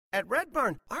At Red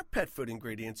Barn, our pet food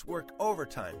ingredients work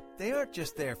overtime. They aren't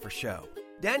just there for show.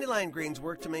 Dandelion greens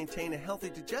work to maintain a healthy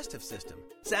digestive system.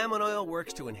 Salmon oil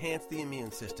works to enhance the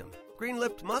immune system.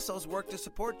 Green-lipped mussels work to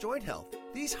support joint health.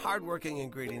 These hard-working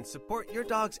ingredients support your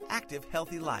dog's active,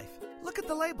 healthy life. Look at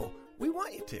the label. We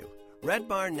want you to. Red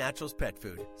Barn Naturals Pet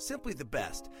Food. Simply the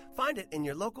best. Find it in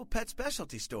your local pet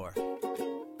specialty store.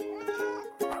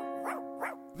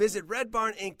 Visit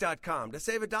RedBarnInc.com to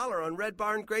save $1 on Red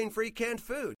Barn grain-free canned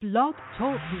food. Blog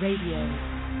Talk Radio.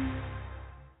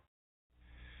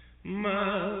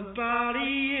 My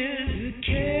body is a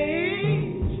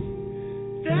cage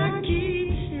that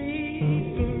keeps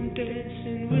me from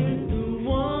dancing with the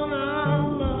one I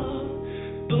love,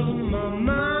 but my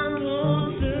mind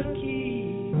holds the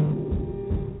key.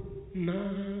 My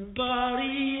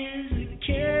body is a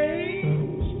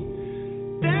cage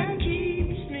that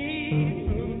keeps me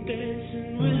from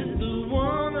dancing with the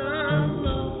one I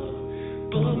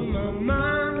love, but my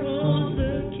mind holds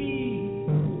the key.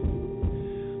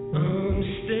 I'm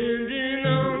standing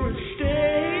on the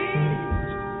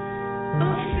stage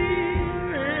of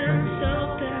fear and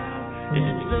self-doubt.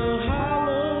 It's a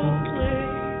hollow play,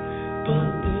 but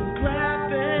they'll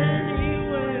clap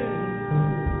anyway.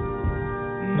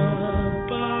 My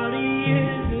body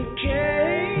is a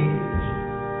cage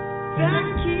that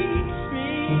keeps me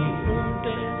from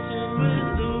dancing with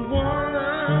the one I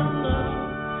love,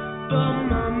 but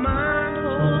my mind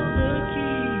holds the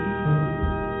key.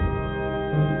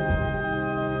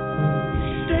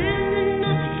 Standing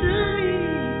next to me,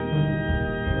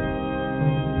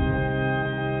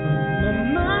 my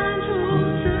mind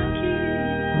holds the key.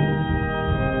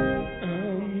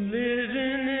 I'm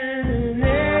living in an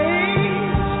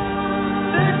age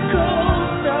that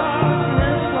calls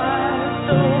darkness light.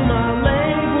 Though my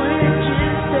language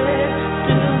is dead,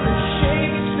 still the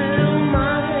shapes fill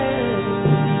my head.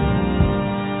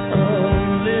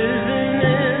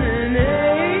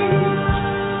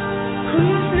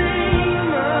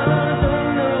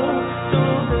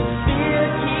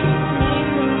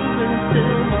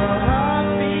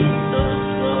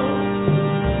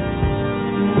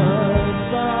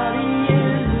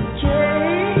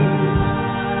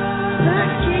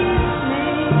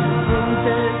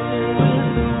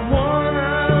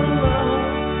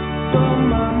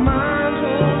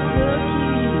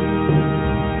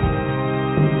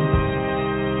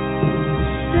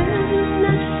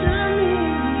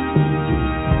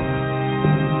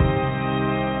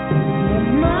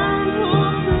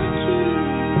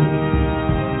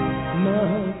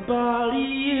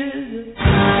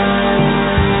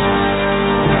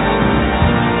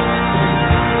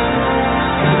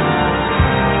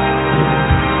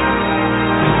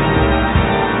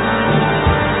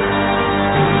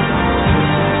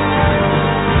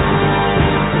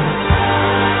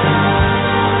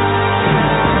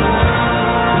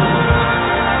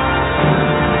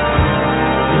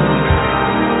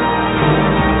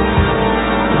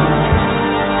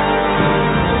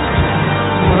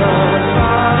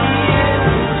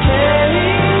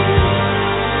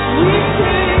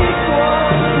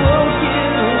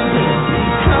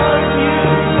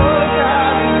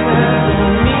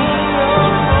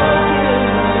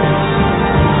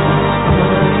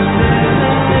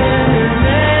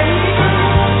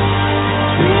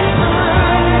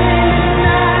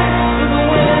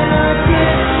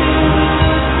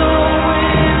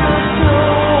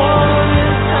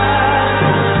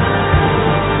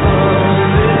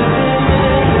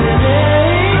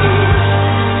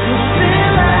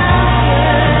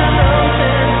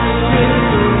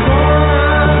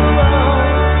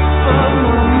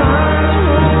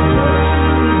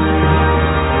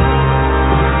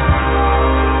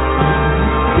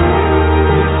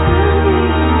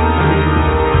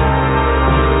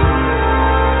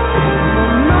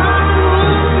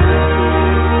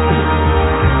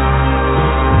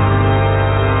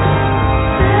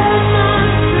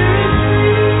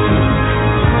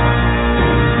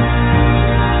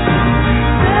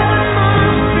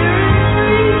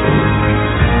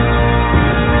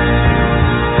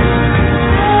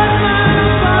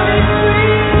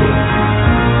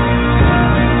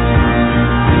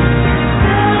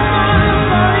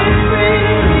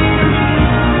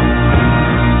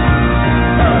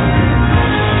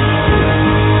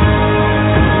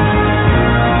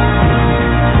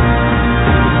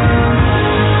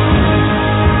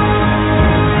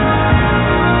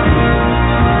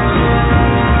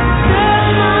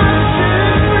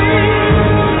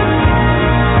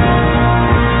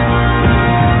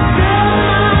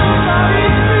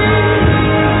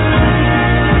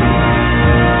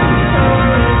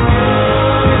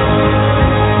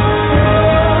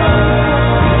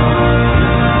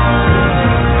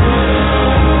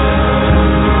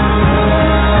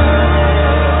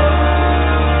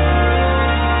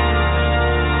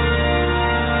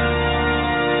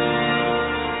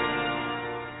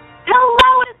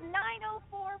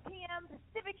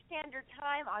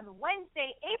 time on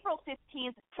Wednesday, April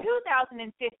 15th,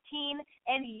 2015,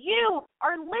 and you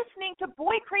are listening to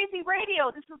Boy Crazy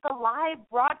Radio. This is the live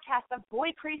broadcast of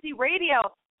Boy Crazy Radio.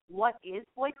 What is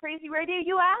Boy Crazy Radio,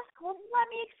 you ask? Well, let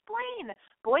me explain.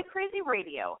 Boy Crazy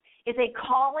Radio is a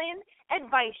call-in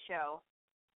advice show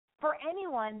for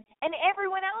anyone and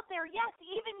everyone out there. Yes,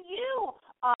 even you.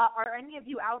 Are any of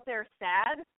you out there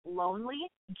sad, lonely,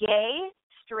 gay,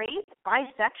 straight,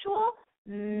 bisexual?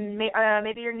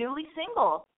 Maybe you're newly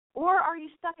single. Or are you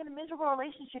stuck in a miserable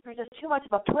relationship you're just too much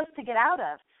of a puss to get out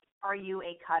of? Are you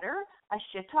a cutter, a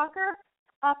shit talker?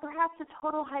 Perhaps a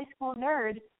total high school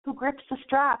nerd who grips the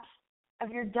straps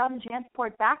of your dumb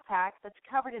Jansport backpack that's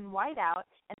covered in whiteout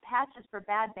and patches for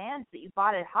bad bands that you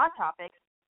bought at Hot Topics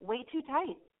way too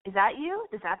tight. Is that you?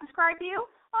 Does that describe you?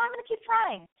 Oh, I'm going to keep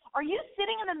trying. Are you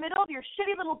sitting in the middle of your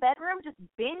shitty little bedroom just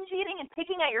binge eating and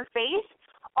picking at your face?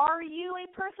 Are you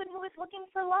a person who is looking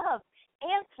for love,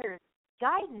 answers,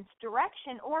 guidance,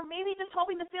 direction, or maybe just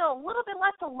hoping to feel a little bit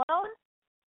less alone?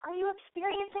 Are you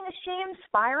experiencing a shame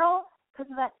spiral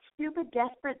because of that stupid,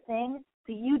 desperate thing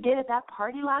that you did at that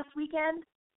party last weekend?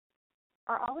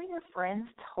 Are all of your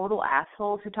friends total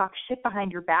assholes who talk shit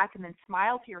behind your back and then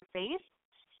smile to your face?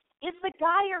 Is the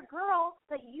guy or girl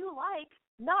that you like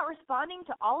not responding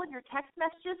to all of your text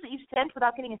messages that you've sent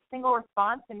without getting a single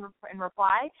response in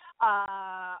reply?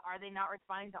 Are they not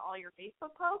responding to all your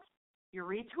Facebook posts, your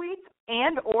retweets,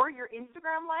 and or your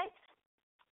Instagram likes?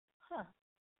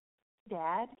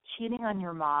 Dad cheating on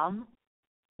your mom?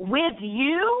 With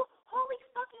you? Holy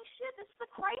fucking shit, this is a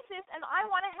crisis, and I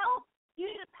want to help. You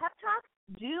need a pep talk?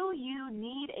 Do you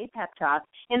need a pep talk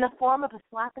in the form of a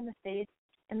slap in the face,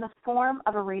 in the form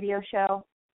of a radio show?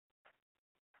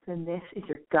 Then this is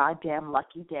your goddamn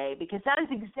lucky day, because that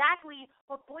is exactly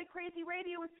what Boy Crazy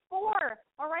Radio is for.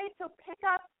 All right, so pick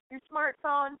up your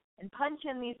smartphone and punch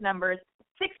in these numbers: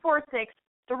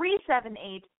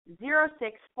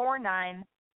 646-378-0649.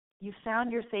 You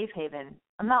found your safe haven.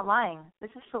 I'm not lying.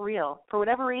 This is for real. For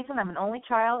whatever reason, I'm an only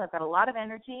child. I've got a lot of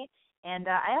energy, and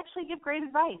I actually give great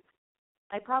advice.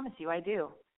 I promise you, I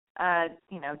do.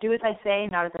 Do as I say,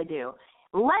 not as I do.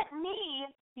 Let me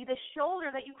be the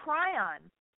shoulder that you cry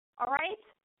on. All right?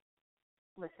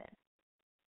 Listen,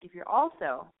 if you're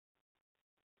also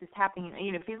just happening,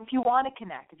 if you want to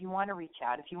connect, if you want to reach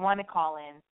out, if you want to call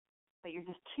in, but you're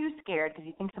just too scared because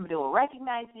you think somebody will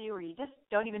recognize you, or you just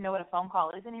don't even know what a phone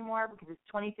call is anymore because it's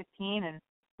 2015, and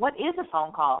what is a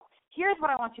phone call? Here's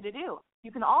what I want you to do.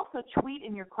 You can also tweet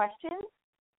in your questions,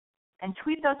 and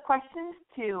tweet those questions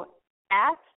to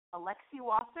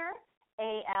 @AlexiWasser,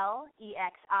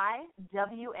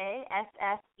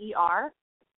 ALEXIWASSER,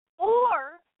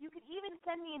 or you could even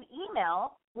send me an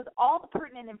email with all the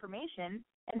pertinent information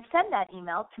and send that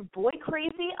email to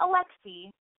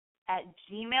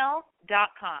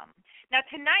boycrazyalexi@gmail.com. Now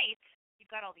tonight,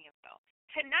 you've got all the info.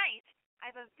 Tonight, I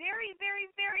have a very, very,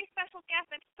 very special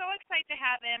guest. I'm so excited to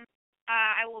have him.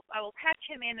 I will patch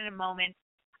him in a moment.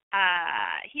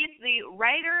 He's the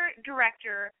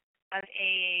writer-director of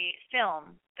a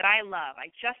film that I love.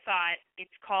 I just saw it.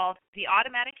 It's called The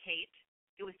Automatic Hate.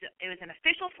 It was an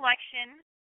official selection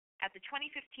at the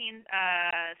 2015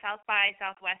 South by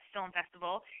Southwest Film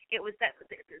Festival. It was that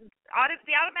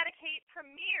The Automatic Hate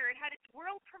premiered, had its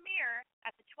world premiere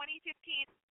at the 2015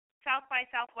 South by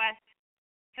Southwest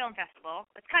Film Festival.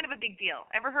 It's kind of a big deal.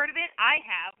 Ever heard of it? I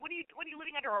have. What are you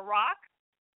living under a rock?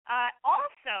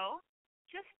 Also,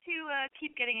 just to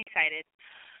keep getting excited,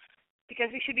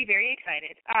 because we should be very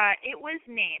excited, it was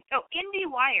named,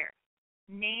 IndieWire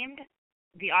named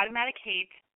The Automatic Hate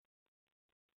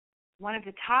one of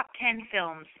the top 10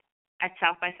 films at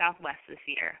South by Southwest this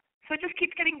year. So it just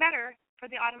keeps getting better for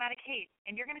The Automatic Hate,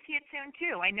 and you're going to see it soon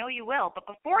too. I know you will. But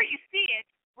before you see it,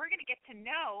 we're going to get to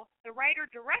know the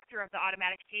writer-director of The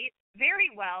Automatic Hate very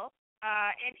well,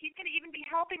 and he's going to even be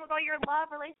helping with all your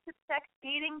love, relationship, sex,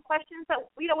 dating questions, that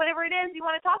whatever it is you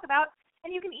want to talk about,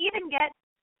 and you can even get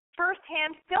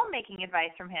first-hand filmmaking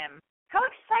advice from him. How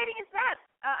exciting is that?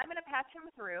 I'm going to patch him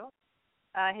through.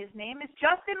 His name is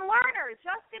Justin Lerner.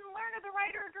 Justin Lerner, the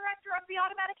writer-director of The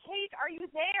Automatic Hate. Are you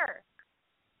there?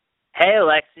 Hey,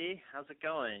 Alexi. How's it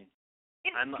going?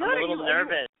 I'm good. a little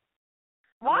nervous.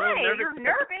 Why? You're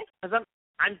nervous? Because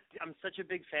I'm such a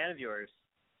big fan of yours.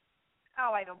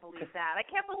 Oh, I don't believe that. I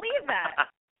can't believe that.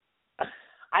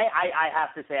 I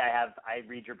have to say I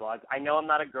read your blogs. I know I'm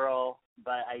not a girl,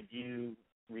 but I do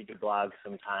read your blogs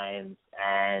sometimes,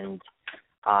 and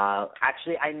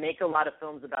actually I make a lot of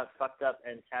films about fucked up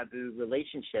and taboo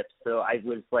relationships. So I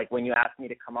was like, when you asked me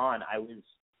to come on, I was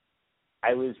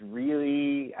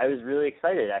really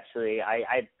excited. Actually,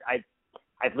 I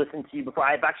I've listened to you before.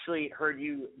 I've actually heard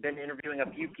you been interviewing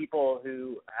a few people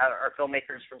who are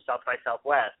filmmakers from South by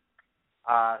Southwest,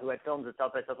 who had films at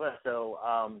South by Southwest. So,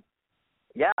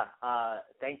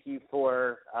 thank you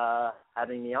for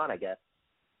having me on, I guess.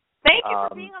 Thank you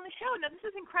for being on the show. No, this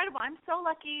is incredible. I'm so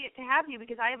lucky to have you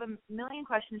because I have a million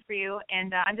questions for you,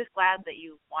 and I'm just glad that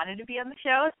you wanted to be on the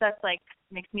show. So that's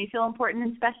makes me feel important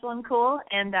and special and cool.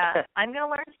 And I'm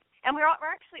gonna learn. And we're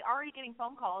actually already getting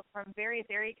phone calls from various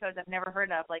area codes I've never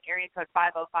heard of, like area code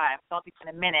 505. So I'll be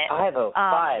in a minute.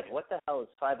 505. What the hell is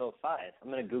 505? I'm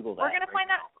gonna Google that. We're gonna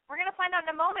find out. We're gonna find out in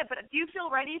a moment. But do you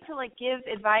feel ready to give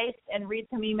advice and read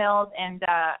some emails and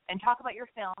talk about your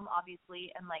film,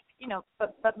 obviously, and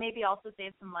but maybe also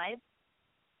save some lives?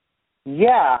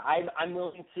 Yeah, I'm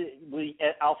willing to.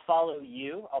 I'll follow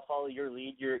you. I'll follow your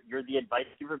lead. You're the advice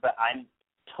giver, but I'm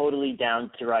totally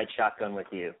down to ride shotgun with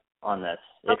you on this,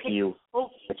 if you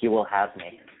will have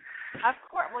me. Of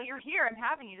course. Well, you're here. I'm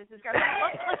having you. This is great.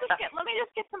 Let me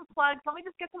just get some plugs. Let me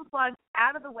just get some plugs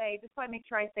out of the way, just so I make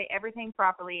sure I say everything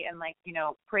properly and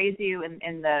praise you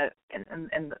in the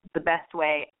best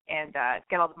way and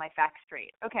get all of my facts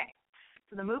straight. Okay.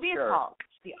 So the movie is called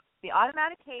The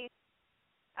Automatic Case.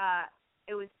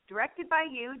 It was directed by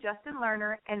you, Justin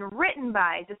Lerner, and written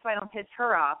by, just so I don't piss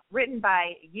her off, written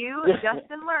by you,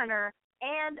 Justin Lerner,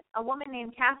 and a woman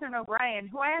named Catherine O'Brien,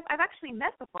 who I've actually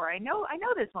met before. I know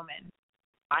this woman.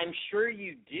 I'm sure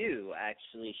you do,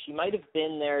 actually. She might have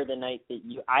been there the night that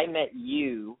I met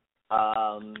you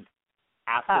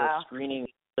after a screening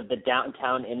of the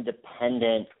Downtown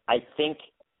Independent. I think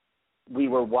we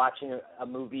were watching a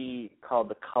movie called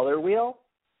The Color Wheel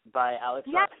by Alex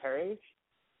Ross Perry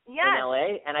in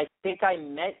L.A., and I think I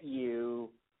met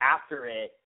you after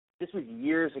it. This was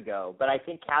years ago, but I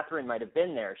think Catherine might have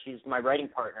been there. She's my writing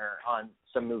partner on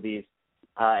some movies.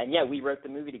 And we wrote the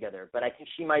movie together. But I think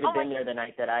she might have been there the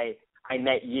night that I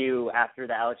met you after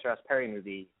the Alex Ross Perry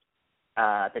movie,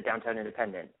 the Downtown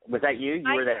Independent. Was that you?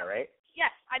 You were there, right?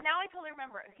 Yes. Now I totally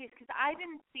remember. Okay, because I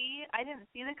didn't see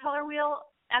the Color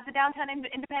Wheel at the Downtown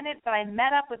Independent, but I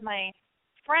met up with my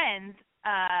friends.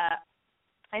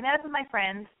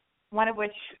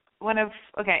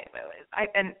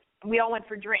 And we all went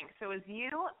for drinks. So it was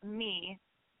you, me.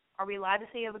 Are we allowed to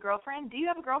say you have a girlfriend? Do you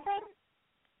have a girlfriend?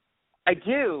 I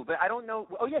do, but I don't know.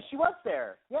 Oh, yeah, she was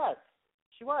there. Yes,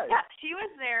 she was. Yeah, she was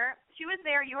there.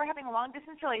 You were having a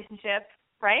long-distance relationship,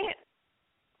 right?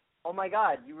 Oh, my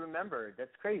God, you remember.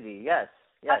 That's crazy. Yes.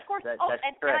 Of course. That's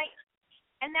correct.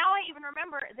 And now I even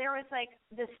remember there was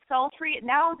this sultry,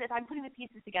 now that I'm putting the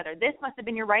pieces together, this must have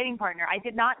been your writing partner. I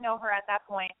did not know her at that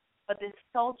point, but this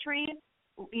sultry,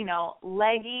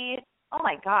 leggy, oh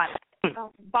my God,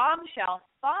 bombshell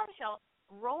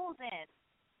rolls in,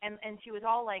 and she was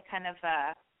all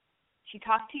she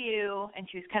talked to you, and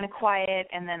she was kind of quiet,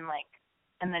 and then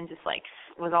just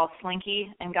was all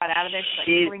slinky and got out of there.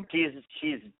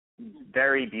 She's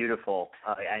very beautiful,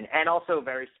 and also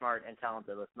very smart and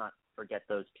talented. Let's not forget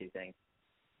those two things.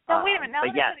 So wait a minute.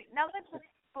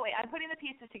 I'm putting the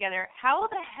pieces together. How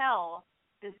the hell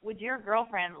would your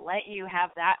girlfriend let you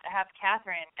have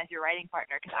Catherine as your writing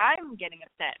partner? Because I'm getting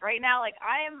upset right now.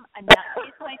 I'm a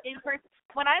nutcase person.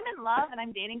 When I'm in love and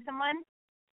I'm dating someone,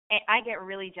 I get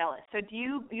really jealous. So do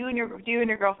you and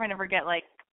your girlfriend ever get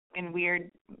in weird,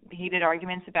 heated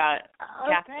arguments about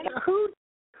Catherine?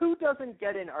 Who doesn't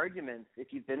get in arguments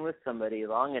if you've been with somebody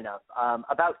long enough?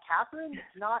 About Catherine,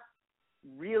 not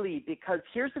really, because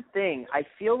here's the thing. I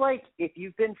feel like if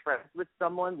you've been friends with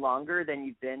someone longer than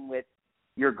you've been with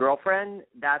your girlfriend,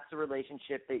 that's a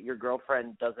relationship that your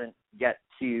girlfriend doesn't get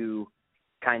to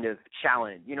kind of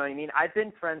challenge. You know what I mean? I've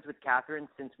been friends with Catherine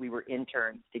since we were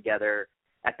interns together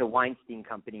at the Weinstein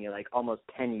Company almost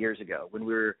 10 years ago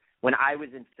when I was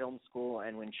in film school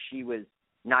and when she was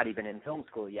not even in film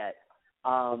school yet.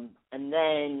 And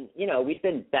then, we've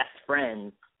been best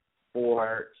friends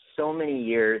for so many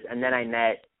years, and then I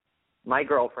met my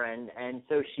girlfriend, and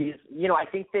so she's, I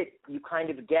think that you kind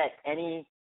of get any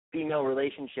female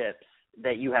relationships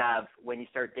that you have when you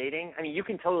start dating. I mean, you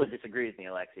can totally disagree with me,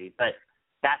 Alexi, but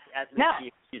that's the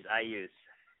excuse I use.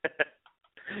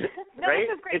 No, right?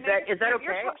 This is great. Is that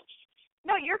okay?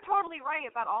 No, you're totally right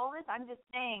about all this. I'm just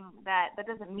saying that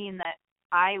doesn't mean that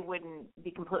I wouldn't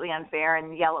be completely unfair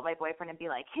and yell at my boyfriend and be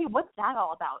like, "Hey, what's that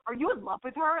all about? Are you in love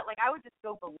with her?" I would just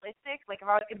go ballistic. If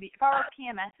I was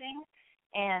PMSing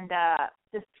and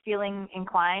just feeling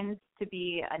inclined to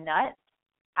be a nut,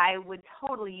 I would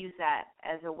totally use that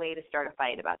as a way to start a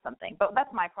fight about something. But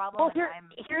that's my problem. Well,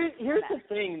 here's the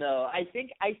thing, though. I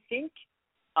think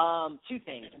two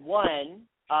things. One,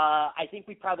 I think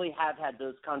we probably have had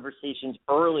those conversations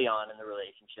early on in the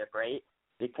relationship, right?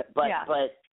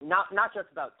 But not just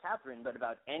about Catherine, but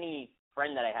about any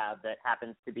friend that I have that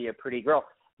happens to be a pretty girl.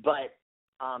 But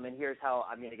and here's how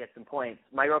I'm going to get some points.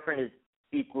 My girlfriend is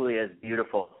equally as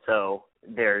beautiful, so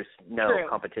there's no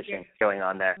competition going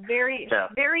on there. Very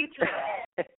true.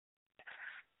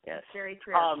 Yes. Very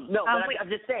true. No, but I'm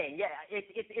just saying, yeah,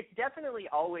 it's definitely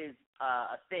always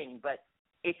a thing. But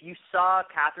if you saw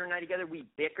Catherine and I together, we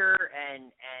bicker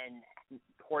and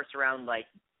horse around like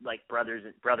brother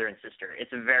and sister.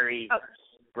 It's a very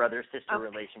brother-sister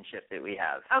relationship that we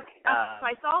have. Okay. So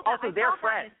I saw that. Also, they're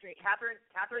friends.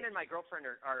 Catherine and my girlfriend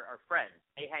are friends.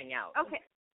 They hang out. Okay.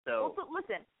 So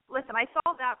listen. I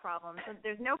solved that problem. So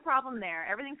there's no problem there.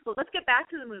 Everything's cool. Let's get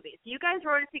back to the movie. So you guys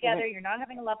wrote it together. You're not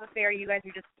having a love affair. You guys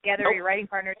are just together. You're writing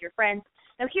partners. You're friends.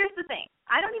 Now here's the thing.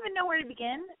 I don't even know where to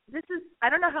begin. I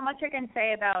don't know how much I can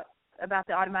say about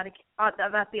the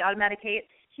automatic hate.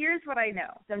 Here's what I know.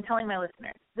 So I'm telling my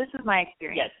listeners. This is my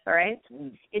experience. Yes. All right.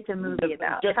 It's a movie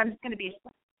about. If I'm just going to be.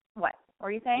 What? What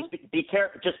are you saying? Just be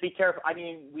careful. Just be careful. I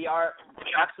mean, we are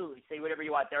absolutely say whatever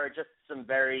you want. There are just some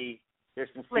there's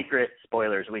some secret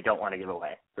spoilers we don't want to give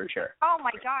away for sure. Oh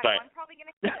my God! But, I'm probably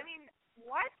gonna. I mean,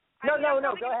 what? No.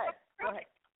 Go ahead.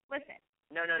 Listen.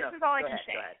 No. This is all I can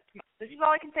say. This is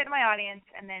all I can say to my audience,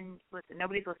 and then listen.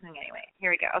 Nobody's listening anyway.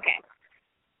 Here we go. Okay.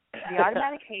 The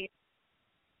Automatic Hate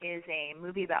is a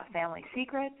movie about family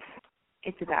secrets.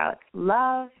 It's about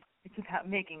love. It's about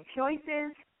making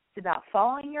choices. It's about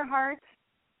following your heart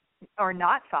or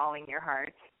not following your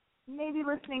heart. Maybe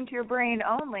listening to your brain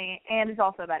only, and it's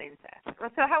also about incest. So what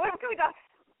can we talk?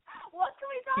 What can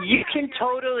we talk about? You can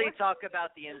totally talk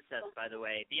about the incest, by the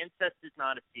way. The incest is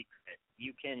not a secret.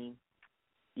 You can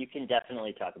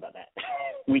definitely talk about that.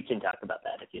 We can talk about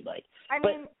that if you'd like.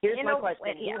 But here's my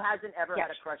question. Who hasn't ever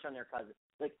had a crush on their cousin?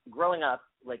 Like, growing up,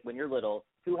 like, when you're little,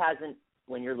 who hasn't,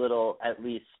 when you're little, at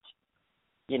least,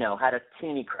 had a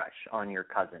teeny crush on your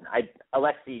cousin?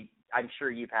 Alexi, I'm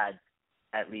sure you've had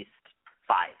at least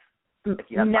 5. If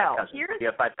you have 5 cousins. Do you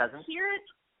have 5 cousins?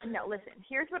 Listen,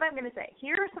 here's what I'm going to say.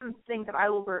 Here are some things that I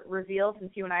will reveal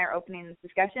since you and I are opening this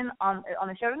discussion on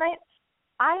the show tonight.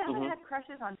 I haven't had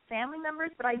crushes on family members,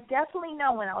 but I definitely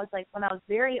know when I was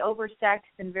very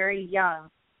oversexed and very young,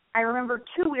 I remember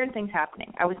 2 weird things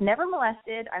happening. I was never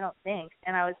molested, I don't think,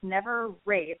 and I was never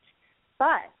raped,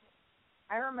 but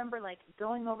I remember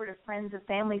going over to friends of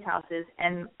families' houses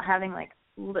and having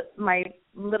my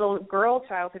little girl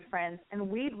childhood friends, and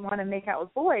we'd want to make out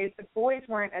with boys, but boys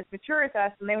weren't as mature as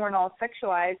us, and they weren't all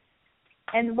sexualized.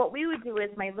 And what we would do is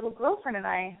my little girlfriend and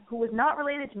I, who was not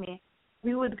related to me,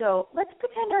 we would go, let's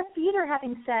pretend our feet are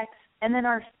having sex, and then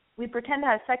we'd pretend to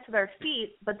have sex with our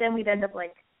feet, but then we'd end up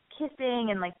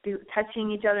kissing and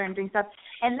touching each other and doing stuff.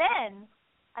 And then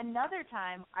another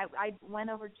time, I went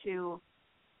over to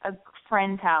a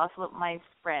friend's house, my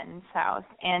friend's house,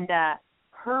 and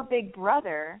her big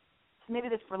brother, so maybe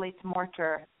this relates more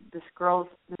to this girl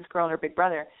and her big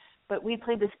brother, but we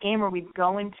played this game where we'd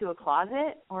go into a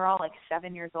closet. We're all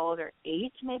 7 years old or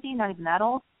 8 maybe, not even that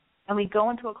old, and we'd go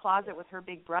into a closet with her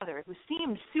big brother, who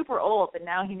seemed super old, but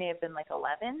now he may have been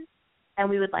 11, and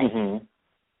we would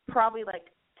probably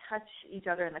touch each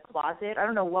other in the closet. I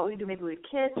don't know what we'd do. Maybe we'd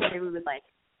kiss, or maybe we would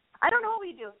I don't know what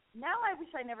we do. Now I wish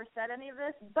I never said any of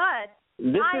this, but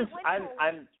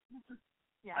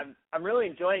I'm really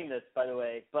enjoying this, by the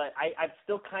way, but I'm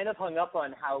still kind of hung up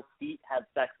on how feet have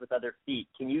sex with other feet.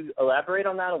 Can you elaborate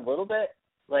on that a little bit?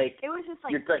 It was just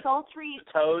sultry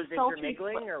toes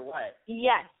intermingling or what?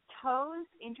 Yes, toes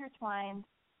intertwined,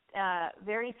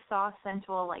 very soft,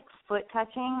 sensual, foot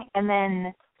touching, and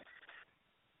then.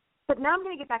 But now I'm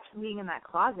going to get back to being in that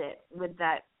closet with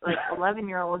that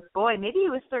 11-year-old boy. Maybe he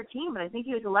was 13, but I think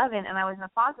he was 11, and I was in a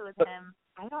closet with him.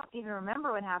 I don't even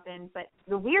remember what happened, but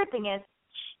the weird thing is,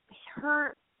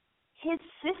 his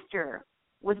sister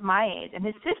was my age, and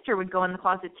his sister would go in the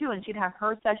closet too, and she'd have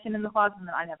her session in the closet, and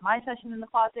then I'd have my session in the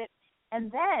closet. And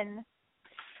then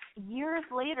years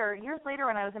later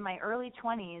when I was in my early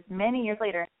 20s, many years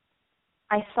later,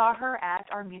 I saw her at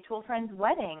our mutual friend's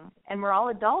wedding, and we're all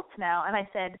adults now, and I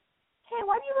said, hey,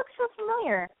 why do you look so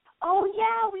familiar? Oh,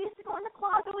 yeah, we used to go in the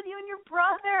closet with you and your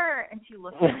brother. And she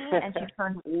looked at me, and she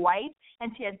turned white,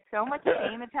 and she had so much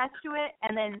shame attached to it.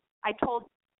 And then I told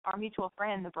our mutual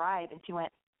friend, the bride, and she went,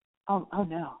 oh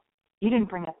no, you didn't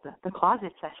bring up the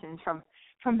closet sessions from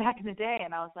back in the day.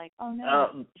 And I was like, oh,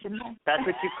 no, shouldn't I? That's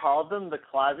what you called them, the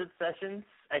closet sessions?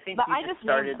 I think you just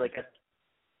started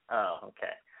Oh,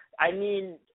 okay. I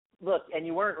mean, look, and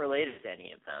you weren't related to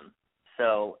any of them.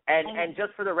 So, and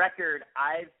just for the record,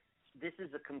 this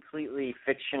is a completely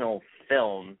fictional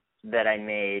film that I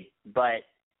made, but,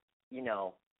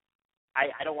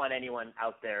 I don't want anyone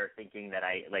out there thinking that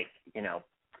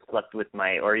slept with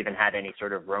or even had any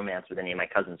sort of romance with any of my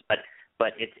cousins, but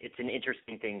it's an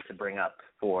interesting thing to bring up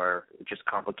for just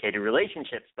complicated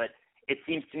relationships. But it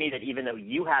seems to me that even though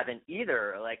you haven't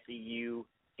either, Alexi, you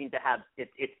seem to have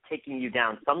it's taking you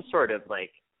down some sort of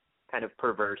like kind of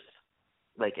perverse,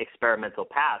 like experimental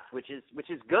path, which is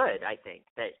good. I think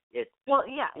that it's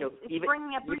it's even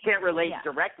bringing up you can't relate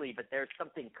directly, but there's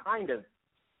something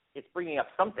it's bringing up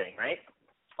something, right?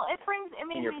 Well, it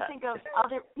made me think of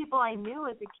other people I knew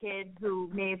as a kid who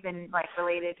may have been like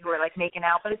related, who are like making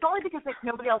out, but it's only because like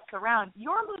nobody else is around.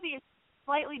 Your movie is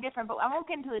slightly different, but I won't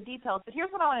get into the details. But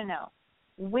here's what I want to know: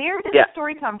 where did the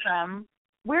story come from?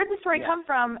 Where did the story come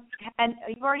from? And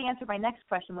you've already answered my next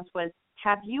question, which was,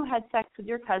 have you had sex with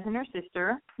your cousin or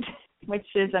sister?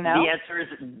 Which is a no. The answer is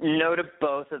no to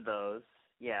both of those.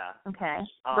 Yeah. Okay.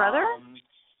 Brother?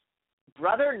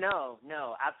 Brother, no,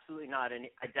 absolutely not. And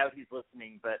I doubt he's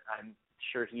listening, but I'm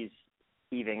sure he's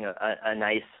heaving a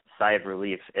nice sigh of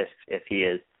relief if he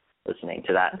is listening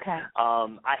to that. Okay.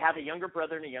 I have a younger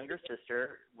brother and a younger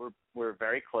sister. We're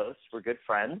very close. We're good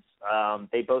friends.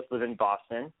 They both live in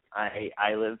Boston.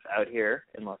 I live out here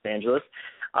in Los Angeles.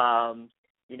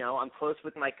 You know, I'm close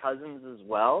with my cousins as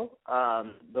well.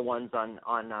 The ones on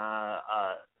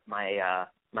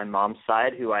my mom's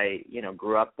side, who I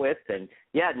grew up with, and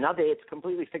it's a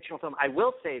completely fictional film. I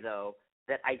will say though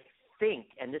that I think,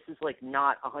 and this is like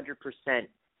not 100%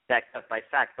 backed up by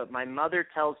fact, but my mother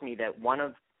tells me that one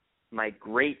of my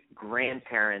great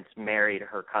grandparents married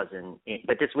her cousin,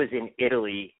 but this was in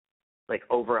Italy, like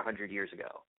over 100 years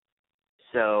ago.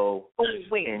 So what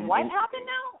happened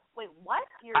now? Wait, what?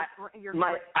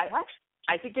 What?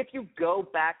 I think if you go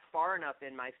back far enough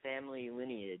in my family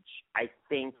lineage, I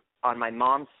think on my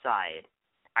mom's side,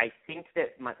 I think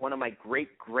that one of my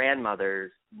great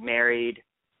grandmothers married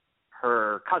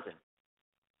her cousin.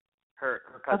 Her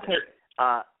cousin. Okay.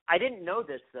 I didn't know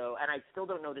this though, and I still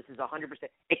don't know this is 100%.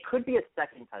 It could be a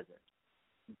second cousin,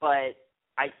 but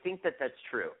I think that that's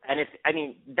true. And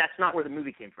that's not where the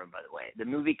movie came from, by the way. The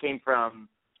movie came from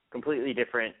completely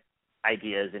different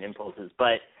ideas and impulses.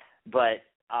 But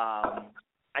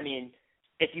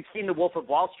if you've seen The Wolf of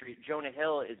Wall Street, Jonah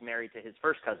Hill is married to his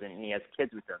first cousin, and he has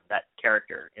kids with him, that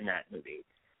character in that movie.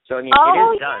 So, it is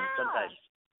done sometimes,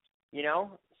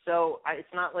 So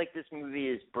it's not like this movie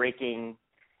is breaking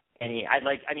any –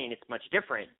 it's much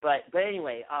different. But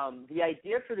anyway, the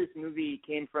idea for this movie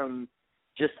came from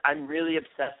just I'm really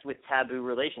obsessed with taboo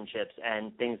relationships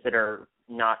and things that are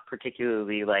not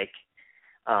particularly,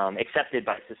 accepted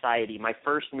by society. My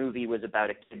first movie was about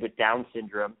a kid with Down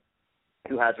syndrome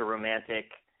who has a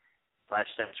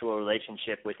romantic/sexual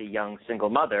relationship with a young single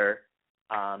mother.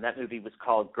 That movie was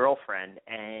called Girlfriend,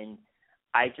 and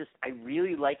I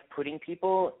really like putting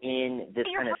people in this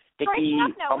kind of sticky,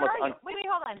 almost. Wait,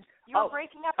 hold on. You're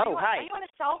breaking up. Hi. Are you on a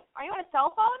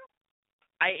cell phone?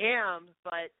 I am,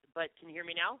 but can you hear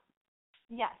me now?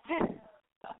 Yes.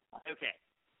 Okay.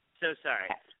 So sorry.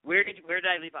 Okay. Where did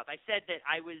I leave off? I said that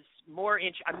I'm more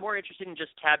interested in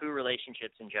just taboo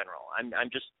relationships in general. I'm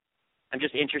just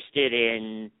interested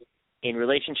in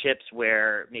relationships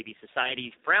where maybe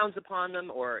society frowns upon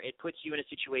them, or it puts you in a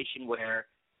situation where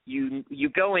you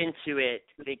go into it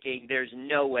thinking there's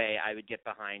no way I would get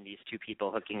behind these two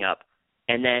people hooking up.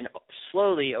 And then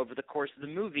slowly over the course of the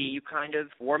movie, you kind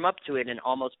of warm up to it, and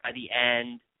almost by the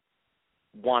end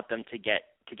want them to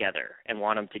get together and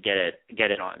want them to get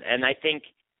it on. And I think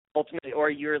ultimately, or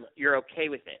you're okay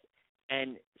with it.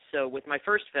 And so with my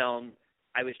first film,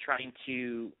 I was trying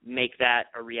to make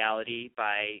that a reality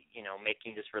by,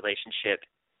 making this relationship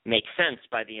make sense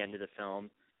by the end of the film.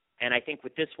 And I think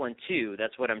with this one too,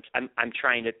 that's what I'm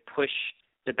trying to push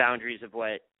the boundaries of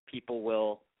what people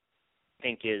will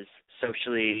think is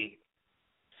socially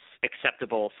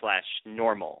acceptable /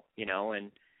 normal,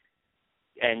 and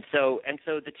so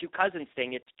the two cousins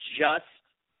thing, it's just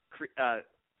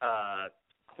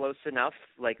close enough,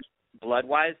 like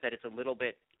blood-wise, that it's a little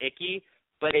bit icky,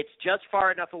 but it's just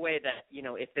far enough away that,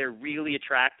 if they're really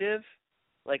attractive,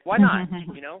 like, why not?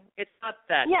 It's not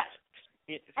that. Yeah.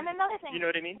 And another thing. You know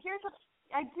what I mean? Here's what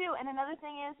I do. And another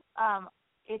thing is,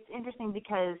 it's interesting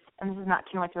because, and this is not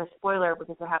too much of a spoiler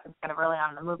because it happens kind of early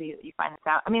on in the movie that you find this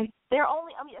out. As this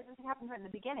happens right in the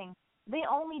beginning, they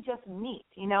only just meet,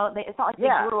 it's not like they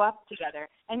grew up together.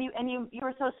 And you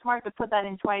were so smart to put that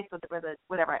in twice with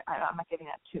whatever. I'm not giving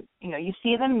that too. You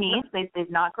see them meet. They've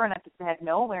not grown up. They have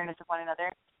no awareness of one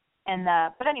another. And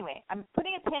but anyway, I'm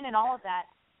putting a pin in all of that.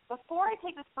 Before I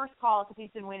take this first call, because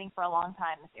he's been waiting for a long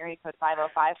time, this area code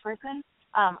 505 person,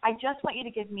 I just want you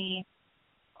to give me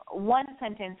one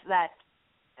sentence that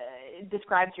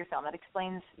describes your film, that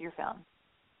explains your film.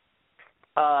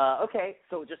 Okay,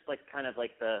 so just like kind of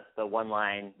like the one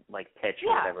line like pitch or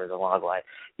Yeah. whatever, the log line.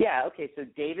 Yeah, okay, so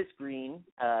Davis Green,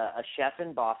 a chef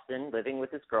in Boston living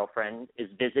with his girlfriend, is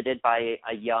visited by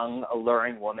a young,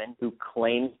 alluring woman who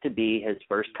claims to be his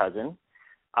first cousin.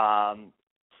 And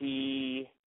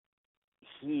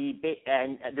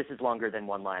this is longer than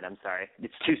one line, I'm sorry.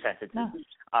 It's 2 sentences.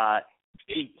 No.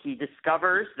 He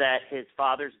discovers that his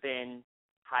father's been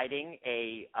hiding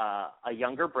a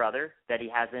younger brother that he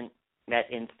hasn't met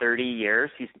in 30 years.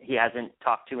 He hasn't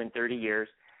talked to in 30 years.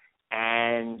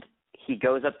 And he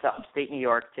goes up to upstate New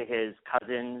York to his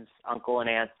cousin's uncle and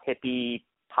aunt's hippie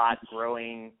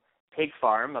pot-growing pig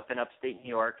farm up in upstate New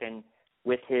York. And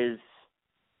with his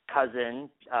cousin,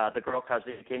 the girl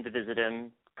cousin who came to visit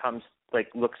him,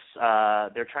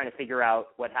 they're trying to figure out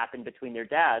what happened between their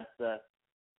dads.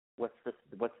 What's the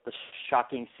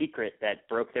shocking secret that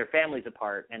broke their families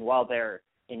apart? And while they're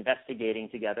investigating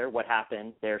together what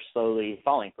happened, they're slowly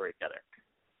falling for each other.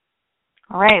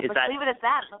 All right, let's leave it at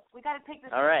that. We got to take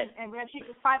this. All right. And we're going to take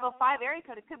this 505 area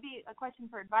code. It could be a question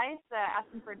for advice,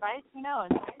 asking for advice. Who knows?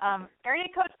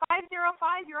 Area code 505.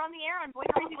 You're on the air on Boy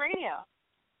Crazy Radio.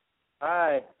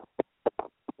 Hi.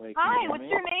 Wait, Hi. What's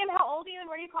your name? How old are you? And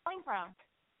where are you calling from?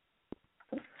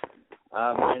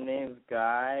 My name's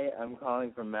Guy. I'm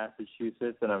calling from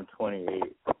Massachusetts, and I'm 28.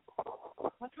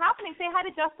 What's happening? Say hi to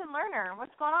Justin Lerner.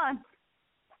 What's going on?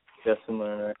 Justin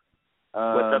Lerner.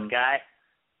 What's up, Guy?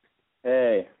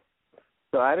 Hey.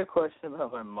 So I had a question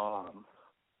about my mom.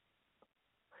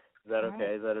 Is that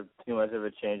okay? Is that too much of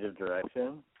a change of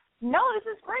direction? No, this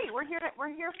is great. We're here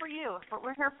for you.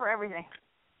 We're here for everything.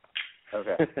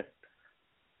 Okay.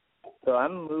 So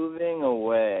I'm moving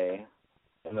away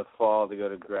in the fall to go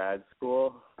to grad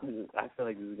school. I feel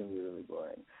like this is going to be really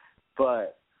boring.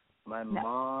 But my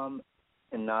mom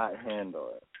cannot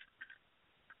handle it.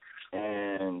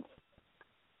 And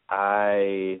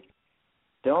I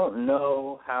don't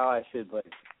know how I should,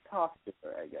 talk to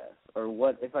her, I guess. Or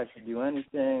if I should do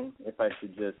anything, if I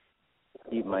should just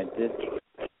keep my distance.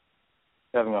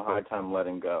 Having a hard time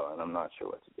letting go, and I'm not sure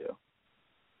what to do.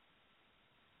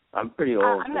 I'm pretty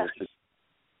old.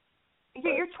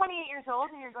 You're 28 years old,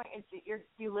 and do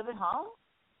you live at home?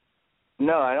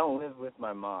 No, I don't live with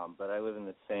my mom, but I live in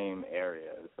the same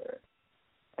area as her.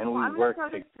 And we work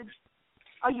together.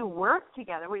 Oh, you work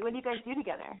together? What do you guys do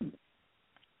together?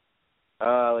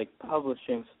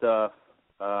 Publishing stuff,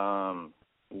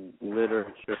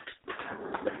 literature,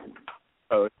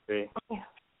 poetry. Okay.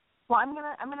 Well, I'm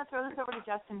gonna throw this over to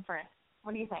Justin first.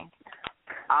 What do you think?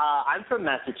 I'm from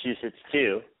Massachusetts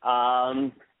too.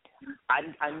 I'm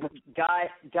Guy.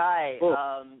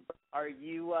 Are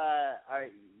you?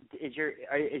 Is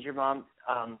your mom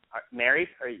married?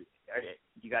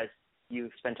 You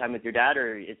spend time with your dad,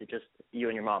 or is it just you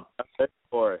and your mom? They're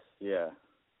divorced. Yeah.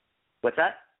 What's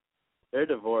that? They're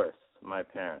divorced. My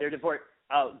parents. They're divorced.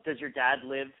 Oh, does your dad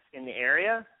live in the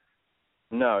area?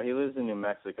 No, he lives in New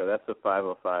Mexico. That's the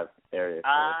 505 area code.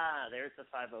 Ah, there's the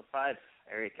 505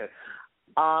 area code.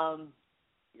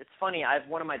 It's funny.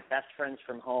 One of my best friends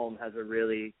from home has a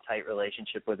really tight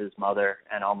relationship with his mother,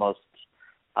 and almost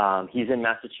he's in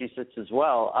Massachusetts as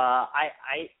well.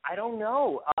 I don't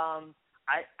know.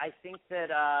 I think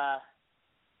that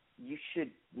you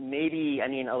should maybe. I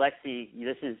mean, Alexi,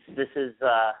 this is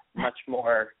much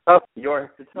more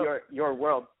your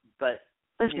world. But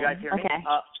can you guys hear me? Okay.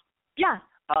 Yeah.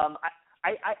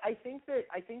 I think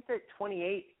that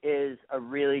 28 is a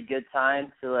really good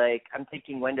time to I'm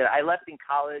thinking I left in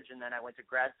college and then I went to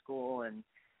grad school and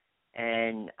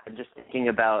I'm just thinking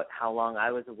about how long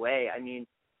I was away. I mean,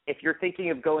 if you're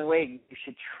thinking of going away, you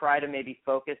should try to maybe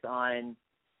focus on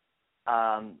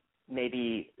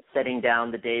maybe setting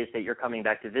down the days that you're coming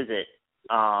back to visit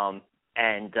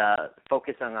and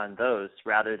focusing on those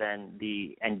rather than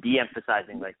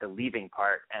de-emphasizing the leaving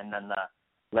part and then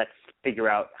let's figure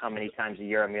out how many times a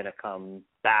year I'm going to come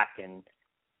back and,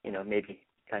 maybe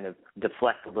kind of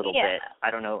deflect a little bit.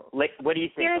 I don't know. What do you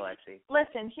think, Alexi?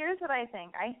 Listen, here's what I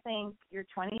think. I think you're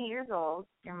 28 years old.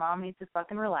 Your mom needs to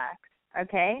fucking relax,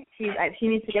 okay? She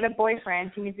needs to get a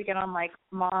boyfriend. She needs to get on,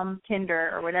 Mom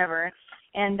Tinder or whatever.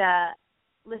 And,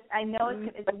 listen, I know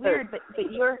it's weird, but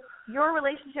your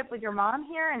relationship with your mom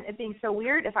here and it being so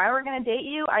weird, if I were going to date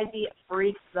you, I'd be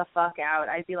freaked the fuck out.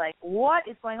 I'd be like, what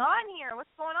is going on here? What's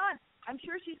going on? I'm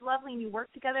sure she's lovely and you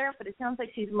work together, but it sounds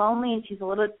like she's lonely and she's a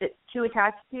little bit too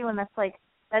attached to you, and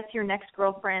that's your next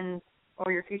girlfriend's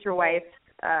or your future wife's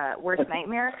worst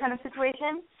nightmare kind of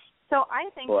situation. So I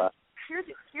think here's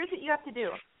what you have to do.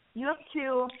 You have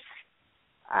to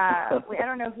I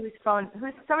don't know somebody's phone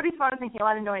is making a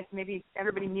lot of noise. Maybe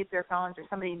everybody mutes their phones or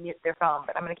somebody mutes their phone,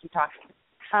 but I'm going to keep talking.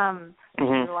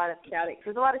 There's a lot of static.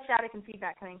 There's a lot of static and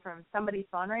feedback coming from somebody's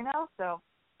phone right now, so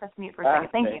press mute for a second.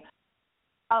 Thank you.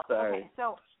 Oh, Sorry. okay.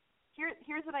 So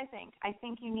here's what I think. I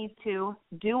think you need to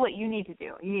do what you need to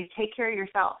do. You need to take care of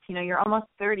yourself. You know, you're almost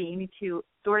 30. You need to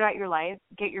sort out your life,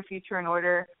 get your future in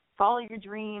order, follow your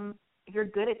dream. If you're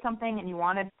good at something and you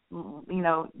want to, you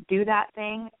know, do that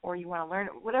thing, or you want to learn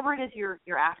whatever it is you're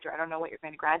after. I don't know what you're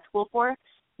going to grad school for.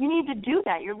 You need to do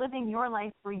that. You're living your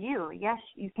life for you. Yes,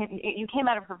 you came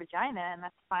out of her vagina, and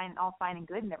that's fine, all fine and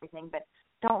good and everything, but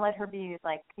don't let her be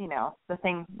like, you know, the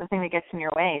thing that gets in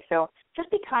your way. So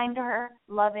just be kind to her,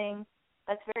 loving.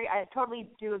 I totally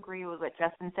do agree with what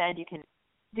Justin said. You can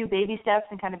do baby steps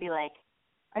and kind of be like,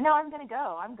 I know I'm going to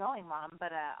go. I'm going, Mom,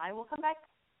 but I will come back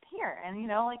here. And, you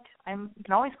know, like, you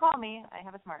can always call me. I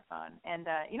have a smartphone. And,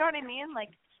 you know what I mean? Like,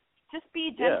 just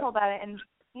be gentle about it. And,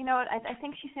 you know, I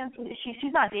think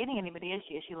she's not dating anybody, is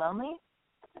she? Is she lonely?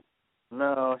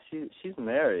 No, she's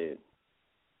married.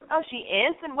 Oh, she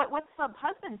is? And what's the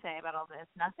husband say about all this?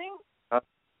 Nothing?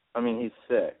 I mean, he's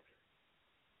sick.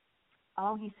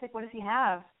 Oh, he's sick. What does he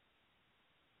have?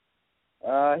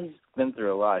 He's been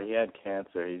through a lot. He had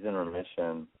cancer. He's in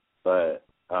remission, but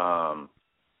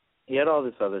he had all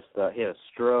this other stuff. He had a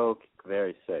stroke.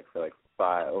 Very sick for like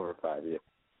over 5 years.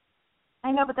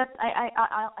 I know, but that's I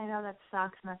know that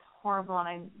sucks and that's horrible,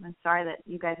 and I'm sorry that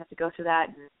you guys have to go through that.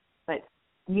 But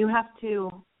you have to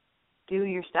do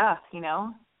your stuff. You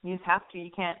know, you just have to. You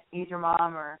can't use your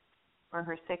mom or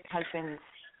her sick husband's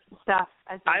stuff.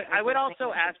 I would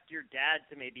also ask your dad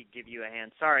to maybe give you a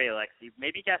hand. Sorry, Alexi.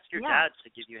 Maybe ask your dad to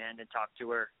give you a hand and talk to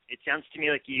her. It sounds to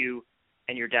me like you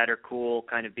and your dad are cool,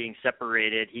 kind of being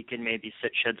separated. He can maybe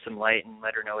shed some light and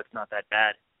let her know it's not that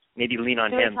bad. Maybe lean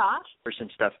on him for some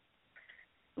stuff.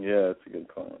 Yeah, that's a good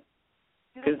point.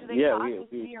 Do they talk?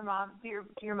 Do your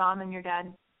mom and your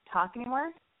dad talk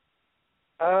anymore?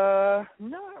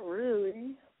 Not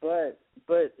really, but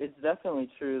it's definitely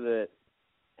true that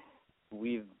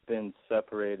we've been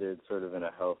separated sort of in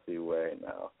a healthy way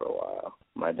now for a while,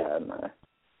 my dad and I.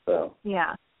 So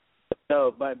yeah.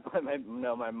 No, my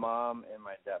mom and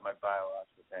my dad, my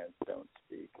biological parents don't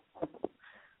speak.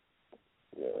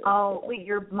 Really. Oh, wait,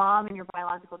 your mom and your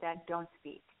biological dad don't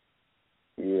speak.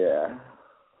 Yeah.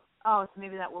 Oh, so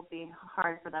maybe that will be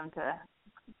hard for them to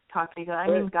talk to each other. I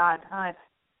mean, God,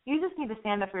 you just need to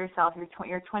stand up for yourself.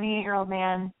 You're a 28-year-old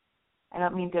man. I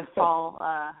don't mean to fall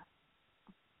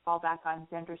back on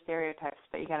gender stereotypes,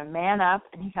 but you got to man up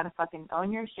and you got to fucking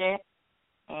own your shit,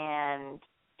 and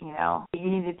you know what you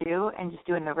need to do, and just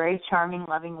do it in a very charming,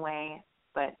 loving way.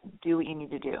 But do what you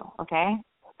need to do, okay?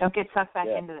 Don't get sucked back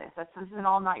into this. This is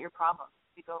all not your problem.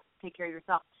 You go take care of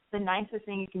yourself. The nicest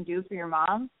thing you can do for your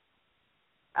mom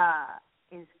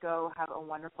is go have a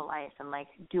wonderful life and like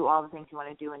do all the things you want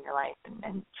to do in your life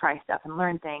and try stuff and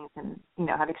learn things and, you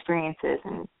know, have experiences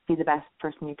and be the best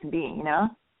person you can be, you know?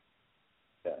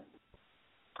 Yeah.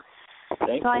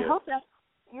 Thank you. I hope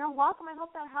you're welcome. I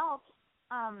hope that helps.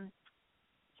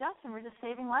 Justin, we're just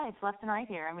saving lives left and right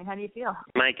here. I mean, how do you feel?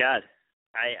 My God,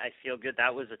 I feel good.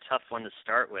 That was a tough one to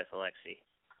start with, Alexi.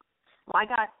 Well, I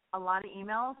got a lot of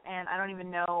emails, and I don't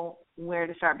even know where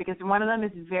to start because one of them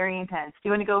is very intense. Do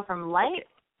you want to go from light?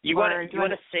 You want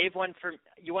to save one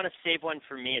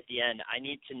for me at the end. I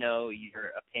need to know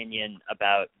your opinion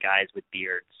about guys with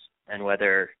beards and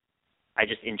whether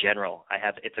in general,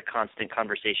 it's a constant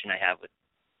conversation I have with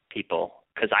people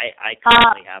because I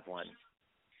currently have one.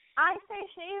 I say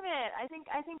shave it. I think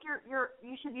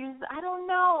you should use. I don't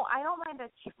know. I don't mind a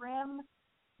trim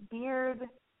beard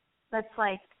that's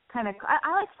like kind of.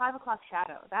 I like 5 o'clock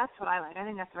shadow. That's what I like. I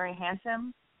think that's very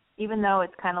handsome, even though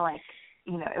it's kind of like,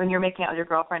 you know, when you're making out with your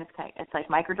girlfriend, it's like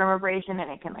microdermabrasion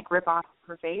and it can like rip off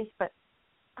her face. But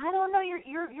I don't know.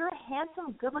 You're a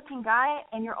handsome, good-looking guy,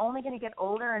 and you're only going to get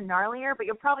older and gnarlier. But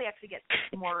you'll probably actually get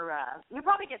more. You'll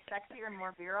probably get sexier and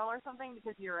more virile or something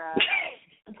because you're.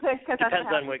 Depends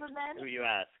on who you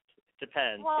ask.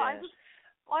 Depends. Well, yeah.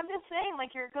 I'm just saying,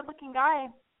 like, you're a good-looking guy.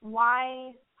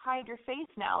 Why hide your face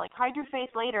now? Like, hide your face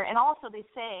later. And also, they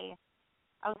say,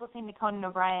 I was listening to Conan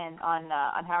O'Brien on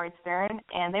Howard Stern,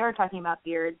 and they were talking about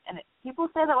beards. And people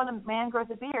say that when a man grows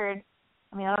a beard,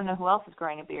 I mean, I don't know who else is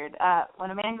growing a beard.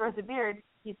 When a man grows a beard,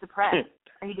 he's depressed.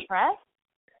 Are you depressed?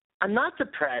 I'm not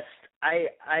depressed.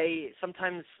 I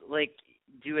sometimes like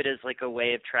do it as like a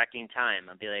way of tracking time.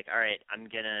 I'll be like, all right, I'm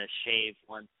gonna shave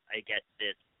once I get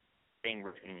this thing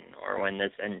written, or when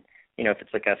this, and you know, if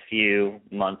it's like a few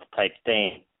month type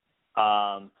thing.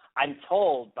 I'm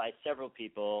told by several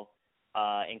people,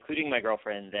 including my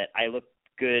girlfriend, that I look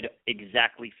good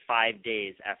exactly 5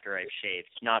 days after I've shaved.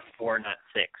 Not 4, not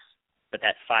 6, but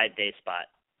that 5-day spot.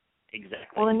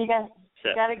 Exactly. Well, then you gotta So-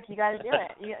 you gotta do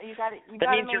it. You gotta That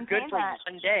means you're good maintain for that.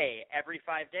 1 day every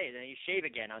 5 days, and then you shave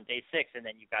again on day 6, and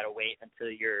then you got to wait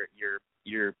until you're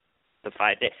the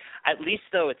 5 day. At least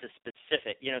though, it's a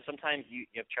specific. Sometimes you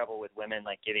have trouble with women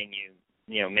like giving you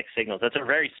mixed signals. That's a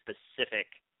very specific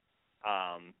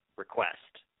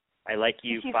request. I like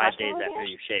you Is she 5 fucking days with after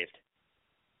you? you shaved.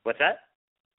 What's that?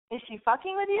 Is she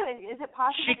fucking with you? Is it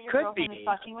possible She that your could girlfriend be. is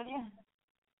fucking with you?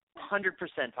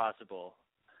 100% possible.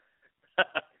 But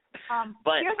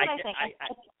But here's what I I- think. I-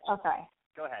 Sorry.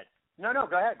 Go ahead. No,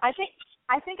 go ahead. I think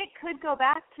it could go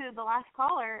back to the last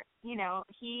caller.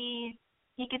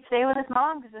 He could stay with his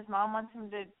mom because his mom wants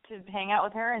him to hang out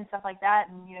with her and stuff like that,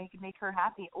 and he could make her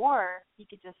happy. Or he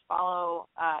could just follow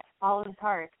his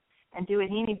heart and do what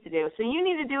he needs to do. So you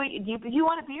need to do it. If you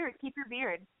want a beard, keep your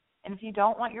beard, and if you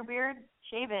don't want your beard,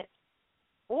 shave it,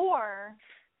 or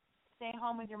stay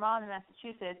home with your mom in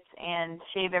Massachusetts and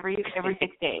shave every 6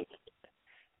 days.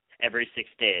 Every 6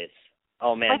 days.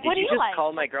 Oh man, Like, did what do you you just like?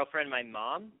 call my girlfriend my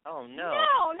mom? Oh no.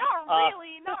 No, not Uh,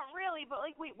 really. But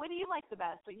wait, what do you like the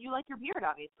best? But you like your beard,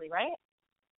 obviously, right?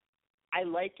 I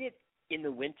like it in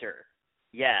the winter.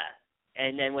 Yeah.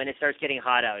 And then when it starts getting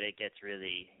hot out, it gets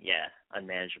really,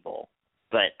 unmanageable.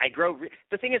 But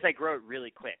the thing is I grow it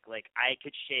really quick. Like I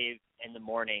could shave in the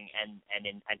morning and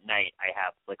at night I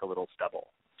have like a little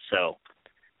stubble. So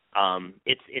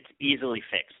it's easily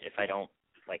fixed if I don't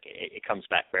like it. It comes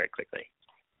back very quickly.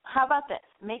 How about this?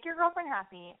 Make your girlfriend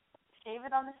happy. Shave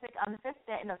it on the 5th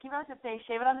day. No, keep it on the 5th day.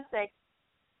 Shave it on the 6th.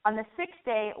 On the 6th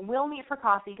day, we'll meet for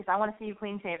coffee because I want to see you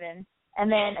clean shaven.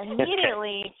 And then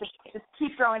immediately just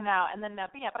keep growing it out. And then,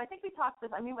 but I think we talked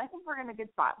this. I think we're in a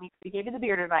good spot. We gave you the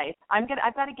beard advice. I've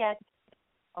got to get.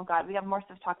 Oh God, we have more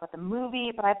stuff to talk about the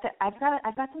movie. But I've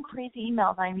got some crazy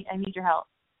emails. I need your help.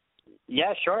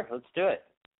 Yeah, sure. Let's do it.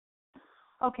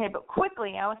 Okay, but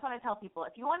quickly, I just want to tell people,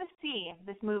 if you want to see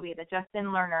this movie that Justin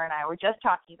Lerner and I were just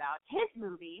talking about, his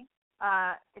movie,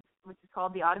 which is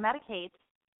called The Automatic Hate,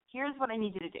 here's what I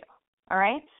need you to do, all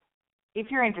right?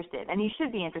 If you're interested, and you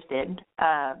should be interested,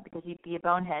 because you'd be a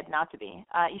bonehead not to be,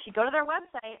 you should go to their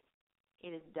website.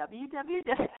 It is www. I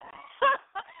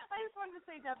just wanted to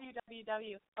say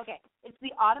www. Okay, it's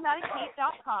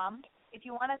theautomatichate.com. If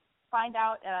you want to find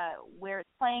out where it's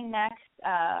playing next,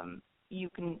 you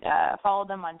can follow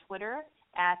them on Twitter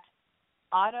at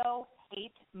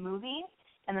AutoHateMovie,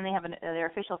 and then they have their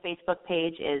official Facebook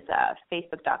page is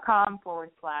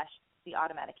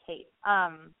facebook.com/theautomatichate.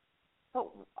 But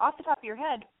off the top of your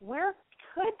head, where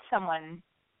could someone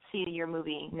see your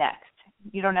movie next?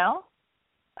 You don't know?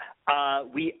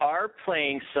 We are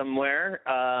playing somewhere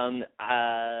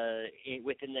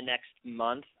within the next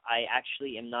month. I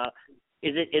actually am not.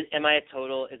 Is it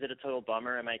a total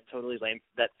bummer? Am I totally lame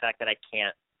for that fact that I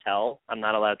can't tell? I'm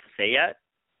not allowed to say yet?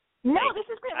 No, this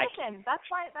is great. Listen, that's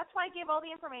why I gave all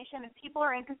the information. If people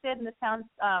are interested and this sounds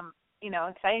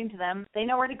exciting to them, they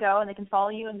know where to go and they can follow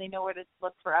you and they know where to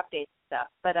look for updates and stuff.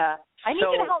 But I need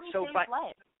you to help me save his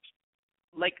life.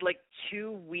 Like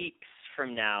 2 weeks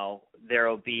from now, there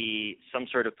will be some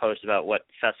sort of post about what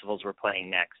festivals we're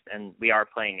playing next, and we are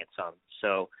playing at some.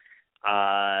 So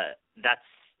that's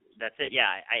it.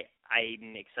 Yeah,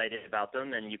 I'm excited about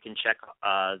them, and you can check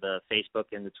the Facebook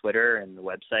and the Twitter and the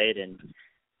website, and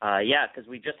because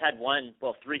we just had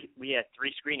we had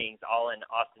 3 screenings all in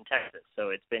Austin, Texas. So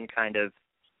it's been kind of,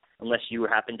 unless you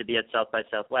happen to be at South by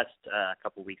Southwest a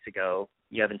couple weeks ago,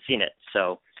 you haven't seen it.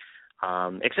 So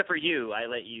except for you,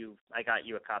 I got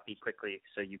you a copy quickly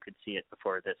so you could see it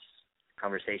before this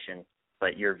conversation.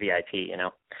 But you're VIP,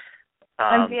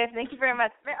 I'm VIP. Thank you very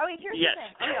much. Oh, wait, here's yes.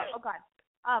 the thing. Oh God.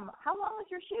 How long was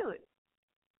your shoot?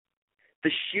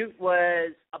 The shoot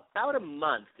was about a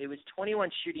month. It was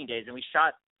 21 shooting days, and we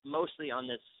shot mostly on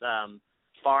this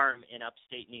farm in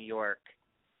upstate New York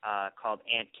called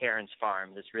Aunt Karen's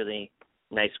Farm, this really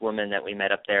nice woman that we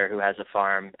met up there who has a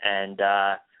farm. And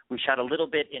we shot a little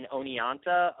bit in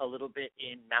Oneonta, a little bit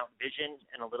in Mount Vision,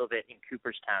 and a little bit in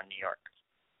Cooperstown, New York.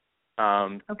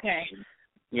 Okay.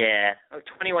 Yeah,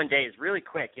 21 days, really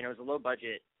quick. It was a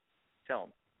low-budget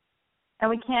film.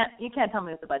 And you can't tell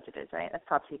me what the budget is, right? That's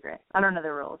top secret. I don't know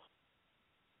the rules.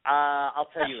 I'll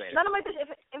tell you later. None of my business.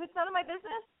 If it's none of my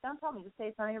business, don't tell me. Just say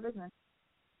it's none of your business.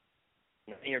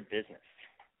 None of your business.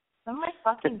 None of my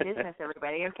fucking business,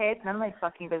 everybody. Okay, it's none of my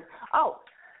fucking business. Oh,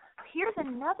 here's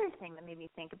another thing that made me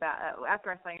think about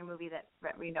after I saw your movie that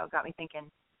got me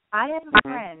thinking. I have a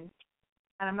friend,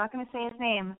 and I'm not going to say his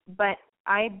name, but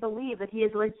I believe that he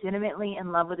is legitimately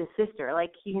in love with his sister.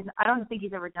 Like I don't think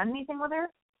he's ever done anything with her.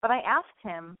 But I asked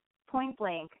him point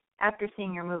blank after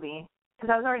seeing your movie, because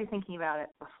I was already thinking about it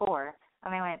before,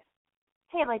 and I went,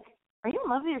 hey, are you in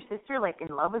love with your sister? Like,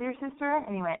 in love with your sister?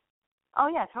 And he went, oh,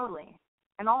 yeah, totally.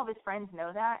 And all of his friends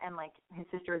know that, and, like, his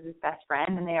sister is his best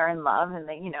friend, and they are in love, and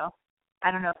they, you know, I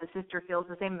don't know if the sister feels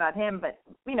the same about him, but,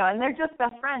 you know, and they're just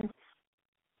best friends.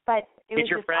 But it was Is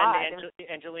your just friend odd.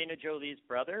 Angelina Jolie's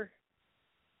brother?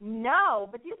 No,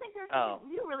 but do you think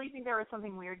do you really think there was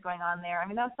something weird going on there? I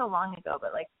mean, that was so long ago,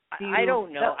 but, like, I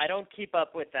don't know. I don't keep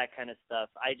up with that kind of stuff.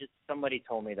 Somebody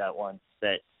told me that once,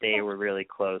 that they were really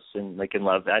close and, like, in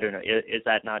love. I don't know. Is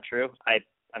that not true?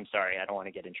 I'm sorry. I don't want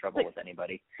to get in trouble with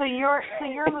anybody. So your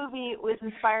movie was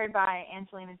inspired by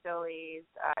Angelina Jolie's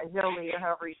Jolie, or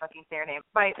however you fucking say her name,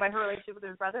 by her relationship with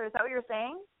her brother. Is that what you're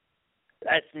saying?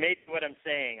 That's maybe what I'm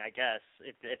saying, I guess,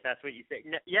 if that's what you say.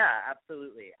 No, yeah,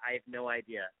 absolutely. I have no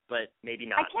idea, but maybe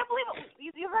not. I can't believe it.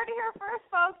 You heard it here first,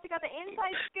 folks. You got the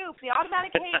inside scoop. The Automatic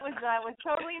Hate was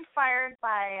totally inspired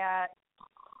by.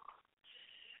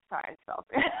 Sorry, I spelled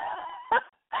it.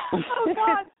 Oh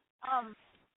God.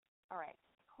 All right.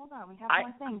 Hold on. We have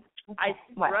more things. I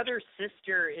think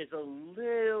brother-sister is a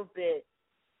little bit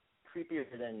creepier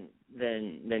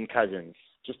than cousins,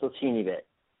 just a teeny bit.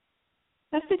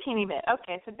 Just a teeny bit.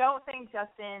 Okay, so don't think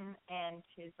Justin and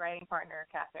his writing partner,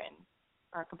 Catherine,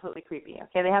 are completely creepy.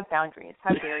 Okay, they have boundaries.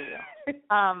 How dare you?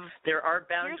 There are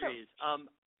boundaries.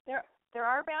 There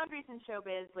are boundaries in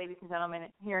showbiz, ladies and gentlemen,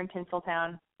 here in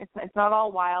Tinseltown. It's not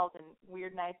all wild and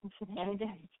weird nights and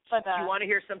shenanigans. But you want to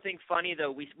hear something funny,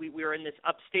 though? We were in this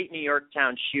upstate New York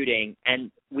town shooting,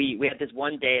 and we had this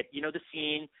one day, you know the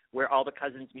scene where all the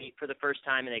cousins meet for the first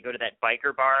time and they go to that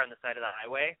biker bar on the side of the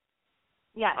highway?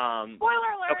 Yes.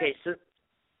 Spoiler alert. Okay,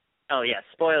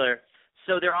 spoiler.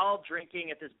 So they're all drinking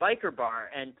at this biker bar,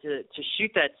 and to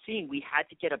shoot that scene, we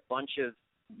got a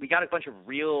bunch of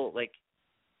real, like,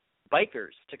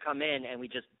 bikers to come in, and we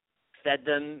just fed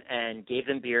them and gave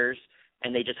them beers,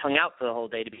 and they just hung out for the whole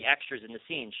day to be extras in the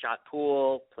scene, shot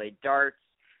pool, played darts,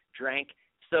 drank.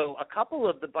 So a couple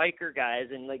of the biker guys,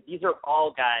 and, like, these are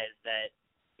all guys that,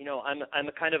 you know, I'm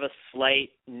a kind of a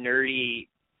slight nerdy,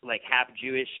 like, half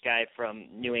Jewish guy from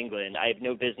New England. I have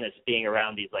no business being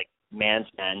around these, like, man's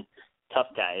men, tough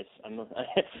guys.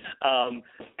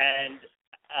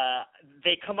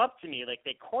 They come up to me, like,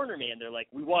 they corner me, and they're like,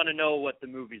 we want to know what the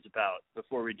movie's about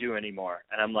before we do any more.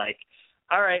 And I'm like,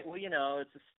 all right, well, you know,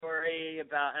 it's a story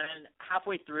about, and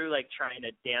halfway through, like, trying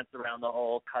to dance around the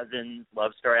whole cousins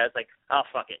love story, I was like, oh,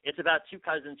 fuck it. It's about two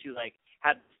cousins who, like,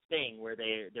 have this thing where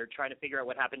they're trying to figure out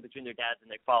what happened between their dads, and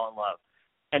they fall in love.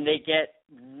 And they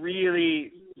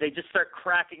just start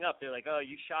cracking up. They're like, oh,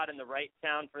 you shot in the right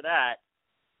town for that.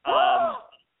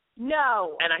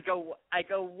 No. And I go,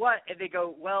 what? And they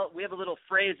go, well, we have a little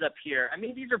phrase up here. I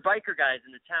mean, these are biker guys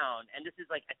in the town, and this is,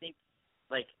 like, I think,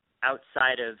 like,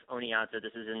 outside of Oneonta.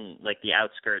 This is in, like, the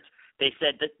outskirts. They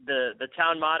said that the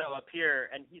town motto up here,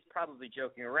 and he's probably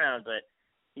joking around, but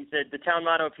he said the town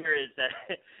motto up here is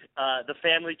that the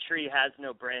family tree has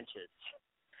no branches.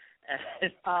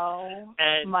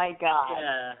 My God.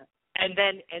 Yeah. And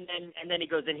then he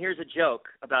goes, and here's a joke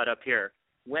about up here.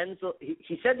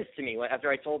 He said this to me after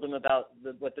I told him about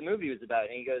what the movie was about,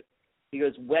 and he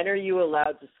goes, when are you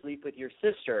allowed to sleep with your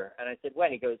sister? And I said,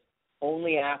 when? He goes,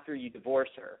 only after you divorce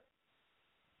her.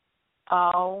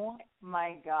 Oh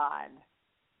my God.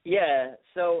 Yeah,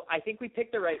 so I think we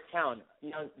picked the right town.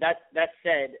 You know, that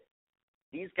said,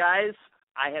 these guys,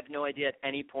 I have no idea at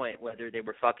any point whether they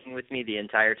were fucking with me the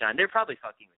entire time. They're probably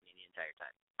fucking with me the entire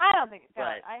time. I don't think so.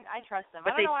 I trust them.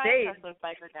 But I don't know why I trust those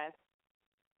biker guys.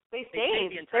 They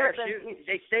stayed the entire shoot.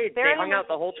 They stayed. They hung out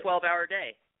the whole 12-hour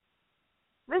day.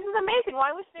 This is amazing. Well,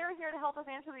 I wish they were here to help us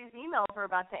answer these emails we're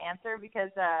about to answer, because,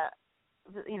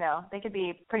 you know, they could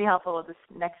be pretty helpful with this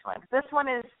next one. This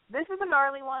is a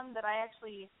gnarly one that I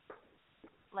actually,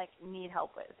 like, need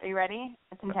help with. Are you ready?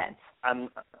 It's intense.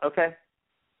 Okay.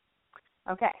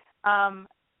 Okay.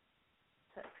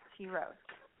 So she wrote,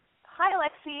 hi,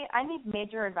 Alexi. I need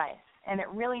major advice. And it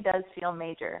really does feel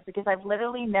major, because I've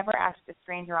literally never asked a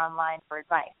stranger online for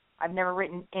advice. I've never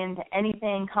written into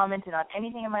anything, commented on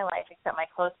anything in my life except my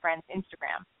close friend's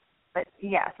Instagram. But,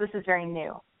 yes, this is very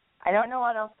new. I don't know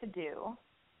what else to do.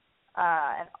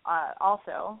 And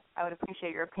also, I would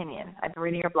appreciate your opinion. I've been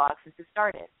reading your blog since it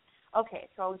started. Okay,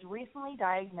 so I was recently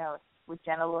diagnosed with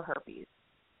genital herpes.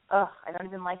 Ugh, I don't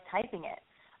even like typing it.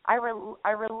 I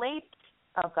relate.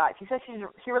 Oh, God. She says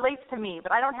she relates to me,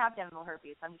 but I don't have genital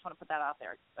herpes. I just want to put that out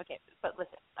there. Okay, but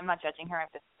listen, I'm not judging her. I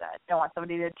just don't want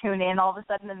somebody to tune in all of a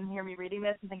sudden and hear me reading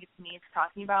this and think it's me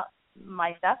talking about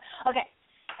my stuff. Okay.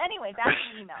 Anyway, back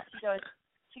to the email.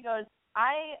 She goes,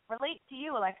 I relate to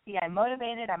you, Alexi. I'm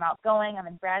motivated. I'm outgoing. I'm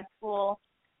in grad school.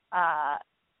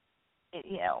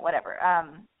 You know, whatever.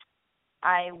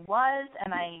 I was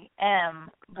and I am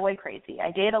boy crazy.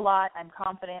 I date a lot. I'm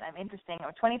confident. I'm interesting.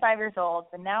 I'm 25 years old,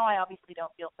 but now I obviously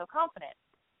don't feel so confident.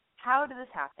 How did this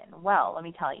happen? Well, let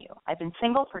me tell you. I've been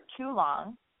single for too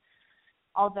long,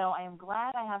 although I am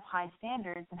glad I have high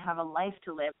standards and have a life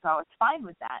to live, so I was fine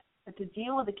with that. But to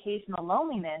deal with occasional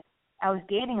loneliness, I was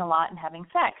dating a lot and having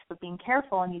sex, but being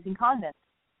careful and using condoms.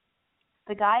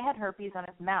 The guy had herpes on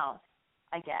his mouth,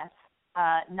 I guess,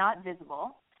 not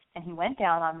visible, and he went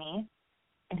down on me,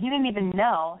 and he didn't even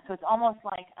know, so it's almost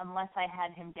like unless I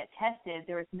had him get tested,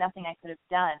 there was nothing I could have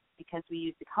done because we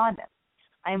used a condom.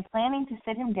 I am planning to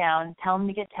sit him down, tell him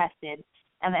to get tested,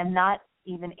 and I'm not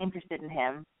even interested in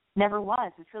him. Never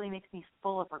was, which really makes me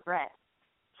full of regret.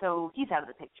 So he's out of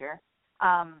the picture.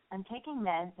 I'm taking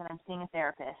meds, and I'm seeing a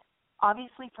therapist.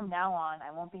 Obviously, from now on,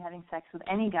 I won't be having sex with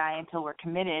any guy until we're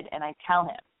committed, and I tell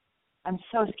him. I'm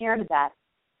so scared of that.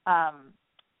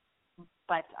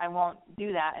 But I won't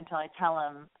do that until I tell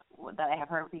him that I have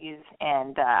herpes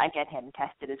and I get him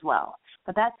tested as well.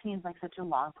 But that seems like such a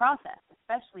long process,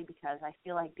 especially because I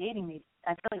feel like dating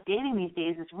these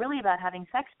days is really about having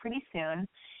sex pretty soon.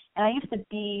 And I used to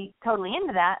be totally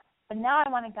into that, but now I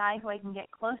want a guy who I can get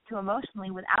close to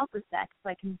emotionally without the sex, so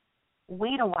I can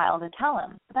wait a while to tell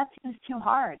him. But that seems too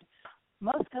hard.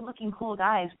 Most good-looking, cool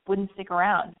guys wouldn't stick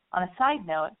around. On a side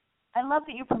note, I love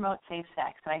that you promote safe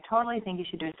sex, and I totally think you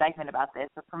should do a segment about this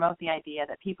or promote the idea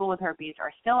that people with herpes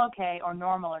are still okay or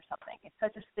normal or something. It's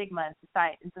such a stigma in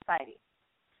society.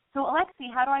 So,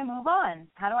 Alexi, how do I move on?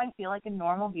 How do I feel like a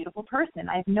normal, beautiful person?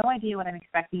 I have no idea what I'm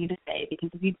expecting you to say, because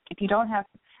if you don't have,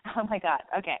 oh my God,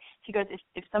 okay. She goes,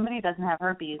 if somebody doesn't have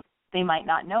herpes, they might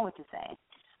not know what to say.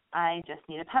 I just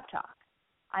need a pep talk.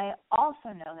 I also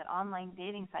know that online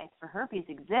dating sites for herpes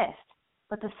exist,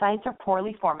 but the sites are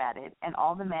poorly formatted, and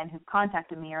all the men who've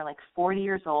contacted me are like 40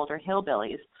 years old or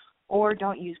hillbillies or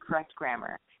don't use correct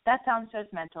grammar. That sounds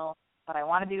judgmental, but I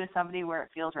want to be with somebody where it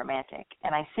feels romantic,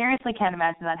 and I seriously can't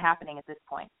imagine that happening at this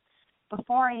point.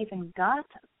 Before I even got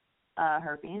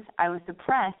herpes, I was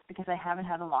depressed because I haven't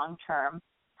had a long-term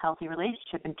healthy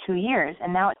relationship in 2 years,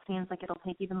 and now it seems like it'll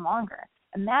take even longer.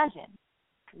 Imagine,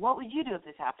 what would you do if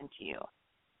this happened to you?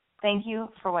 Thank you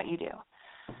for what you do.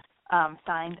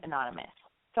 Signed, Anonymous.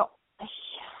 So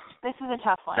this is a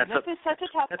tough one. This is such a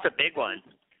tough one. That's a big one.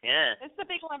 Yeah. It's a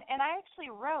big one. And I actually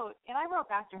wrote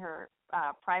back to her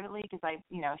privately because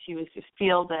she was just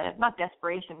not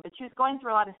desperation, but she was going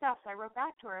through a lot of stuff. So I wrote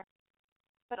back to her.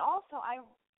 But also I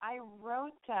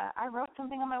wrote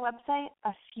something on my website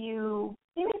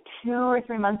maybe 2 or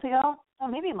 3 months ago,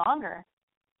 maybe longer,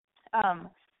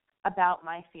 about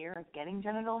my fear of getting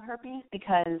genital herpes,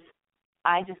 because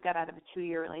I just got out of a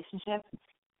 2-year relationship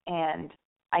and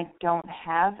I don't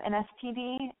have an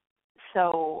STD,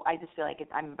 so I just feel like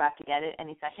I'm about to get it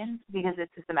any second because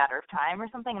it's just a matter of time or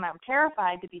something, and I'm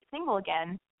terrified to be single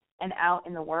again and out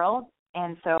in the world.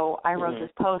 And so I wrote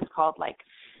this post called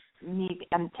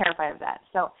I'm terrified of that.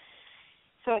 So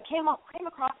it came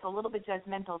across a little bit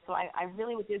judgmental, so I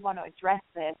really did want to address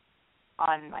this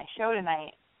on my show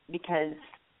tonight because,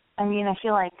 I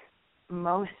feel like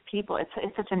most people, it's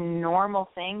such a normal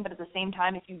thing, but at the same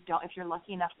time, if you're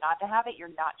lucky enough not to have it, you're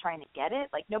not trying to get it.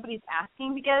 Like, nobody's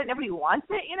asking to get it, nobody wants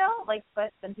it,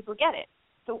 but then people get it.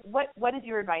 So what is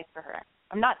your advice for her?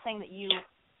 I'm not saying that you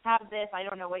have this. I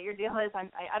don't know what your deal is.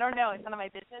 I don't know. It's none of my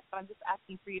business, but I'm just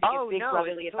asking for you to give big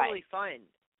brotherly advice. Oh, no, it's totally fine.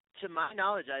 To my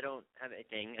knowledge, I don't have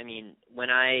anything. When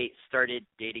I started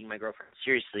dating my girlfriend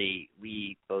seriously,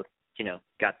 we both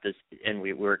got this, and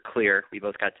we were clear. We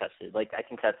both got tested. I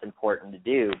think that's important to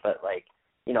do, but I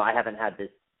haven't had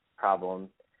this problem,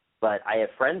 but I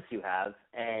have friends who have,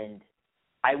 and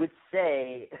I would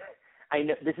say, I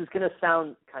know this is going to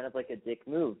sound kind of like a dick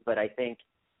move, but I think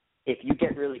if you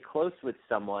get really close with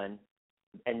someone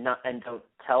and don't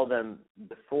tell them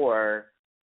before,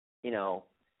 you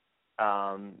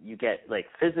get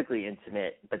physically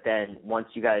intimate, but then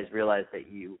once you guys realize that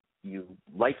you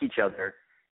like each other,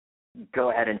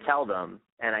 go ahead and tell them.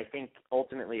 And I think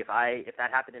ultimately if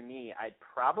that happened to me, I'd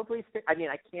probably stick. I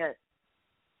can't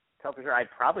tell for sure. I'd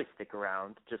probably stick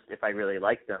around just if I really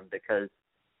liked them, because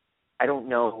I don't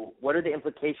know what are the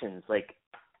implications. It's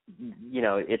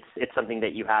something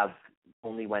that you have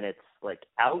only when it's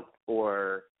out,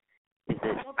 or is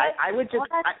it? I would just.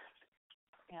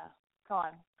 Go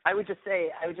on. I would just say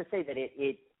that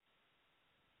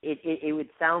it would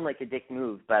sound like a dick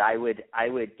move, but I would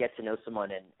get to know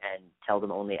someone and tell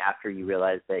them only after you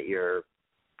realize that you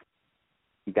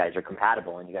guys are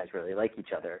compatible and you guys really like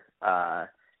each other,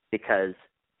 because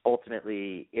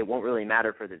ultimately it won't really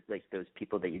matter for those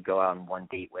people that you go out on one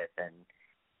date with and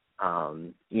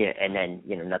Yeah, and then,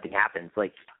 nothing happens.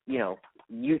 Like,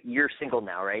 you're single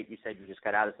now, right? You said you just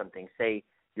got out of something. Say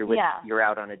you're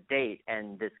out on a date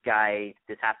and this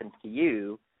happens to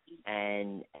you,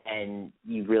 and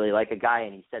you really like a guy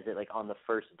and he says it like on the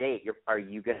first date. Are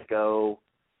you gonna go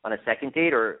on a second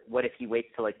date, or what if he waits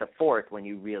till like the fourth when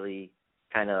you really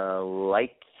kind of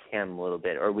like him a little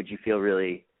bit, or would you feel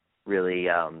really, really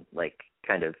like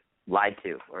kind of lied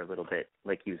to, or a little bit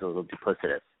like he was a little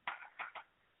duplicitous?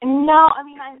 No, I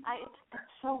mean, it's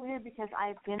so weird because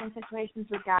I've been in situations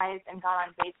with guys and gone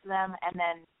on dates with them, and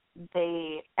then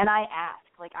I ask,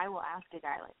 like, I will ask a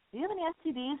guy, like, do you have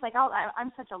any STDs? Like,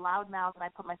 I'm such a loudmouth and I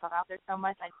put myself out there so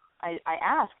much. I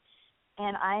ask,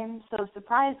 and I'm so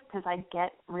surprised because I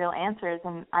get real answers.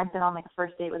 And I've been on like a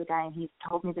first date with a guy, and he's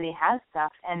told me that he has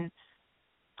stuff. And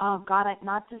oh God,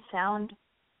 not to sound,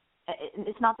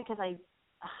 it's not because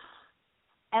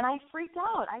and I freaked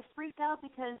out. I freaked out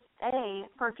because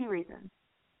for a few reasons.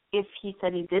 If he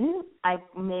said he didn't, I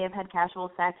may have had casual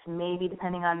sex, maybe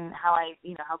depending on how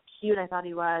how cute I thought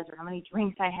he was, or how many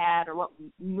drinks I had, or what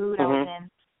mood I was in.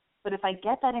 But if I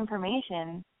get that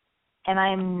information and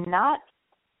I'm not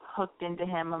hooked into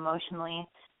him emotionally,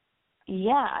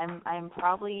 I'm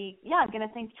probably I'm going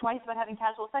to think twice about having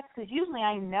casual sex, because usually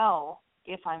I know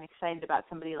if I'm excited about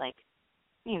somebody, like,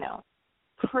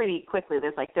 pretty quickly.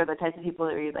 They're the types of people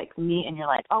that you like meet and you're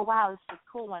like, oh wow, this is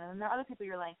a cool one. And then there are other people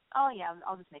you're like, oh yeah,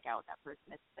 I'll just make out with that person.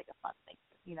 It's like a fun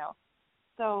thing,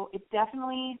 So it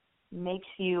definitely makes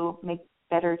you make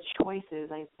better choices,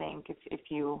 I think, if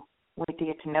you wait to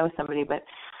get to know somebody. But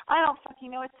I don't fucking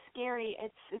know. It's scary.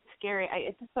 It's scary.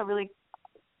 It's just a really,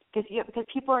 because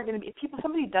people are going to be, if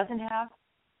somebody doesn't have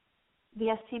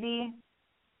the STD,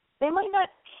 they might not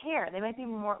care. They might be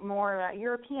more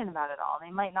European about it all.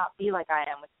 They might not be like I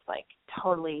am, with like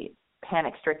totally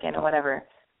panic-stricken or whatever,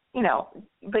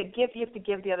 But you have to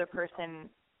give the other person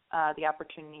the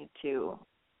opportunity to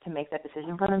make that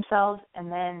decision for themselves,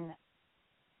 and then,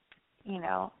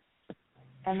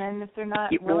 and then if they're not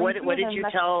willing what did you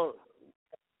tell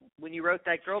when you wrote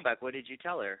that girl back? What did you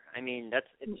tell her? I mean,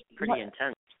 it's pretty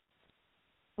intense.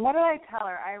 What did I tell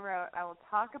her? I wrote, I will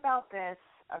talk about this.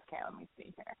 Okay, let me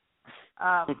see here.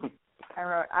 I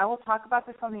wrote, I will talk about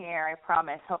this on the air, I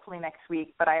promise, hopefully next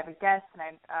week, but I have a guest,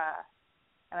 and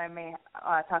I may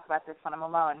talk about this when I'm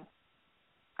alone.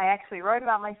 I actually wrote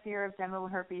about my fear of genital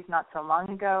herpes not so long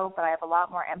ago, but I have a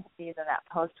lot more empathy than that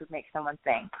post would make someone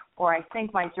think. Or I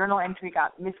think my journal entry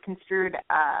got misconstrued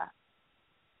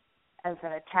as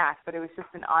an attack, but it was just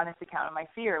an honest account of my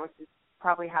fear, which is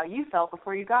probably how you felt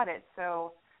before you got it.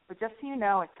 So, but just so you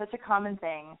know, it's such a common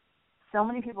thing. So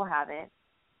many people have it.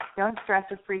 Don't stress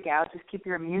or freak out. Just keep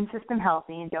your immune system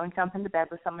healthy and don't jump into bed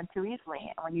with someone too easily.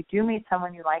 And when you do meet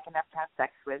someone you like enough to have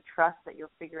sex with, trust that you'll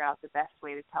figure out the best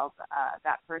way to tell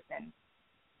that person.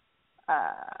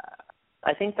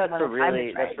 I think that's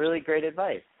really great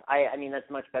advice. I mean, that's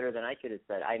much better than I could have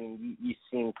said. I mean, you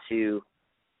seem to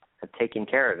have taken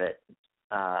care of it.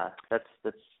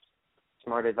 That's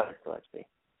smart advice, Gillespie.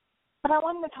 But I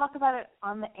wanted to talk about it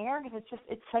on the air because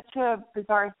it's such a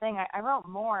bizarre thing. I wrote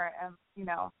more,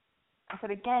 I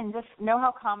said, again, just know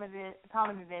how common it is.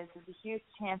 There's a huge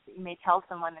chance that you may tell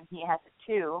someone and he has it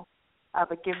too,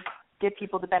 but give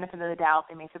people the benefit of the doubt.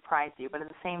 They may surprise you. But at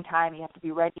the same time, you have to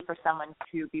be ready for someone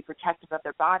to be protective of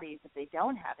their bodies if they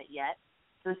don't have it yet.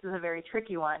 So this is a very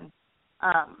tricky one,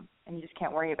 and you just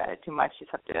can't worry about it too much. You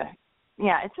just have to...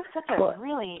 Yeah, it's just such a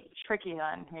really tricky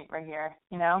one right here,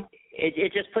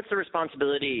 It just puts the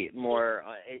responsibility more.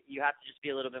 You have to just be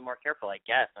a little bit more careful, I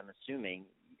guess. I'm assuming.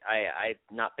 I've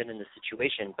not been in this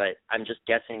situation, but I'm just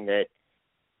guessing that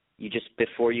you just,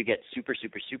 before you get super,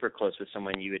 super, super close with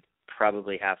someone, you would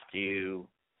probably have to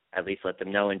at least let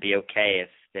them know and be okay if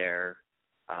they're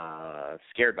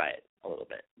scared by it a little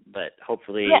bit. But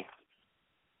hopefully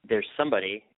there's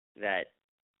somebody that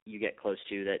you get close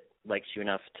to that likes you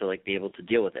enough to like be able to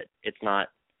deal with it. It's not,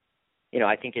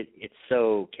 I think it's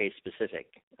so case specific.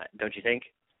 Don't you think?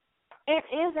 It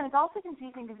is, and it's also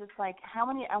confusing because it's like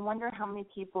I wonder how many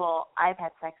people I've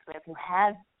had sex with who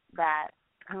had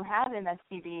an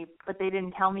STD, but they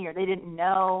didn't tell me or they didn't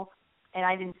know, and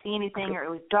I didn't see anything, or it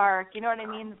was dark, you know what I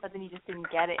mean? But then you just didn't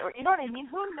get it, or you know what I mean?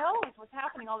 Who knows what's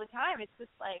happening all the time? It's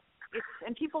just like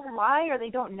and people lie or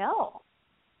they don't know.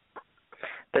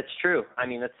 That's true. I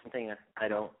mean, that's something I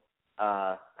don't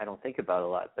think about a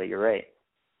lot, but you're right.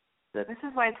 This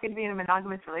is why it's good to be in a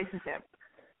monogamous relationship.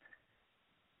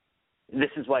 This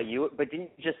is why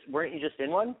weren't you just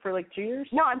in one for like 2 years?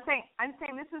 No, I'm saying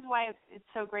this is why it's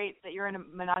so great that you're in a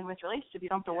monogamous relationship. You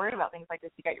don't have to worry about things like this.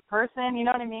 You got your person, you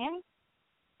know what I mean?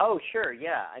 Oh, sure,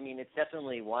 yeah. I mean, it's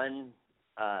definitely one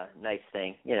nice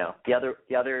thing.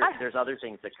 There's other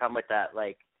things that come with that,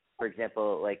 like, for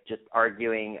example, like just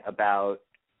arguing about,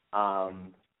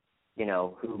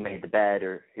 who made the bed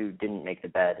or who didn't make the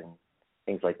bed and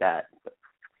things like that,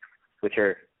 which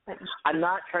are, I'm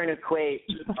not trying to equate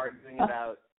arguing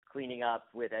about cleaning up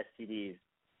with STDs,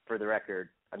 for the record.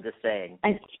 I'm just saying.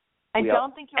 I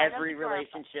don't think you are. Every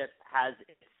relationship has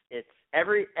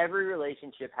every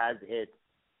relationship has its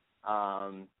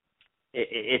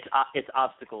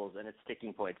obstacles and its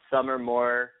sticking points. Some are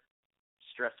more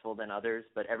stressful than others,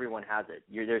 but everyone has it.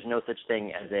 There's no such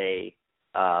thing as a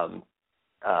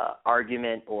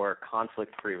argument or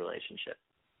conflict-free relationship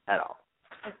at all.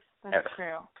 That's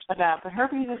true. But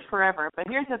herpes is forever. But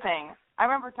here's the thing. I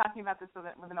remember talking about this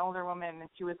with an older woman, and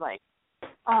she was like,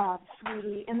 "Oh,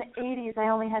 sweetie, in the 80s, I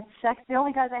only had sex. The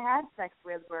only guys I had sex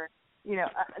with were,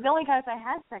 the only guys I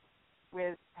had sex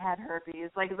with had herpes.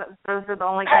 Like, those are the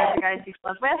only guys you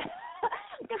slept with."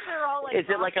 Because they're all like. Is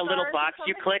it like a little box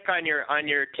you click on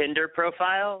your Tinder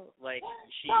profile? Like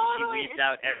she leaves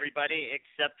out everybody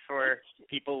except for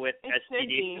people with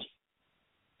STDs.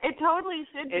 It totally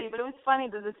should be, but it was funny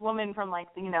that this woman from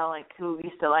who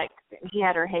used to she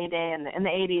had her heyday in the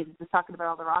 80s, was talking about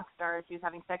all the rock stars she was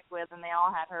having sex with, and they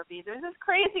all had herpes. It was just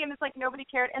crazy, and it's like nobody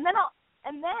cared. And then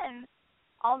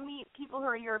I'll meet people who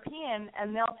are European,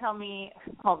 and they'll tell me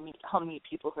I'll meet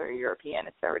people who are European.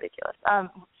 It's so ridiculous.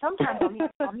 Sometimes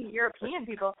I'll meet European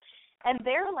people, and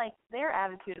their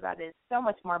attitude about it is so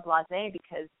much more blasé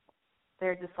because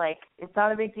they're just like, it's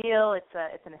not a big deal. It's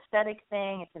an aesthetic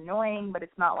thing. It's annoying, but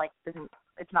it's not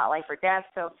it's not life or death.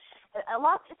 So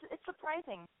it's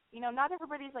surprising. Not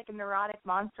everybody's like a neurotic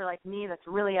monster like me that's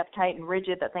really uptight and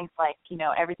rigid that thinks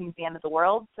everything's the end of the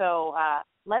world. So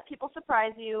let people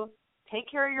surprise you. Take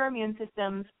care of your immune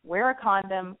systems. Wear a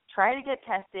condom. Try to get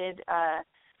tested.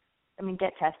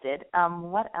 Get tested.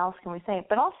 What else can we say?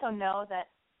 But also know that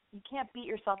you can't beat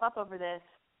yourself up over this.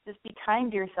 Just be kind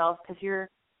to yourself because you're,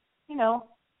 you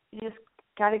just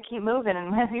got to keep moving.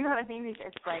 And you know what I mean?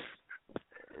 It's like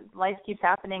life keeps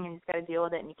happening and you just got to deal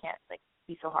with it, and you can't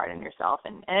be so hard on yourself,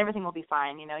 and everything will be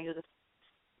fine. You'll just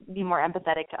be more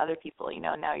empathetic to other people.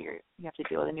 Now you have to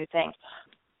deal with a new thing.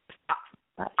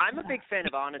 I'm a big fan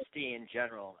of honesty in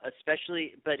general,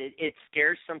 especially, but it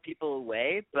scares some people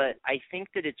away, but I think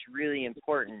that it's really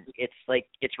important.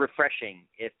 It's refreshing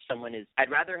if someone is,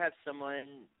 I'd rather have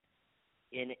someone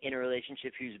in a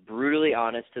relationship who's brutally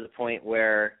honest to the point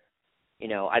where,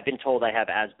 I've been told I have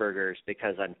Asperger's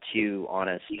because I'm too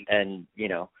honest. And,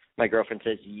 my girlfriend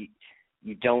says,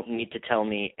 you don't need to tell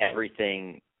me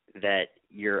everything that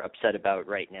you're upset about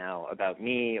right now, about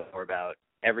me or about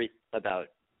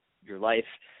your life.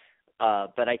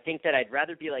 But I think that I'd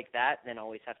rather be like that than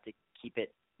always have to keep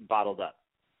it bottled up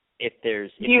if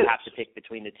you have to pick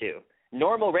between the two.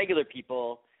 Normal, regular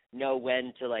people know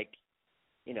when to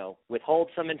withhold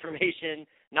some information,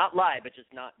 not lie, but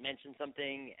just not mention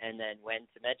something, and then when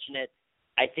to mention it.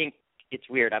 I think it's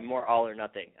weird. I'm more all or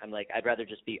nothing. I'm like, I'd rather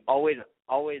just be always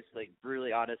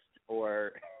brutally honest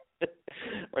or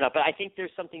not. But I think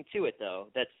there's something to it, though,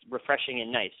 that's refreshing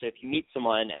and nice. So if you meet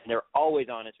someone and they're always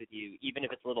honest with you, even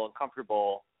if it's a little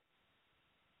uncomfortable,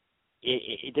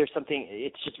 there's something.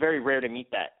 It's just very rare to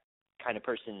meet that kind of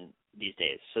person these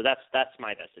days. So that's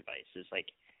my best advice. Is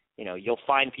you'll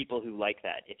find people who like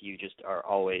that if you just are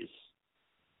always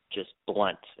just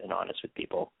blunt and honest with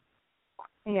people.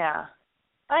 Yeah,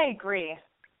 I agree.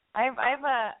 I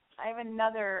have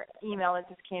another email that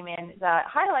just came in.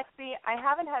 Hi, Lexi. I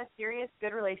haven't had a serious,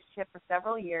 good relationship for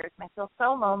several years, and I feel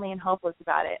so lonely and hopeless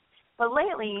about it. But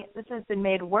lately, this has been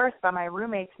made worse by my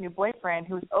roommate's new boyfriend,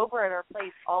 who's over at our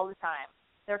place all the time.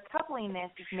 Their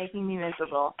coupliness is making me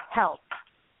miserable. Help.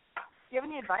 Do you have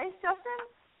any advice, Justin?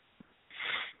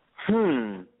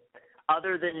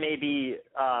 Other than maybe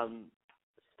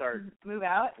move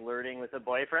out, flirting with a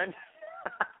boyfriend.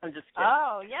 I'm just kidding.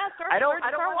 Oh yeah, start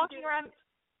walking around.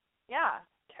 Yeah.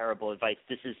 Terrible advice.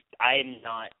 I'm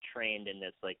not trained in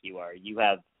this like you are. You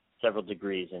have several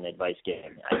degrees in advice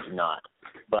giving. I do not.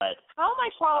 But how am I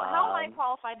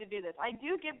qualified to do this? I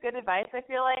do give good advice. I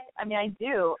feel like. I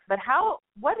do. But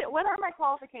what are my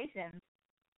qualifications?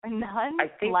 None. I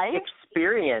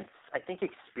think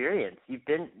experience. You've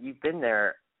been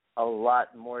there a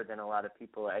lot more than a lot of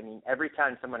people. Every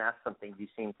time someone asks something, you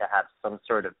seem to have some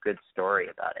sort of good story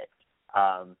about it.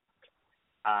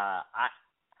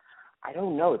 I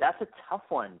don't know. That's a tough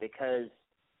one because,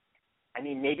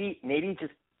 maybe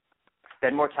just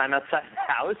spend more time outside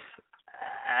the house.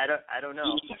 I don't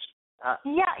know.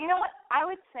 Yeah, you know what? I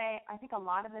would say I think a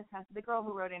lot of this the girl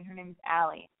who wrote in, her name is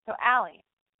Allie. So Allie,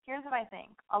 here's what I think.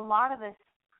 A lot of this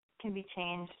can be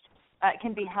changed,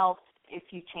 can be helped if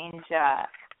you change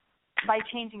by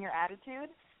changing your attitude.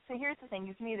 So here's the thing: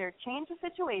 you can either change the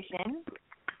situation,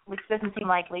 which doesn't seem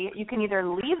likely. You can either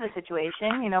leave the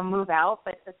situation, move out,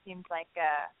 but that seems like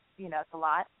it's a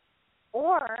lot,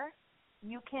 or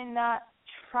you can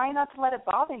try not to let it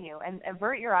bother you and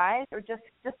avert your eyes, or just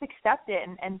accept it.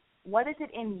 And what is it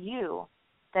in you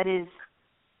that is?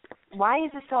 Why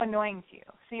is it so annoying to you?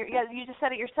 So you just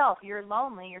said it yourself. You're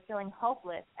lonely. You're feeling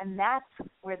hopeless, and that's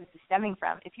where this is stemming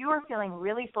from. If you are feeling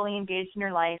really fully engaged in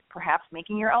your life, perhaps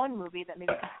making your own movie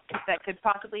that could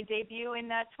possibly debut in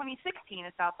 2016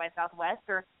 at South by Southwest,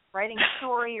 or writing a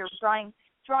story, or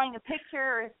drawing a picture,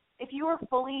 or if you are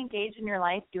fully engaged in your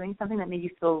life, doing something that made you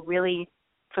feel really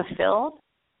fulfilled,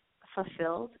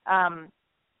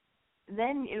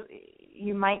 then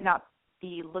you might not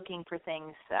be looking for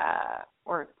things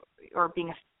or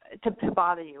being to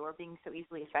bother you, or being so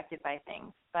easily affected by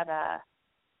things. But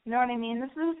you know what I mean?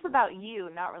 This is about you,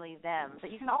 not really them.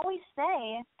 But you can always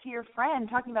say to your friend,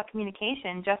 talking about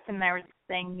communication, Justin and I were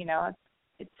saying,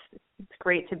 it's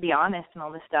great to be honest and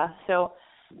all this stuff. So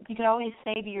you could always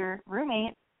say to your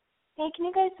roommate, hey, can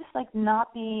you guys just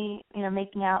not be,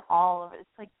 making out all of it?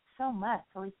 It's so much,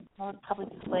 all these public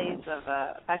displays of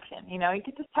affection. You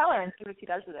could just tell her and see what she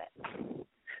does with it.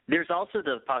 There's also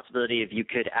the possibility if you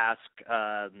could ask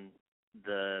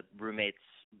the roommate's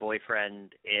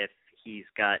boyfriend if he's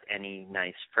got any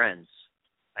nice friends.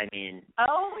 I mean,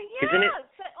 oh yeah,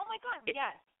 oh my God,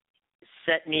 yes.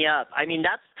 Set me up. I mean,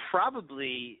 that's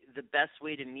probably the best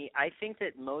way to meet. I think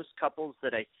that most couples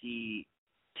that I see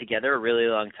together a really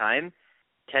long time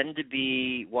tend to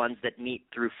be ones that meet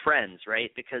through friends,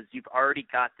 right? Because you've already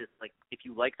got this, if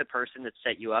you like the person that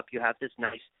set you up, you have this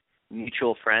nice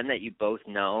mutual friend that you both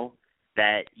know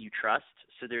that you trust.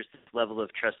 So there's this level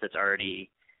of trust that's already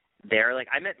there.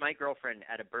 I met my girlfriend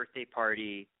at a birthday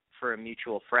party for a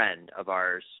mutual friend of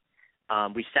ours.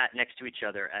 We sat next to each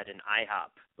other at an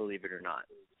IHOP, believe it or not.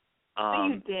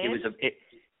 You did?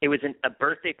 It was a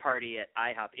birthday party at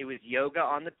IHOP. It was yoga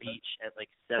on the beach at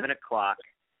 7 o'clock,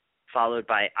 followed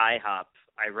by IHOP,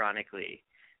 ironically.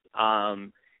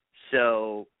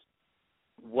 So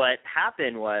what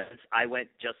happened was I went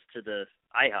just to the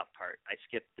IHOP part. I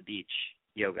skipped the beach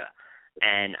yoga,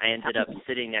 and I ended up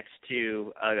sitting next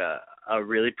to a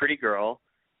really pretty girl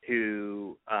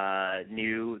who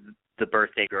knew the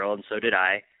birthday girl, and so did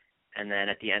I. And then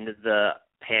at the end of the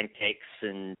pancakes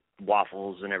and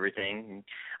waffles and everything,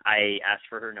 I asked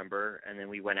for her number, and then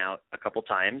we went out a couple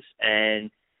times.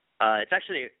 And it's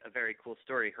actually a very cool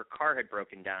story. Her car had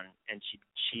broken down, and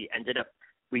she ended up,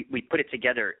 we put it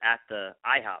together at the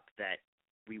IHOP that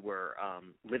we were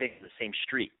living in the same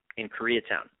street in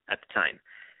Koreatown at the time.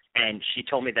 And she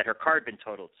told me that her car had been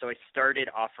totaled. So I started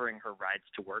offering her rides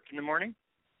to work in the morning.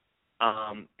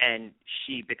 And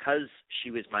because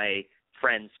she was my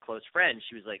friend's close friend,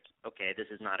 she was like, okay, this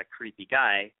is not a creepy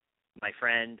guy. My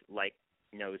friend,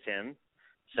 knows him.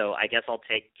 So I guess I'll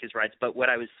take his rides. But what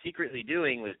I was secretly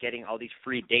doing was getting all these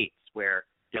free dates where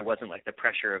there wasn't the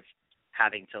pressure of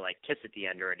having to kiss at the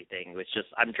end or anything. It was just,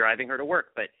 I'm driving her to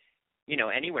work. But,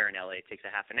 anywhere in LA it takes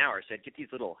a half an hour. So I'd get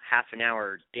these little half an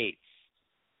hour dates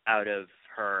out of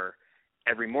her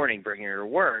every morning, bringing her to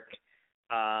work,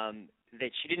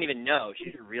 that she didn't even know. She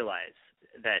didn't realize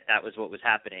that was what was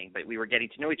happening, but we were getting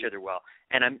to know each other well.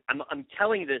 And I'm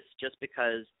telling this just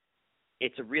because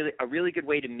it's a really good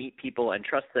way to meet people and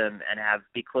trust them and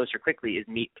be closer quickly is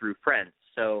meet through friends.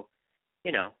 So,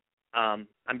 I'm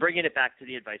bringing it back to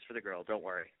the advice for the girl. Don't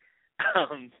worry.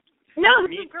 No,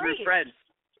 meet great. Through friends.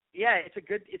 Yeah, it's a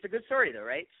good story though,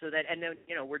 right? So that, and then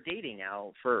we're dating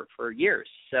now for years.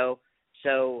 So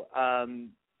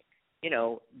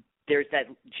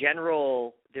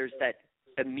there's that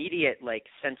immediate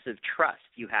sense of trust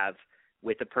you have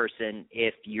with a person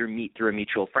if you meet through a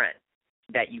mutual friend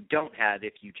that you don't have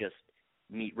if you just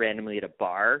meet randomly at a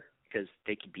bar, because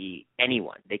they could be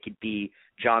anyone. They could be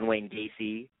John Wayne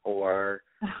Gacy or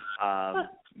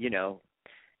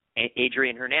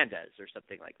Adrian Hernandez or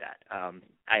something like that.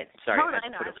 I had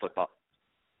to put a football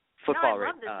I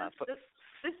love this.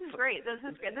 This is great. This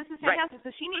is good. This is fantastic.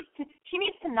 Right. So she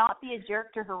needs to not be a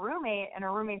jerk to her roommate and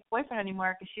her roommate's boyfriend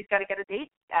anymore because she's got to get a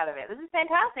date out of it. This is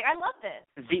fantastic. I love this.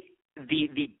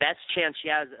 The best chance she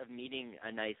has of meeting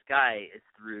a nice guy is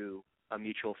through a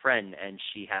mutual friend, and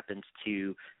she happens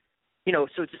to,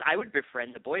 so it's just, I would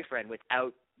befriend the boyfriend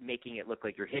without making it look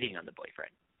like you're hitting on the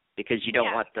boyfriend, because you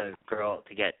don't want the girl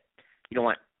to get, you don't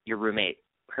want your roommate,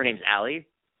 her name's Allie,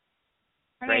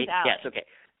 her right? Name's Allie. Yes, okay.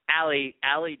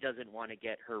 Allie doesn't want to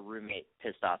get her roommate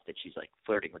pissed off that she's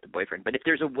flirting with the boyfriend. But if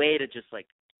there's a way to just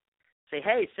say,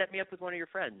 hey, set me up with one of your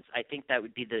friends, I think that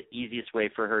would be the easiest way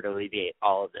for her to alleviate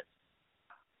all of this.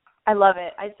 I love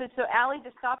it. So Allie,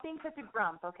 just stop being such a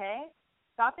grump, okay?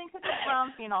 Stop being such a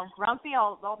grump, grumpy,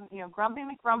 grumpy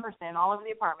McGrumperson all over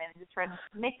the apartment, and just try to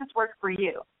make this work for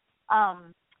you. I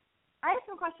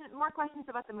have more questions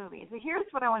about the movie. So here's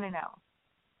what I want to know.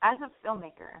 As a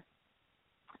filmmaker,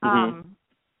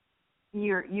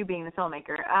 you being the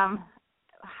filmmaker,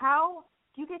 how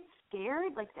do you get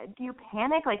scared? Like, do you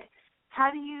panic? Like, how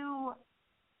do you?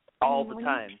 All the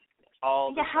time.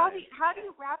 How do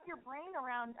you wrap your brain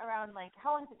around like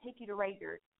how long does it take you to write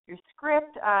your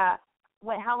script? How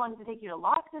long does it take you to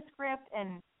lock the script?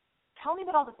 And tell me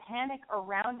about all the panic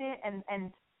around it,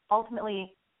 and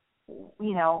ultimately,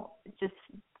 just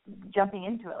jumping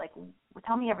into it. Like,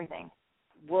 tell me everything.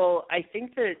 Well, I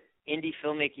think that indie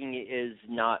filmmaking is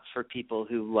not for people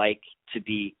who like to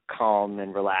be calm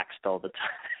and relaxed all the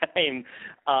time.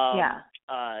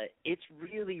 It's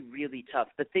really, really tough.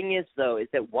 The thing is, though, is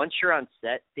that once you're on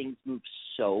set, things move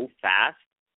so fast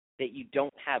that you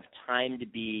don't have time to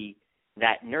be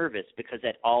that nervous, because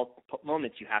at all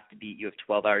moments you have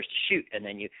 12 hours to shoot, and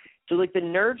then so like the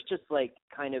nerves just like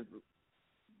kind of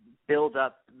build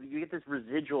up. You get this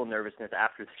residual nervousness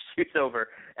after the shoot's over,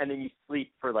 and then you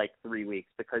sleep for like 3 weeks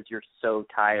because you're so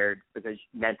tired, because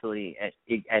mentally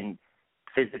and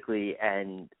physically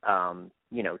and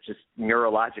just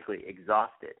neurologically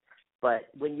exhausted. But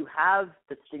when you have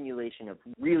the stimulation of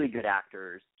really good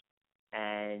actors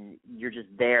and you're just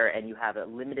there and you have a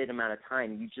limited amount of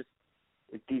time,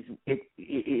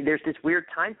 there's this weird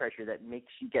time pressure that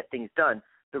makes you get things done.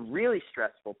 The really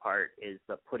stressful part is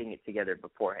the putting it together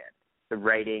beforehand. The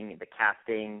writing, the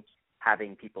casting,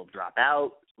 having people drop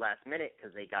out last minute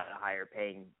because they got a higher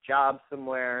paying job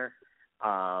somewhere,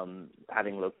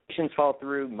 having locations fall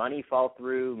through, money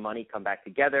come back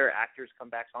together, actors come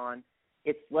back on.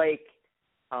 It's like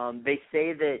they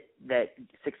say that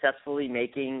successfully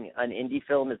making an indie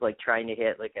film is like trying to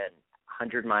hit like a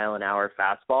 100-mile-an-hour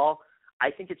fastball.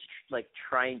 I think it's like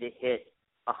trying to hit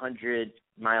a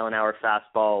 100-mile-an-hour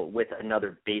fastball with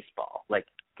another baseball, like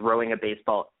throwing a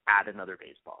baseball at another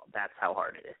baseball. That's how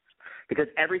hard it is, because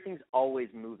everything's always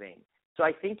moving. So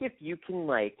I think if you can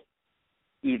like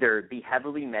either be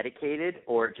heavily medicated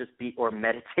or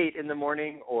meditate in the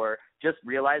morning, or just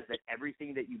realize that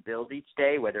everything that you build each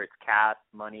day, whether it's cast,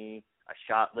 money, a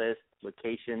shot list,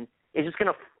 location, is just going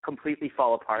to completely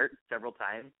fall apart several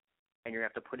times, and you're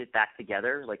going to have to put it back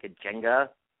together like a Jenga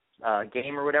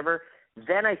game or whatever,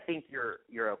 then I think you're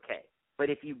okay. But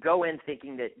if you go in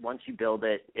thinking that once you build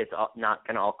it, it's not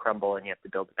going to all crumble and you have to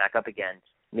build it back up again,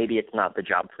 maybe it's not the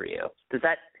job for you.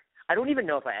 I don't even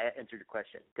know if I answered your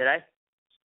question. Did I?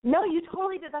 No, you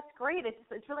totally did. That's great.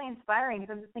 It's really inspiring,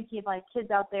 because I'm just thinking of like kids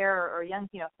out there or young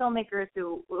filmmakers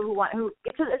who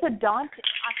it's a daunting.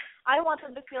 I want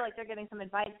them to feel like they're getting some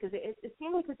advice, because it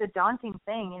seems like it's a daunting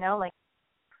thing, like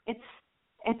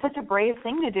it's such a brave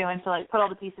thing to do, and to like put all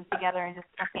the pieces together and just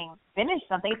fucking finish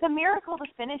something. It's a miracle to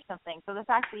finish something. So the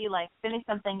fact that you like finish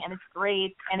something and it's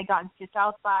great and it got into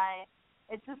South by,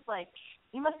 it's just like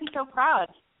you must be so proud.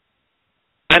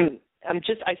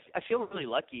 I feel really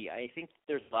lucky. I think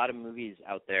there's a lot of movies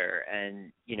out there,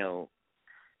 and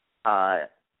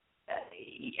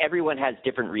everyone has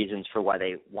different reasons for why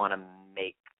they want to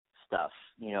make stuff.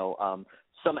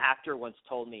 Some actor once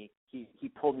told me, he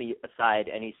pulled me aside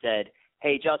and he said,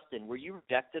 "Hey Justin, were you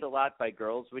rejected a lot by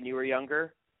girls when you were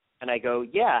younger?" And I go,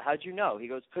 "Yeah, how'd you know?" He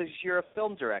goes, "'Cause you're a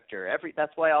film director.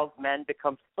 That's why all men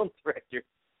become film directors."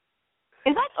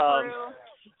 Is that true?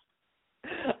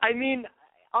 I mean,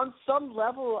 on some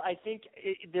level, I think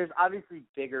there's obviously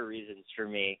bigger reasons for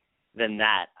me than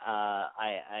that.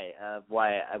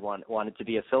 Why I wanted to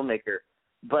be a filmmaker,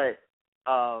 but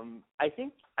I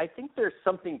think there's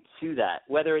something to that.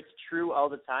 Whether it's true all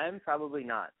the time, probably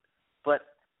not. But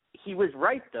he was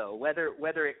right, though.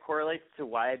 Whether it correlates to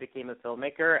why I became a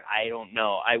filmmaker, I don't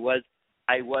know. I was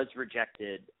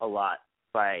rejected a lot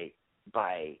by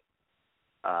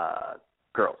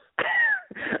girls.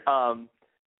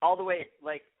 All the way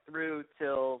like through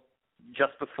till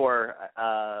just before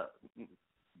I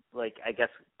guess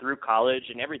through college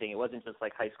and everything. It wasn't just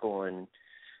like high school, and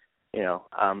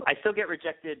I still get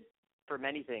rejected for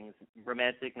many things,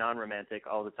 romantic, non-romantic,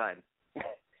 all the time.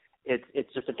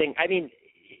 It's just a thing. I mean,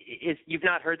 you've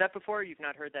not heard that before? You've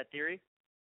not heard that theory?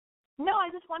 No, I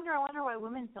wonder why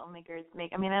women filmmakers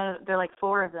make. I mean, there are like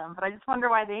 4 of them, but I just wonder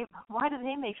why do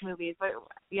they make movies? But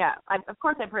yeah, of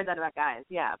course I've heard that about guys.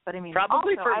 Yeah, but I mean,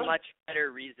 probably also, for much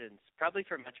better reasons.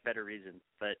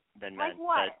 But than men. Like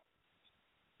what?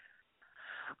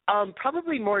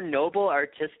 Probably more noble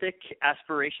artistic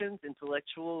aspirations,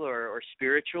 intellectual or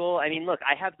spiritual. I mean, look,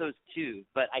 I have those too,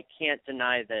 but I can't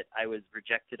deny that I was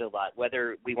rejected a lot.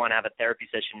 Whether we want to have a therapy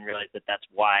session and realize that that's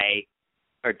why,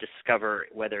 or discover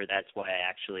whether that's why I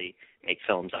actually make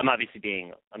films. I'm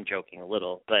joking a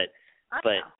little, but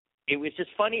it was just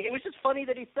funny. It was just funny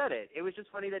that he said it. It was just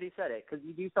funny that he said it, because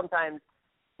you do sometimes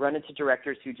run into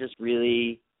directors who just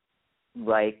really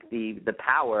like the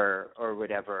power or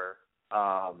whatever.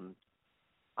 I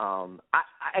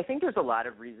think there's a lot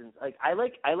of reasons. Like I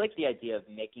like the idea of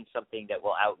making something that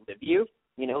will outlive you.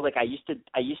 You know, like I used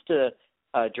to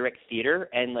direct theater,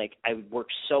 and like I would work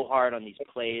so hard on these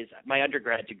plays. My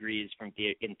undergrad degree is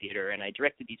in theater, and I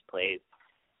directed these plays,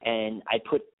 and I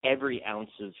put every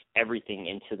ounce of everything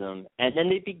into them, and then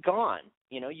they'd be gone.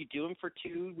 You know, you do them for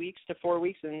 2 weeks to 4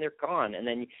 weeks, and they're gone. And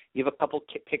then you have a couple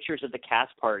pictures of the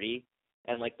cast party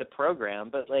and like the program,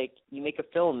 but like you make a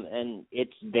film and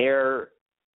it's there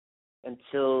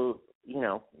until, you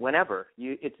know, whenever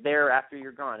it's there after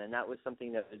you're gone. And that was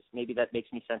something that was, maybe that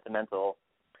makes me sentimental.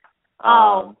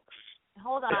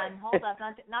 Hold up,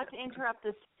 not to interrupt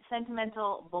this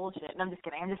sentimental bullshit. No, I'm just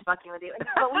kidding. I'm just fucking with you.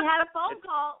 But we had a phone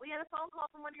call. We had a phone call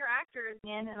from one of your actors,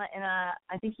 and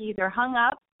I think he either hung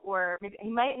up or maybe he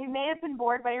may have been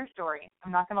bored by your story.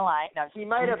 I'm not gonna lie. No, he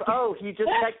might have. Oh, he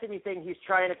just texted me saying he's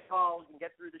trying to call and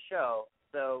get through the show.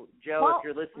 So Joe, if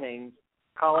you're listening,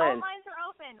 call in. All lines are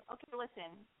open. Okay, listen.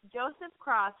 Joseph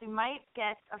Cross. We might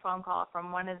get a phone call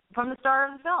from the star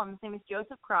of the film. His name is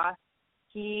Joseph Cross.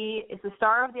 He is the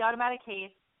star of The Automatic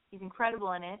Case. He's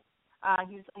incredible in it.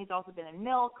 He's also been in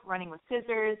Milk, Running with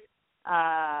Scissors,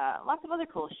 lots of other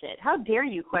cool shit. How dare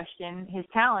you question his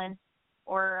talent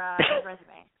or his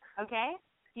resume? Okay,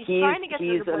 he's trying to get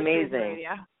through the amazing.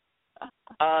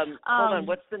 Hold on,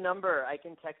 what's the number? I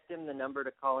can text him the number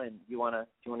to call in. Do you wanna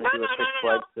do a quick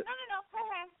plug? No.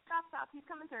 Hey, stop. He's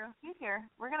coming through. He's here.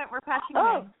 We're patching him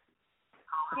in.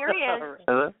 Here he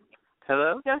is.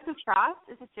 Hello? Joseph Cross?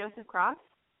 Is it Joseph Cross?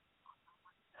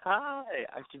 Hi.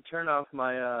 I should turn off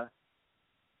my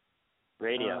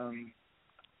radio.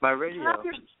 My radio.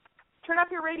 Turn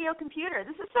off your radio computer.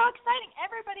 This is so exciting.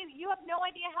 Everybody, you have no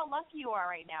idea how lucky you are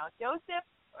right now. Joseph,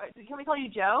 can we call you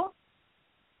Joe?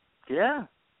 Yeah.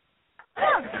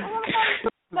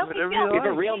 He's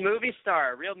a real movie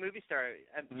star. You're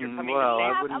coming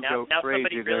I wouldn't go now crazy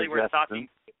somebody really worth talking.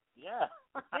 Yeah.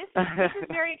 This is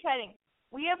very exciting.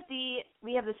 We have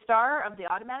the star of The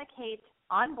Automatic Hate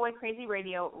on Boy Crazy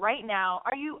Radio right now.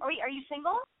 Are you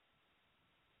single?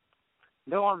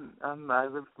 No, I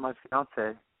live with my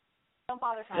fiance. Don't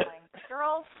bother calling.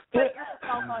 Girls, put your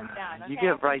cell phones down. Okay? You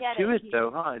get right to it,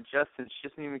 though, huh? Justin, she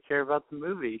doesn't even care about the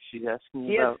movie. She's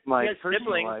asking about my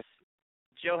personal life.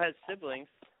 Joe has siblings.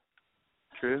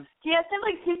 True. He has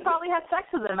siblings. He's probably had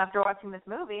sex with them after watching this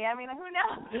movie. I mean, who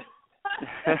knows?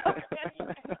 I'm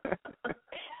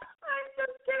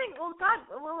just kidding. Well, God,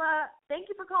 thank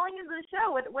you for calling into the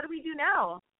show. What do we do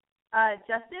now?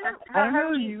 Justin? I don't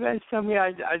know. You guys tell me.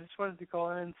 I just wanted to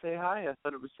call in and say hi. I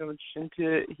thought it was so interesting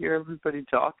to hear everybody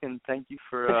talk, and thank you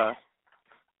for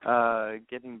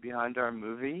getting behind our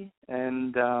movie.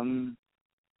 And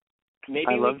maybe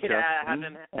I love we could Justin, have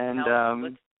him and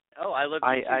I love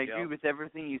you too, I Joe. agree with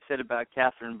everything you said about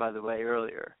Catherine, by the way,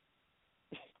 earlier.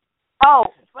 Oh,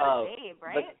 what a babe,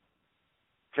 right?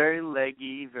 Very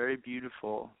leggy, very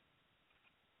beautiful.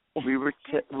 We were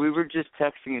just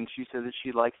texting, and she said that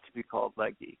she likes to be called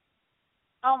leggy.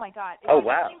 Oh my God! Is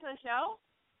wow! Listening to the show?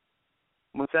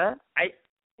 What's that?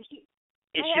 Is she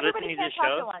listening to the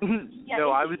show? Yeah,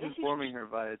 no, I was informing her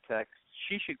via text.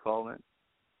 She should call in.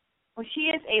 Well, she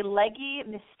is a leggy,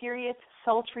 mysterious,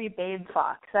 sultry babe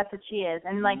fox. That's what she is.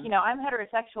 And, like, you know, I'm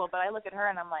heterosexual, but I look at her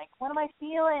and I'm like, what am I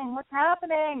feeling? What's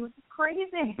happening? This is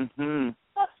crazy. Mm-hmm.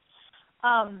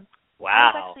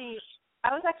 Wow.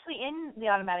 I was actually in The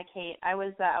Automatic Hate. I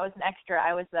was an extra.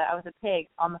 I was a pig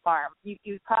on the farm.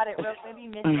 You caught it real. Maybe you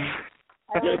missed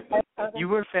it. You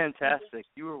were fantastic.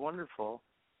 You were wonderful.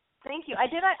 Thank you. I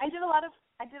did a lot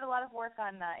of work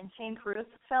on in Shane Carruth's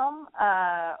film.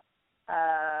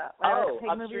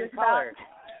 Upstream Color.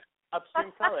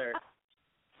 Upstream Color.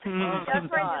 Oh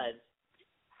my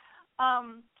God.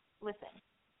 Listen,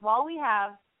 while we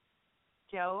have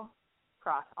Joe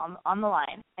Cross on the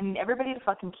line, I need everybody to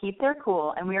fucking keep their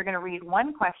cool, and we are going to read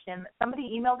one question. Somebody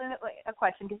emailed in a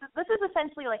question, because this is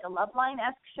essentially like a Love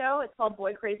Line-esque show. It's called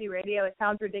Boy Crazy Radio. It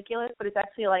sounds ridiculous, but it's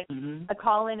actually like a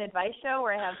call-in advice show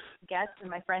where I have guests and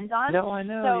my friends on. No, I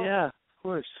know, yeah, of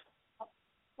course.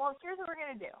 Well, here's what we're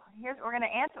going to do. We're going to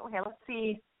answer. Okay, let's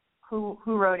see who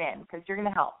wrote in, because you're going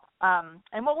to help.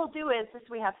 And what we'll do is,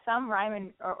 we have some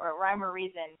rhyme or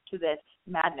reason to this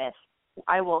madness.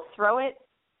 I will throw it.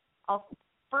 I'll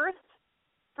first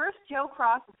Joe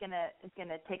Cross is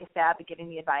gonna take a stab at getting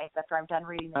the advice after I'm done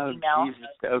reading the email. Jesus.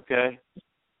 Okay.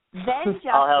 Then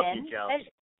Justin. I'll help you, Joe.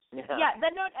 But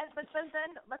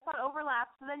then let's not overlap.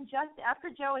 So then just after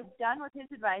Joe is done with his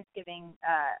advice giving,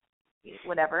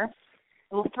 whatever,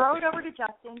 we'll throw it over to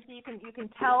Justin so you can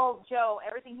tell Joe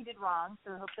everything he did wrong,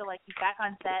 so he'll feel like he's back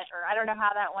on set, or I don't know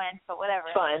how that went, but whatever.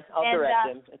 It's fine. I'll direct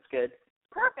him. It's good.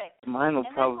 Perfect. Mine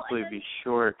will probably be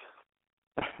short.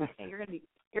 Okay, you're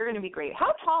gonna be great.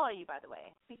 How tall are you, by the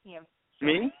way? Speaking of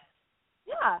Me?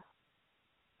 Yeah.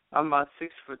 I'm about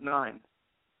 6'9".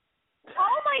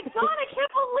 Oh my God! I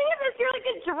can't believe this. You're like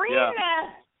a dream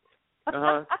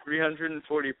man.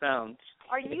 340 pounds.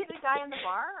 Are you the guy in the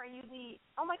bar? Are you the?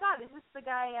 Oh my God! Is this the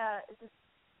guy?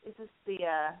 Is this the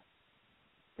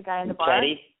guy in the bar?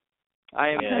 Teddy? I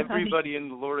am everybody in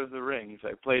the Lord of the Rings.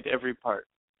 I played every part.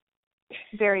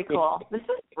 Very cool. This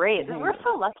is great. We're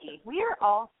so lucky. We are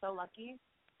all so lucky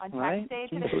on Tax Day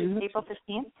today, April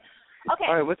 15th. Okay.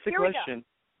 All right. What's the here question? We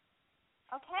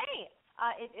go. Okay.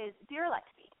 It is, Dear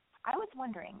Lexi, I was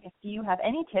wondering if you have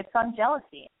any tips on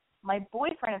jealousy. My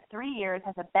boyfriend of 3 years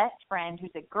has a best friend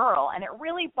who's a girl, and it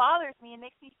really bothers me and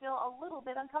makes me feel a little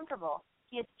bit uncomfortable.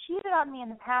 He has cheated on me in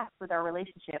the past with our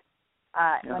relationship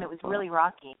when it was really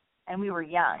rocky, and we were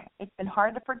young. It's been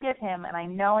hard to forgive him, and I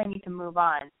know I need to move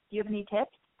on. Do you have any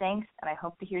tips? Thanks, and I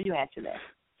hope to hear you answer this.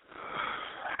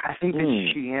 I think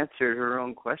that she answered her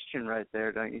own question right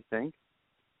there, don't you think?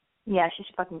 Yeah, she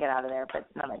should fucking get out of there, but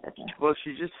it's not my business. Well,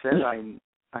 she just said,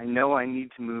 I know I need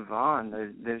to move on.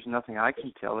 There's nothing I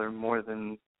can tell her more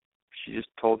than she just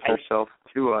told herself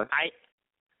to us.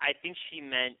 I think she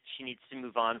meant she needs to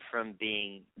move on from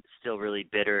being still really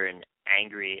bitter and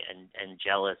angry and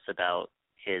jealous about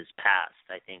his past.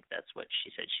 I think that's what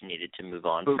she said she needed to move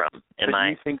on from. Do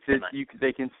you think that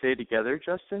they can stay together,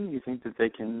 Justin? You think that they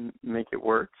can make it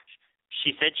work?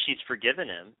 She said she's forgiven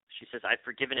him. She says, I've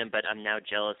forgiven him, but I'm now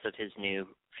jealous of his new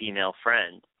female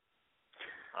friend.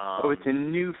 It's a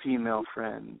new female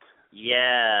friend.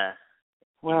 Yeah,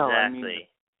 well, exactly. I mean,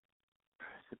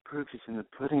 the proof is in the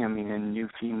pudding. I mean, a new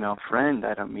female friend,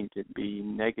 I don't mean to be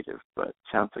negative, but it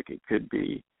sounds like it could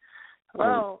be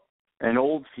an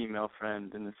old female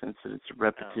friend in the sense that it's a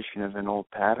repetition of an old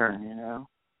pattern, you know?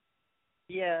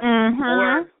 Yeah.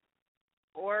 Mm-hmm.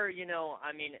 Or, you know,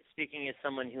 I mean, speaking as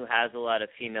someone who has a lot of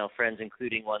female friends,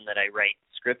 including one that I write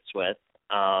scripts with,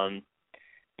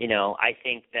 you know, I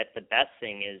think that the best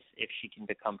thing is if she can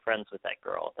become friends with that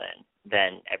girl,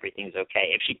 then everything's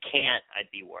okay. If she can't,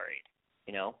 I'd be worried,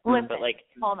 you know? Listen, but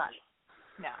hold on.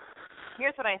 No.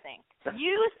 Here's what I think.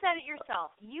 You said it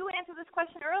yourself. You answered this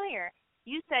question earlier.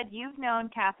 You said you've known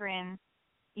Catherine,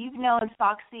 you've known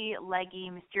foxy, leggy,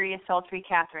 mysterious, sultry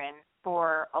Catherine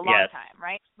for a long time,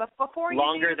 right? But before you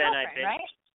longer than I've been, right?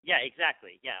 Yeah,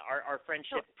 exactly. Yeah, our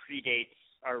friendship predates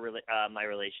my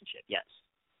relationship. Yes.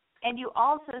 And you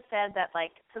also said that,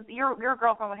 like, so your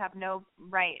girlfriend would have no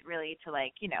right, really, to,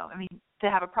 like, you know, I mean,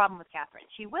 to have a problem with Catherine.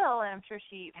 She will, and I'm sure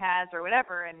she has or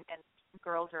whatever, and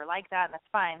girls are like that, and that's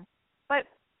fine. But,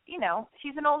 you know,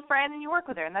 she's an old friend, and you work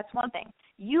with her, and that's one thing.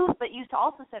 But you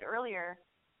also said earlier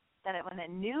that when a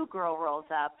new girl rolls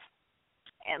up,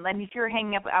 and then if you're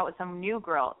hanging out with some new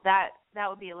girl, that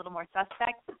would be a little more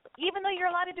suspect. Even though you're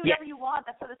allowed to do whatever you want,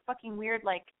 that's why this fucking weird,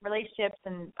 like, relationships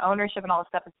and ownership and all this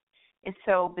stuff is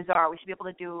so bizarre. We should be able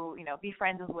to do, you know, be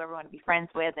friends with whoever we want to be friends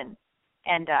with,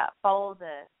 and follow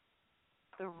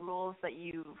the rules that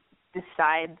you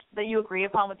decide that you agree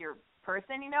upon with your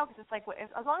person. You know, because it's like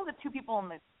as long as the two people in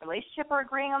the relationship are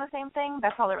agreeing on the same thing,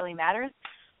 that's all that really matters.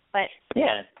 But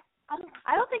yeah.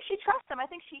 I don't think she trusts him. I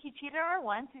think he cheated on her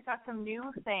once. He's got some new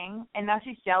thing, and now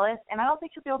she's jealous. And I don't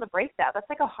think she'll be able to break that. That's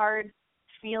like a hard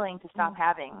feeling to stop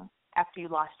having after you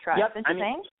lost trust. Yep. Don't you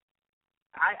think?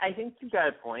 I think you got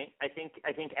a point. I think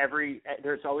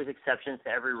there's always exceptions to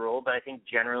every rule, but I think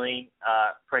generally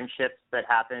friendships that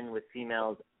happen with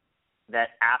females that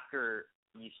after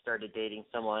you started dating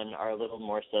someone are a little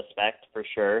more suspect for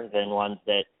sure than ones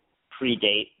that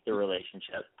predate the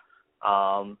relationship.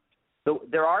 So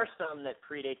there are some that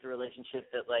predate the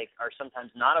relationship that like are sometimes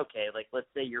not okay. Like let's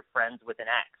say you're friends with an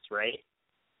ex, right?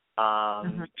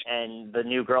 And the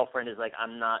new girlfriend is like,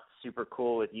 I'm not super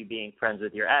cool with you being friends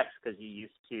with your ex because you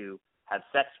used to have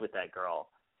sex with that girl,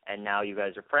 and now you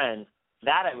guys are friends.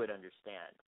 That I would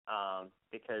understand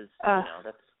because you know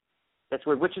that's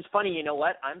weird. Which is funny. You know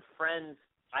what? I'm friends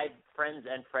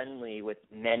and friendly with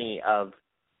many of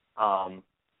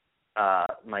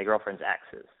my girlfriend's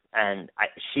exes. And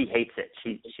she hates it.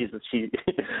 She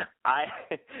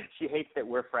hates that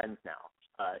we're friends now.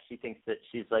 She thinks that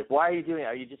she's like, why are you doing it?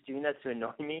 Are you just doing that to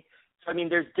annoy me? So I mean,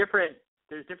 there's different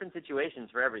situations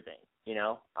for everything, you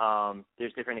know.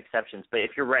 There's different exceptions, but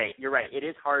if you're right. It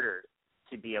is harder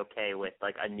to be okay with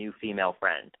like a new female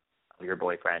friend of your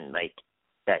boyfriend, like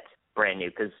that's brand new,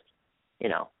 because, you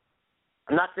know,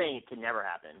 I'm not saying it can never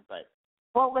happen, but.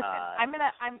 Well, listen, I'm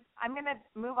gonna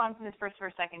move on from this for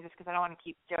a second, just because I don't want to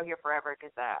keep Joe here forever,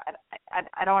 because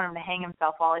I don't want him to hang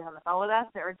himself while he's on the phone with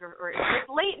us, or it's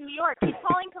late in New York. He's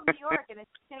calling from New York, and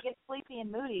it's gonna get sleepy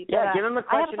and moody. Yeah, but, give him a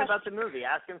question about the movie.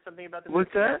 Ask him something about the movie.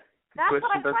 What's that? That's Question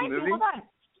what I'm about trying the to. movie?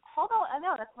 Hold on. I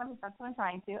know that's what I'm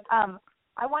trying to.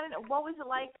 I wanted. What was it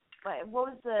like?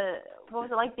 What was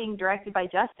it like being directed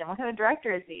by Justin? What kind of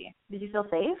director is he? Did you feel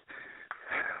safe?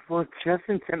 Well,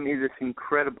 Justin sent me this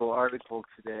incredible article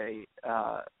today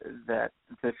that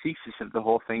the thesis of the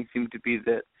whole thing seemed to be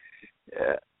that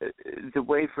the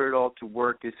way for it all to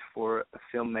work is for a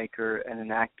filmmaker and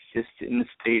an actor just in a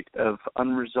state of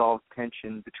unresolved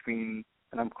tension between,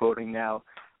 and I'm quoting now,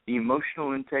 the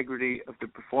emotional integrity of the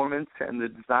performance and the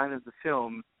design of the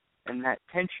film, and that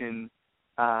tension,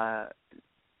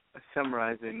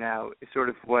 summarizing now, is sort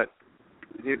of what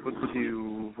is able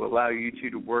to allow you two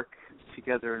to work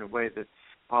together in a way that's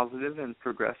positive and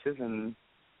progressive, and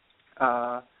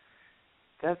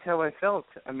that's how I felt.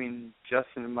 I mean,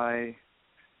 Justin, am I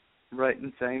right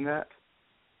in saying that?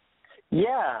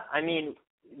 Yeah, I mean,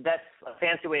 that's a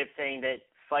fancy way of saying that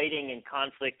fighting and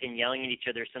conflict and yelling at each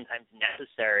other is sometimes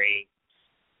necessary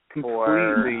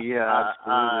Completely,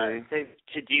 absolutely.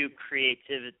 to do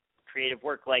creative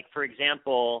work. Like, for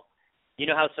example, you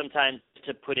know how sometimes,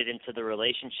 to put it into the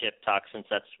relationship talk, since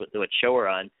that's what show we're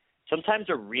on, sometimes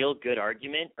a real good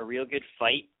argument, a real good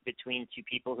fight between two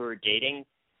people who are dating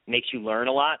makes you learn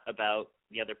a lot about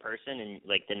the other person, and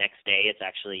like the next day it's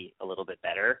actually a little bit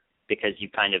better because you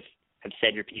kind of have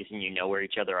said your piece and you know where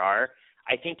each other are.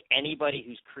 I think anybody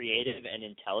who's creative and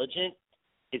intelligent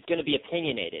is going to be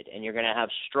opinionated, and you're going to have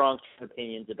strong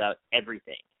opinions about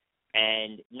everything.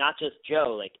 And not just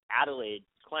Joe, like Adelaide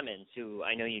Clemens, who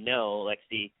I know you know,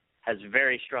 Lexi, has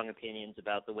very strong opinions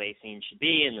about the way scenes should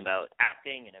be and about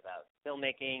acting and about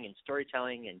filmmaking and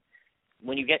storytelling. And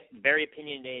when you get very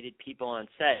opinionated people on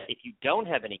set, if you don't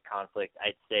have any conflict,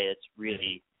 I'd say it's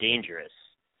really dangerous,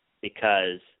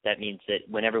 because that means that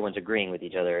when everyone's agreeing with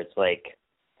each other, it's like,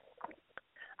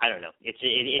 I don't know.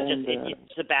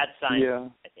 It's a bad sign. Yeah.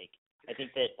 I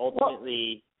think that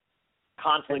ultimately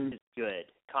conflict is good.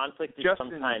 Conflict is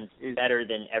sometimes better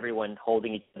than everyone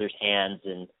holding each other's hands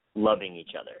and loving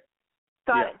each other.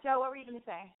 Got it. Joe, what were you going to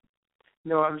say?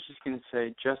 No, I was just going to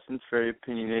say Justin's very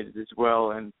opinionated as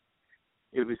well, and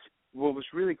what was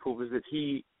really cool was that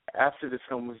he, after the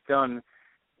film was done,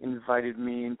 invited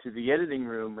me into the editing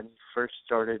room when he first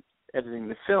started editing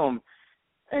the film,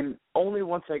 and only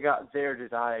once I got there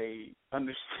did I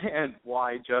understand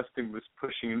why Justin was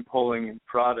pushing and pulling and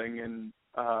prodding and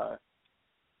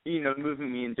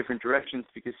moving me in different directions,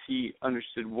 because he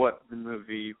understood what the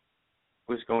movie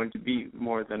was going to be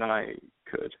more than I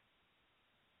could.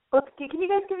 Well, can you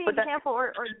guys give me an example,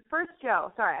 or first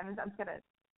Joe? Sorry, I'm gonna.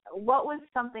 What was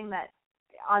something that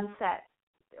on set,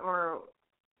 or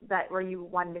that where you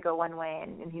wanted to go one way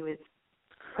and he was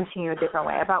pushing you a different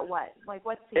way? About what? Like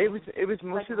what scene? It was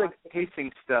mostly like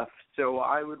pacing stuff. So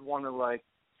I would want to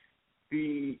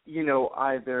be,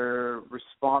 either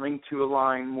responding to a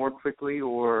line more quickly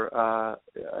or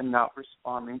not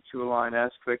responding to a line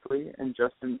as quickly. And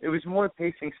Justin, it was more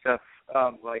pacing stuff,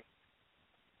 like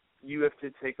you have to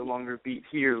take a longer beat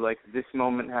here, like this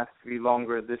moment has to be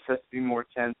longer, this has to be more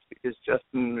tense, because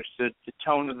Justin understood the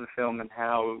tone of the film and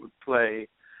how it would play,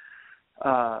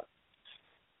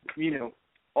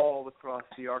 all across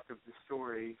the arc of the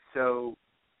story. So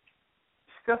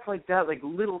stuff like that, like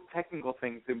little technical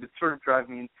things that would sort of drive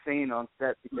me insane on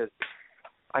set, because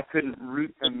I couldn't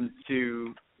root them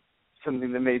to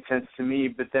something that made sense to me.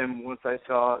 But then once I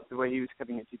saw the way he was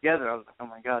cutting it together, I was like, oh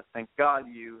my God, thank God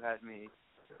you had me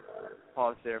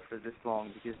pause there for this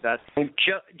long, because that's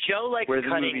Joe likes where the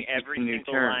cutting every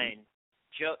single line.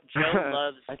 Joe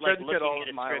loves I tried to looking cut all at a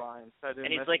of my script, lines, so I didn't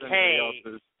and he's mess like, with hey. anybody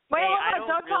else's. Wait, I don't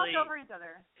don't talk really... over each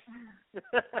other.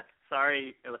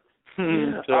 Sorry.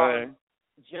 Sorry.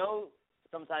 Joe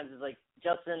sometimes is like,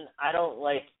 Justin, I don't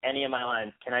like any of my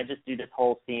lines. Can I just do this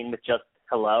whole scene with just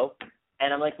hello?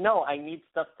 And I'm like, no, I need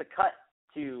stuff to cut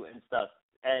to and stuff,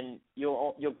 and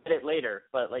you'll get it later.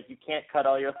 But you can't cut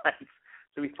all your lines.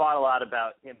 So we fought a lot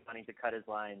about him wanting to cut his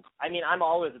lines. I mean, I'm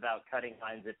always about cutting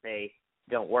lines if they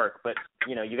don't work, but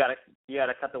you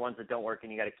gotta cut the ones that don't work,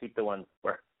 and you gotta keep the ones that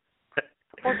work.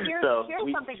 Well, here's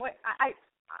something.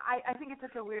 I think it's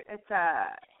such a weird. It's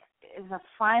a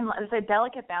fine. It's a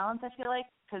delicate balance. I feel like,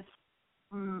 because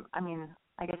I mean,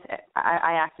 I guess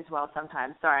I act as well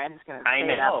sometimes. Sorry, I'm just going to say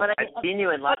that. I know. But I've seen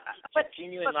you in lots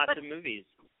of movies.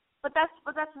 But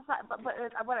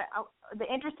the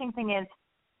interesting thing is,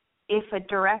 if a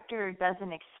director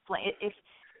doesn't explain,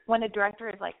 when a director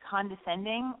is like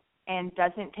condescending and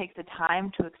doesn't take the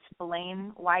time to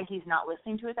explain why he's not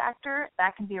listening to his actor,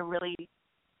 that can be a really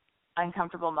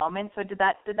uncomfortable moment. So did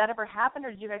that ever happen,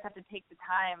 or did you guys have to take the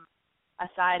time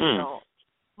aside?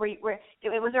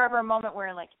 Was there ever a moment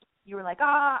where like you were like,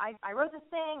 I wrote this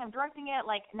thing, I'm directing it,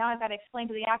 like now I've got to explain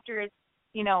to the actors,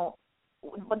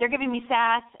 they're giving me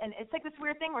sass, and it's like this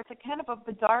weird thing where it's like kind of a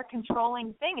bizarre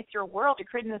controlling thing. It's your world, you're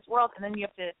creating this world, and then you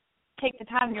have to take the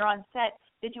time. You're on set.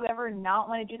 Did you ever not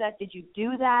want to do that? Did you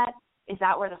do that? Is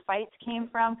that where the fights came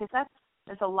from? Because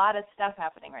there's a lot of stuff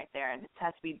happening right there, and it's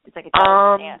like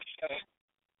a dance.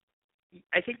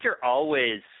 I think you're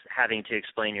always having to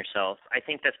explain yourself. I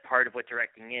think that's part of what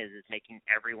directing is making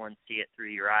everyone see it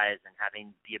through your eyes and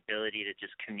having the ability to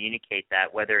just communicate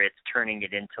that, whether it's turning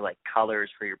it into like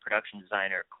colors for your production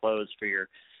designer, clothes for your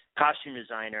costume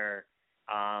designer,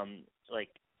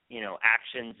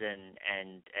 actions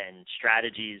and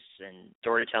strategies and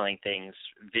storytelling things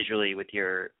visually with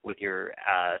your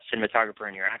cinematographer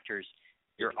and your actors.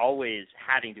 You're always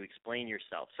having to explain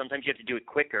yourself. Sometimes you have to do it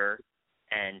quicker,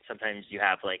 and sometimes you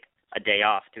have like a day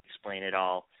off to explain it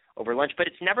all over lunch. But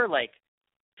it's never like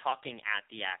talking at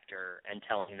the actor and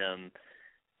telling them,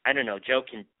 I don't know, Joe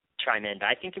can chime in, but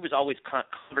I think it was always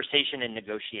conversation and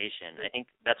negotiation. I think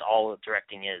that's all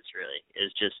directing is really,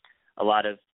 is just a lot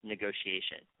of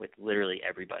negotiation with literally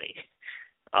everybody.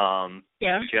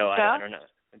 Joe, I don't know.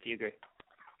 Do you agree?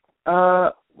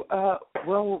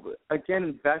 Well,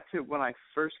 again, back to when I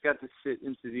first got to sit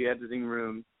into the editing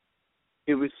room,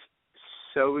 it was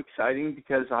so exciting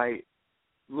because I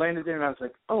landed there and I was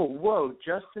like, oh, whoa,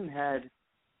 Justin had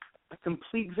a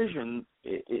complete vision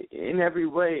in every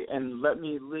way and let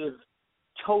me live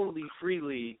totally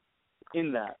freely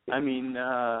in that. I mean,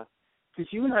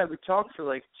 because you and I would talk for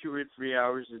like 2 or 3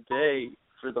 hours a day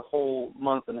for the whole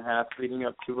month and a half leading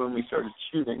up to when we started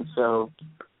shooting. So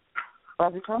by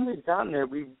the time we'd gotten there,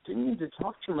 we didn't need to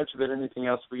talk too much about anything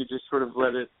else. We could just sort of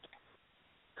let it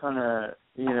kind of,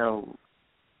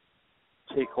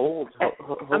 take hold.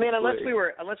 I mean, unless we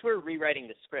were rewriting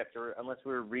the script or unless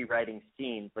we were rewriting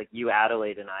scenes, like you,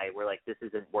 Adelaide, and I were like, this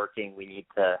isn't working. We need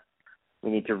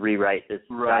to rewrite this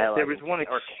dialogue. There was one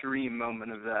extreme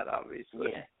moment of that,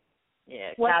 obviously.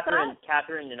 Yeah. What's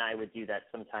Catherine and I would do that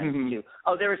sometimes too.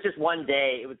 Oh, there was just one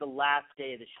day. It was the last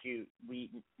day of the shoot.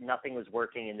 Nothing was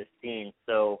working in the scene,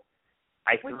 so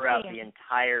I threw out the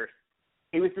entire.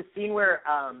 It was the scene where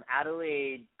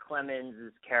Adelaide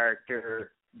Clemens'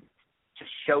 character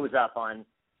just shows up on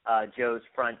Joe's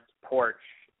front porch,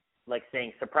 like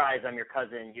saying, "Surprise! I'm your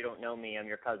cousin. You don't know me. I'm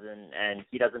your cousin," and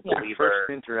he doesn't believe her.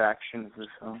 First interaction of the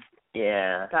film.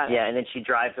 Yeah, and then she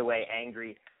drives away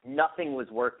angry. Nothing was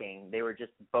working. They were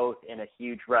just both in a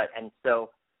huge rut. And so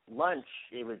lunch,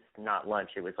 it was not lunch.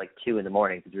 It was like 2 a.m.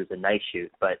 because it was a night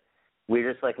shoot. But we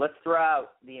were just like, let's throw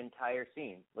out the entire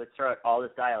scene. Let's throw out all this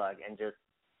dialogue and just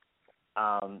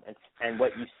and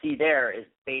what you see there is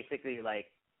basically like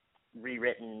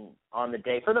rewritten on the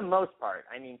day for the most part.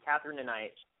 I mean, Catherine and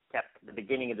I kept the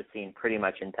beginning of the scene pretty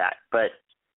much intact. But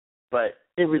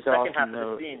it was the second half awesome,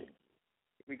 of the scene,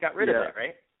 we got rid of it,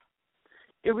 right?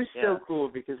 It was so cool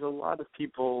because a lot of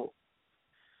people,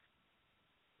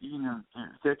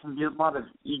 there can be a lot of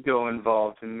ego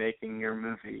involved in making your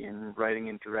movie and writing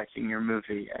and directing your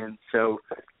movie. And so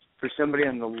for somebody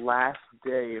on the last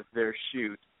day of their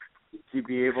shoot to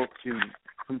be able to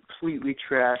completely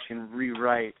trash and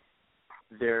rewrite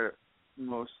their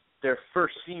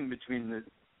first scene between the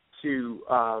two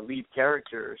lead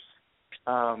characters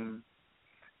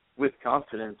with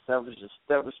confidence, that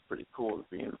was pretty cool to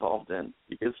be involved in,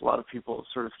 because a lot of people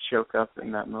sort of choke up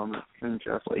in that moment. And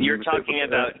just you're talking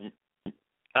about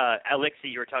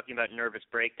Alexi, you were talking about nervous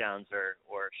breakdowns or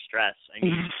stress. I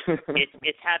mean,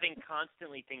 it's having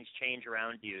constantly things change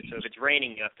around you. So if it's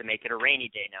raining, you have to make it a rainy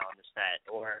day now on the set,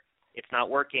 or it's not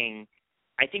working.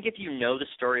 I think if you know the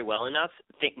story well enough,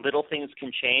 little things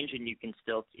can change and you can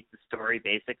still keep the story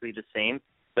basically the same.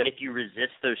 But if you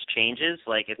resist those changes,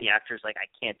 like if the actor's like, I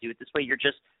can't do it this way, you're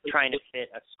just trying to fit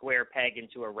a square peg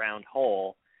into a round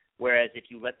hole. Whereas if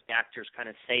you let the actors kind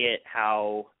of say it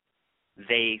how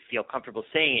they feel comfortable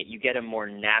saying it, you get a more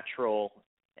natural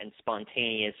and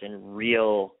spontaneous and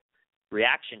real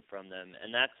reaction from them.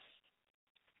 And that's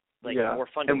like more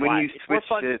fun to watch. And when you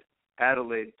switched it,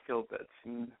 Adelaide killed that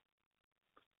scene.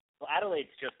 Well, Adelaide's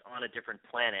just on a different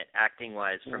planet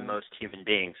acting-wise from most human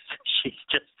beings. She's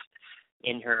just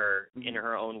in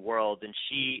her own world, and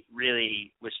she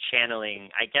really was channeling,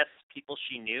 I guess, people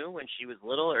she knew when she was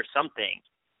little or something,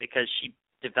 because she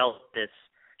developed this.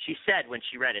 She said when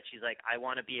she read it, she's like, I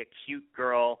want to be a cute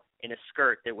girl in a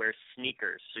skirt that wears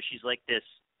sneakers. So she's like this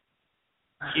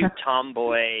cute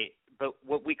tomboy. But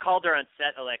what we called her on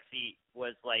set, Alexi,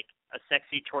 was like a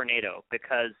sexy tornado,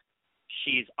 because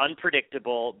she's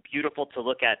unpredictable, beautiful to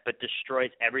look at, but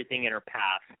destroys everything in her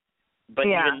path. But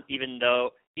even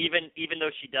though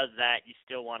she does that, you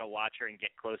still want to watch her and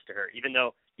get close to her, even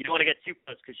though you don't want to get too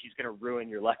close because she's going to ruin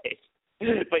your life.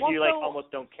 But you almost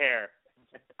don't care.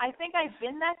 I think I've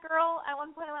been that girl at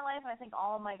one point in my life, and I think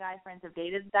all of my guy friends have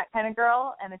dated that kind of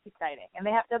girl, and it's exciting. And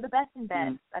they're the best in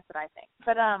bed. That's what I think.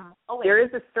 But there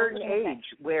is a certain age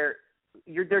where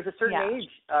there's a certain age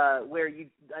where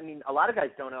a lot of guys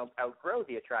don't outgrow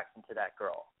the attraction to that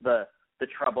girl, the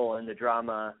trouble and the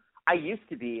drama. I used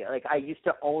to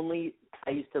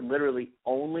literally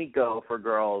only go for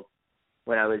girls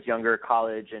when I was younger,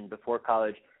 college and before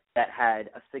college, that had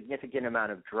a significant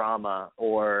amount of drama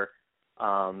or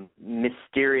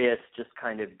mysterious just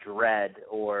kind of dread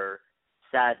or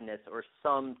sadness or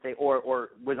something, or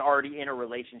was already in a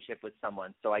relationship with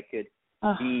someone, so I could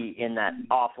be in that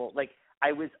awful, like,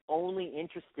 I was only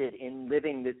interested in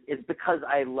living this, is because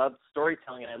I loved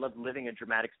storytelling and I loved living a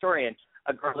dramatic story, and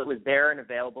a girl that was there and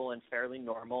available and fairly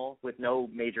normal with no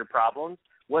major problems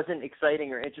wasn't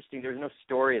exciting or interesting. There was no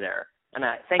story there, and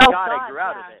thank God I grew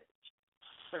out of it.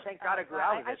 So thank God I grew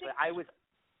out of it, but I was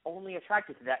only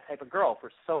attracted to that type of girl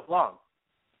for so long.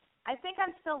 I think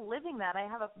I'm still living that. I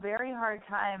have a very hard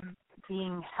time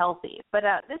being healthy. But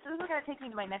this is going to take me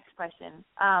to my next question.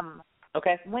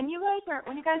 Okay. When you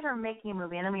guys are making a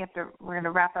movie, and then we're going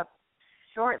to wrap up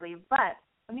shortly, but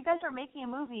when you guys are making a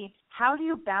movie, how do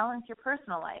you balance your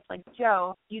personal life? Like,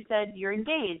 Joe, you said you're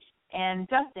engaged, and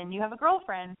Justin, you have a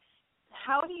girlfriend.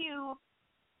 How do you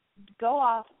go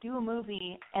off, do a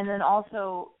movie, and then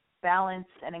also balance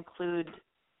and include,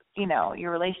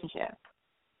 your relationship?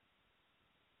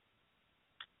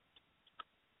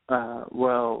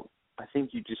 Well, I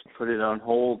think you just put it on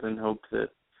hold and hope that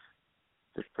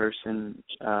the person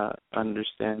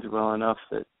understands well enough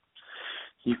that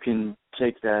you can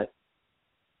take that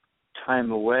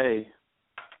time away,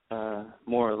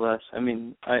 more or less. I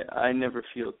mean, I never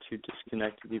feel too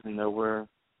disconnected, even though we're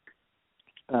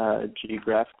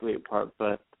geographically apart,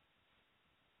 but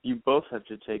you both have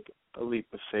to take a leap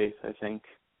of faith, I think,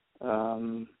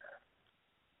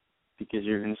 because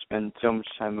you're going to spend so much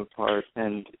time apart,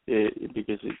 and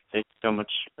because it takes so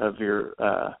much of your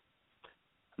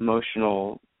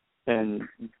emotional and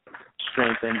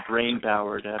strength and brain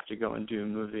power to have to go and do a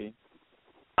movie.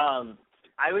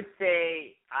 I would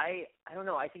say, I don't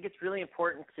know, I think it's really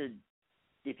important to,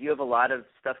 if you have a lot of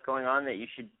stuff going on, that you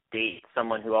should date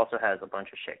someone who also has a bunch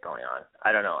of shit going on.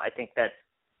 I don't know, I think that's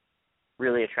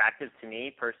really attractive to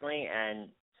me personally, and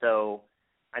so,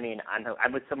 I mean,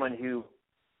 I'm with someone who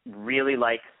really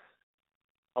likes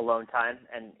alone time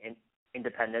and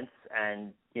independence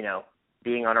and,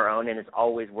 being on her own, and is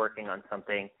always working on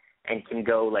something and can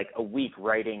go like a week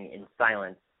writing in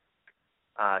silence.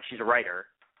 She's a writer,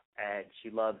 and she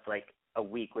loves like a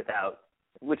week without,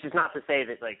 which is not to say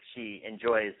that like she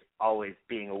enjoys always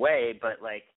being away, but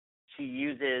like she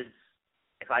uses,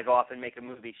 if I go off and make a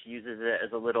movie, she uses it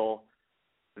as a little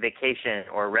vacation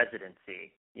or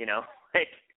residency, like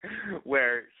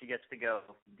where she gets to go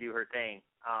do her thing.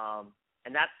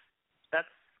 And that's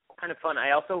kind of fun.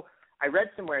 I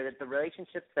read somewhere that the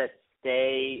relationships that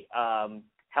stay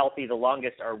healthy the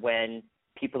longest are when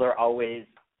people are always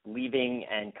leaving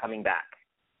and coming back.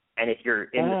 And if you're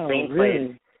in the same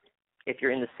place, if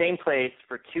you're in the same place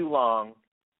for too long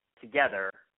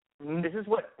together, this is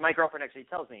what my girlfriend actually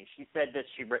tells me. She said that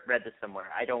she read this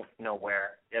somewhere. I don't know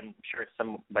where. I'm sure it's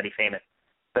somebody famous.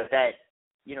 But that,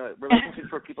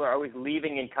 relationships where people are always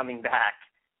leaving and coming back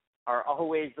are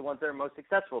always the ones that are most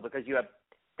successful, because you have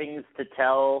things to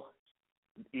tell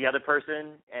the other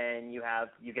person, and you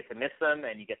get to miss them,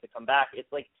 and you get to come back.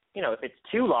 It's like, if it's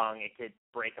too long, it could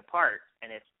break apart.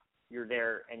 And if you're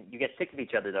there, and you get sick of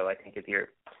each other, though, I think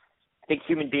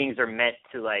human beings are meant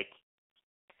to like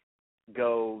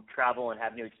go travel and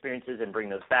have new experiences and bring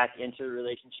those back into the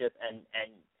relationship. And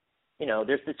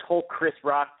there's this whole Chris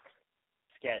Rock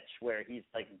sketch where he's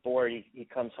like bored. He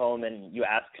comes home and you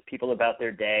ask people about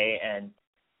their day, and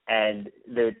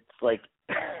it's like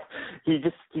he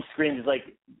screams like,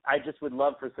 I just would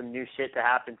love for some new shit to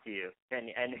happen to you. And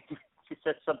he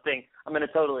says something, I'm going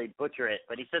to totally butcher it,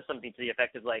 but he says something to the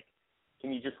effect of like,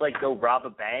 can you just like go rob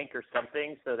a bank or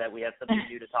something so that we have something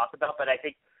new to talk about? But I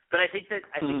think But I think that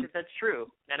that's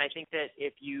true, and I think that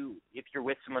if you're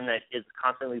with someone that is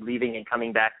constantly leaving and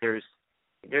coming back, there's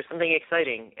something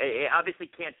exciting. It obviously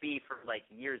can't be for like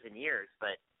years and years,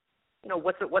 but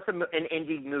what's an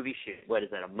indie movie shoot? What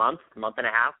is it? A month and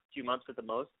a half, 2 months at the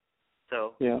most.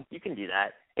 So you can do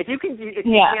that. If you can't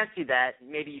do that,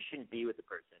 maybe you shouldn't be with the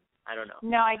person. I don't know.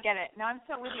 No, I get it. No, I'm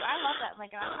so with you. I love that.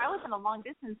 Like I was in a long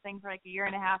distance thing for like a year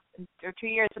and a half or 2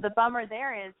 years. So the bummer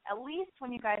there is, at least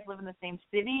when you guys live in the same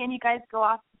city and you guys go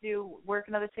off to do work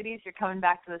in other cities, you're coming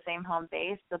back to the same home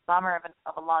base. The bummer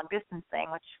of a long distance thing,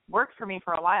 which worked for me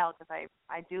for a while because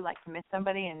I do like to miss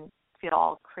somebody and feel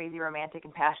all crazy romantic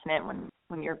and passionate when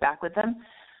you're back with them.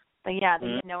 But yeah,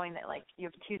 knowing that like you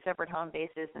have 2 separate home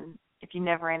bases, and if you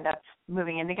never end up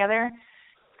moving in together,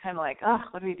 it's kind of like, oh,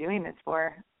 what are we doing this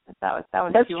for? That was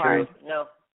That's too true. hard. No,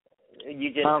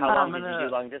 you did. How long did you do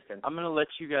long distance? I'm gonna let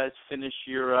you guys finish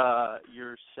your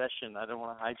session. I don't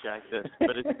want to hijack this,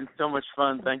 but it's been so much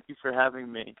fun. Thank you for having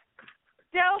me.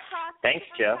 Joe Cross. Thanks,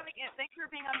 Joe. Thanks for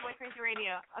being on Boy Crazy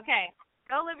Radio. Okay,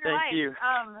 go live your life. Thank you.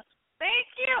 Thank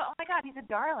you. Oh my God, he's a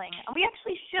darling. We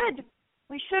actually should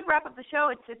wrap up the show.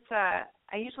 It's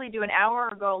I usually do an hour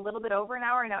or go a little bit over an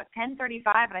hour. Now it's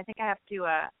 10:35, and I think I have to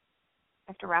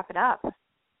wrap it up.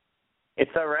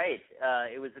 It's all right.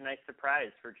 It was a nice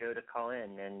surprise for Joe to call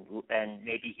in, and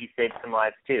maybe he saved some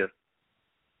lives too.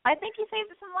 I think he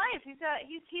saved some lives. He's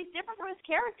different from his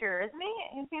character, isn't he?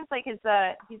 It seems like he's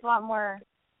a lot more.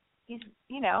 He's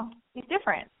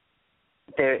different.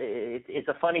 It's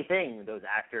a funny thing, those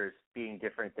actors being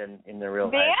different than in their real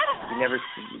life. Yeah.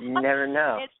 You never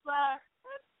know. It's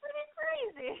pretty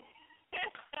crazy.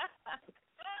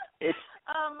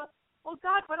 Well,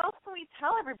 God, what else can we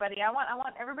tell everybody? I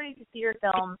want everybody to see your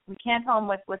film. We can't tell them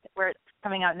with where it's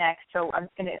coming out next. So I'm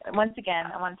just gonna I want to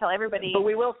tell everybody. But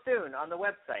we will soon on the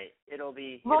website. It'll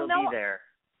be there.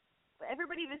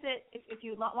 Everybody visit if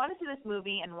you want to see this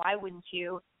movie, and why wouldn't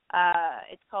you?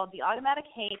 It's called The Automatic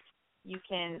Hate.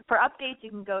 For updates, you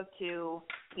can go to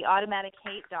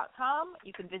theautomatichate.com.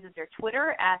 You can visit their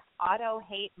Twitter at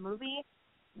AutoHateMovie.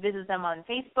 Visit them on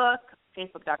Facebook,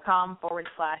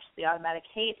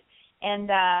 facebook.com/theautomatichate. And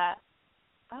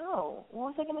what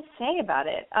was I going to say about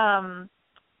it? I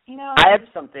have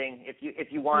something.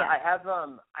 If you want, yeah. I have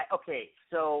okay.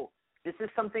 So this is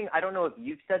something, I don't know if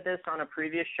you've said this on a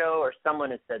previous show or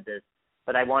someone has said this,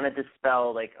 but I wanted to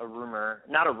dispel like a rumor,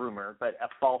 not a rumor, but a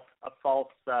false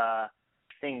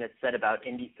thing that's said about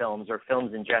indie films or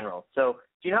films in general. So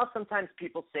do you know how sometimes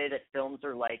people say that films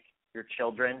are like your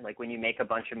children? Like when you make a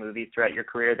bunch of movies throughout your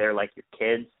career, they're like your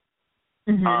kids.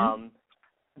 Mm-hmm.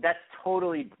 That's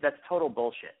total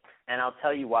bullshit. And I'll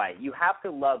tell you why. You have to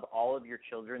love all of your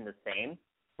children the same,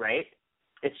 right?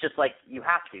 It's just like you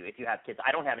have to if you have kids.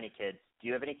 I don't have any kids. Do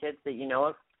you have any kids that you know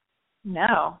of?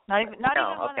 No, not even one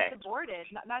okay. that's aborted.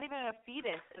 Not even a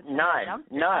fetus. None.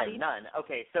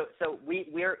 Okay, so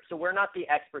we're not the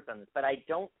experts on this, but I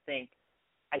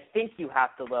think you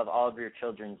have to love all of your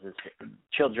children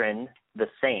the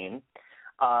same.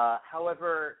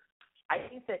 However, I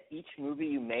think that each movie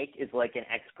you make is like an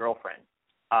ex-girlfriend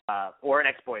or an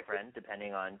ex-boyfriend,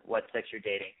 depending on what sex you're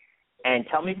dating. And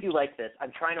tell me if you like this.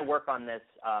 I'm trying to work on this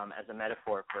as a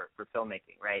metaphor for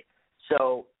filmmaking, right?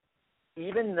 So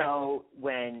even though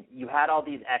when you had all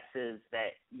these exes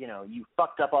that, you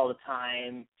fucked up all the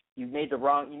time, you made a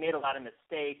lot of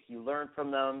mistakes, you learned from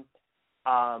them,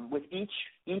 with each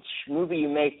movie you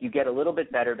make, you get a little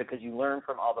bit better because you learn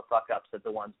from all the fuck-ups of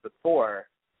the ones before.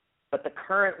 But the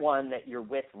current one that you're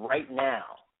with right now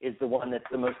is the one that's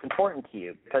the most important to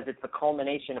you because it's the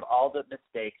culmination of all the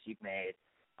mistakes you've made,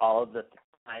 all of the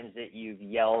times that you've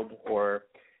yelled or,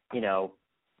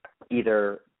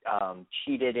 either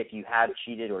cheated if you have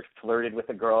cheated or flirted with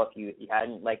a girl if you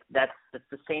hadn't. Like that's the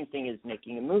same thing as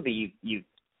making a movie. You've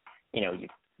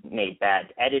made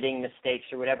bad editing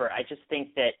mistakes or whatever. I just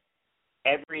think that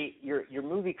your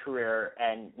movie career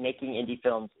and making indie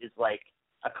films is like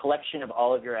a collection of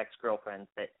all of your ex-girlfriends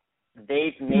that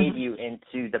they've made you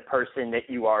into the person that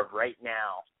you are right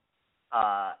now,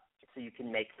 so you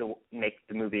can make the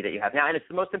movie that you have now. And it's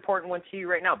the most important one to you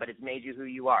right now, but it's made you who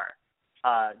you are.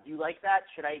 Do you like that?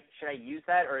 Should I use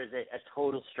that, or is it a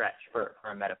total stretch for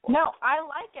a metaphor? No, I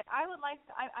like it. I would like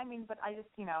to. I mean, but I just,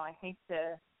 I hate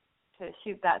to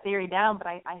shoot that theory down, but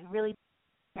I really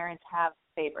parents have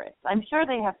favorites. I'm sure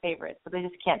they have favorites, but they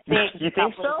just can't say. You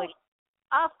think so?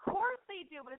 Of course they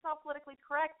do, but it's all politically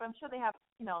correct. But I'm sure they have,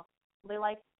 they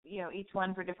like, each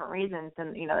one for different reasons,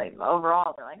 and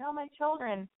overall they're like, oh, my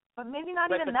children, but maybe not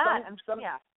even that.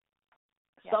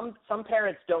 Some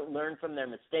parents don't learn from their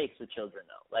mistakes with children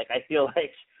though. Like I feel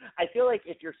like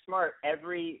if you're smart,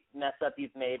 every mess up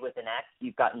you've made with an ex,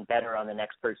 you've gotten better on the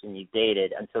next person you've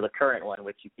dated until the current one,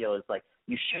 which you feel is like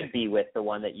you should be with the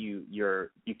one that you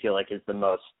feel like is the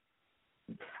most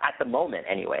at the moment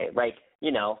anyway. Like,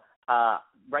 you know,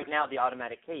 right now The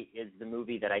Automatic Hate is the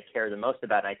movie that I care the most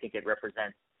about, and I think it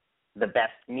represents the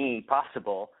best me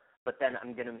possible. But then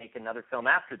I'm going to make another film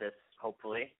after this,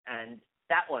 hopefully, and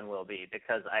that one will be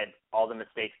because all the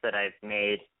mistakes that I've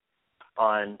made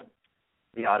on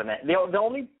The Automatic. The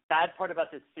only bad part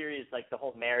about this series is like the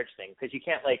whole marriage thing, because you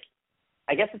can't like.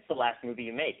 I guess it's the last movie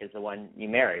you make is the one you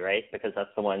marry, right? Because that's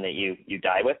the one that you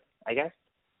die with. I guess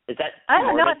is that. I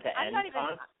don't know. I'm not even.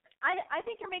 I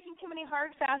think you're making too many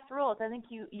hard, fast rules. I think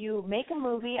you make a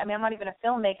movie. I mean, I'm not even a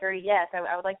filmmaker. Yes,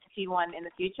 I would like to see one in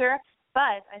the future.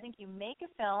 But I think you make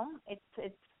a film. It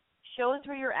shows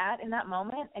where you're at in that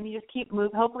moment, and you just keep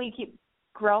hopefully you keep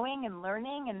growing and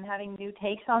learning and having new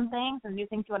takes on things and new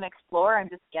things you want to explore. I'm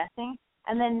just guessing.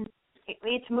 And then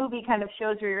each movie kind of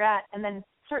shows where you're at, and then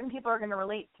certain people are going to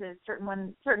relate to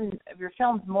certain of your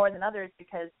films more than others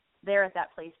because they're at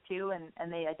that place too, and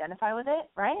they identify with it,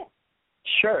 right?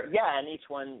 Sure. Yeah, and each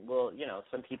one will, you know,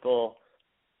 some people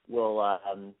will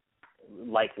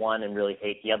like one and really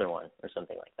hate the other one or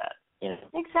something like that. You know?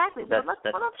 Exactly. But let's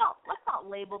not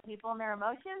label people and their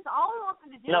emotions. All we want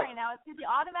them to do right now is do The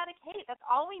Automatic Hate. That's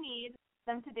all we need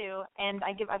them to do. And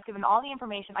I've given all the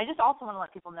information. I just also want to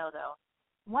let people know, though,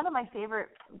 one of my favorite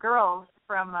girls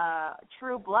from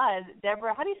True Blood,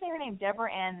 Deborah. How do you say her name?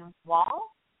 Deborah Ann Wall.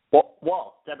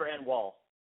 Deborah Ann Wall.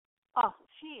 Oh,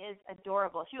 she is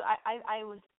adorable.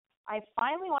 I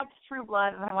finally watched True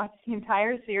Blood, and I watched the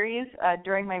entire series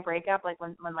during my breakup, like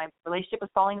when my relationship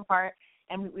was falling apart.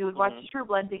 And we would watch True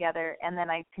Blood together, and then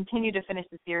I continued to finish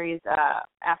the series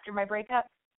after my breakup.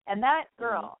 And that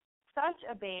girl, such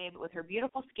a babe with her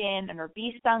beautiful skin and her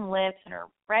bee-stung lips and her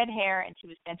red hair, and she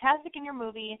was fantastic in your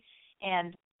movie.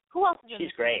 And who else is in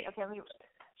She's great. Okay,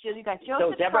 you got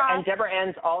Joseph and Deborah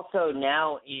Ann's also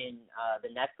now in the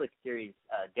Netflix series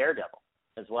Daredevil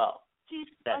as well. She's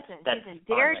in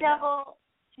Daredevil.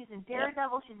 She's in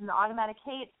Daredevil. Yeah. She's in The Automatic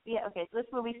Hate. Yeah. Okay. So this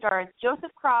movie stars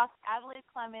Joseph Cross, Adelaide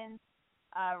Clemens,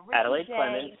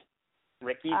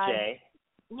 Ricky Jay,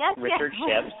 yes, Richard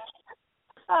Shipp.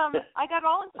 I got it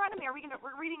all in front of me.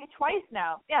 We're reading it twice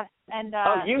now. Yes, and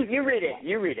you read it.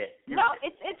 You read it.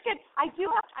 It's good.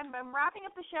 I'm wrapping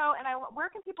up the show, and where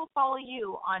can people follow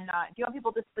you on? Do you want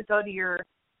people just to go to your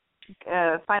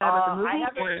find out about the movie?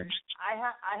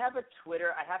 I have a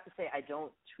Twitter. I have to say I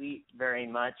don't tweet very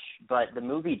much, but the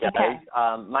movie does. Okay.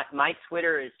 My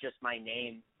Twitter is just my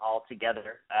name all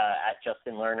together at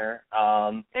Justin Lerner.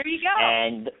 There you go.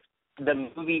 And the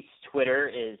movie's Twitter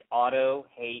is Auto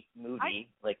Hate Movie,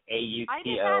 like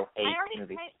AUTO Hate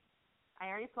Movie. I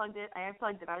already plugged it. I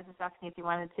was just asking if you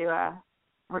wanted to.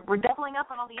 We're doubling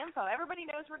up on all the info. Everybody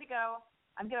knows where to go.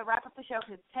 I'm going to wrap up the show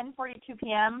because it's 10:42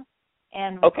 p.m.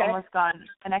 and we've almost gone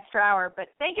an extra hour. But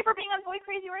thank you for being on Boy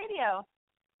Crazy Radio.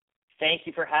 Thank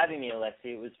you for having me,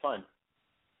 Alexi. It was fun.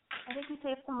 I think we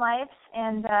saved some lives,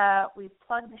 and we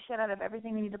plugged the shit out of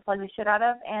everything we need to plug the shit out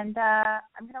of. And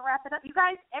I'm going to wrap it up. You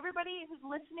guys, everybody who's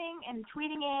listening and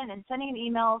tweeting in and sending in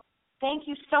emails, thank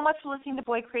you so much for listening to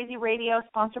Boy Crazy Radio,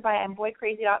 sponsored by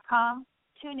I'mBoyCrazy.com.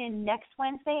 Tune in next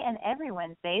Wednesday and every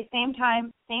Wednesday, same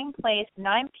time, same place,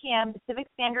 9 p.m. Pacific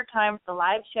Standard Time for the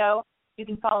live show. You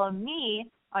can follow me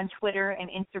on Twitter and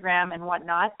Instagram and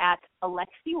whatnot at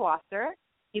Alexi Wasser.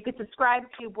 You can subscribe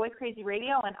to Boy Crazy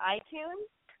Radio on iTunes.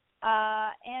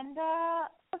 And I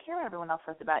don't care what everyone else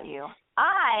says about you.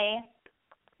 I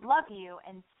love you,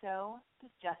 and so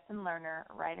does Justin Lerner,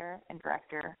 writer and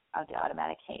director of The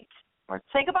Automatic Hate.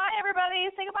 Say goodbye, everybody.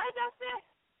 Say goodbye, Justin.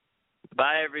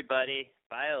 Bye, everybody.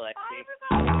 Bye, Alexi. Bye,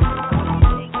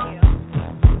 everybody. Thank you.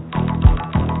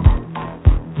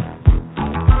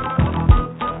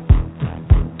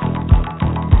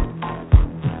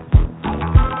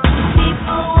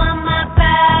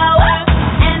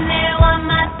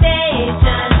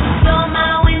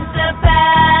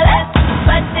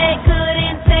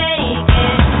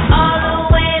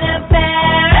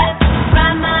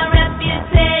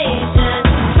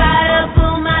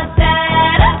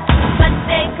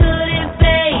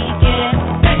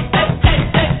 They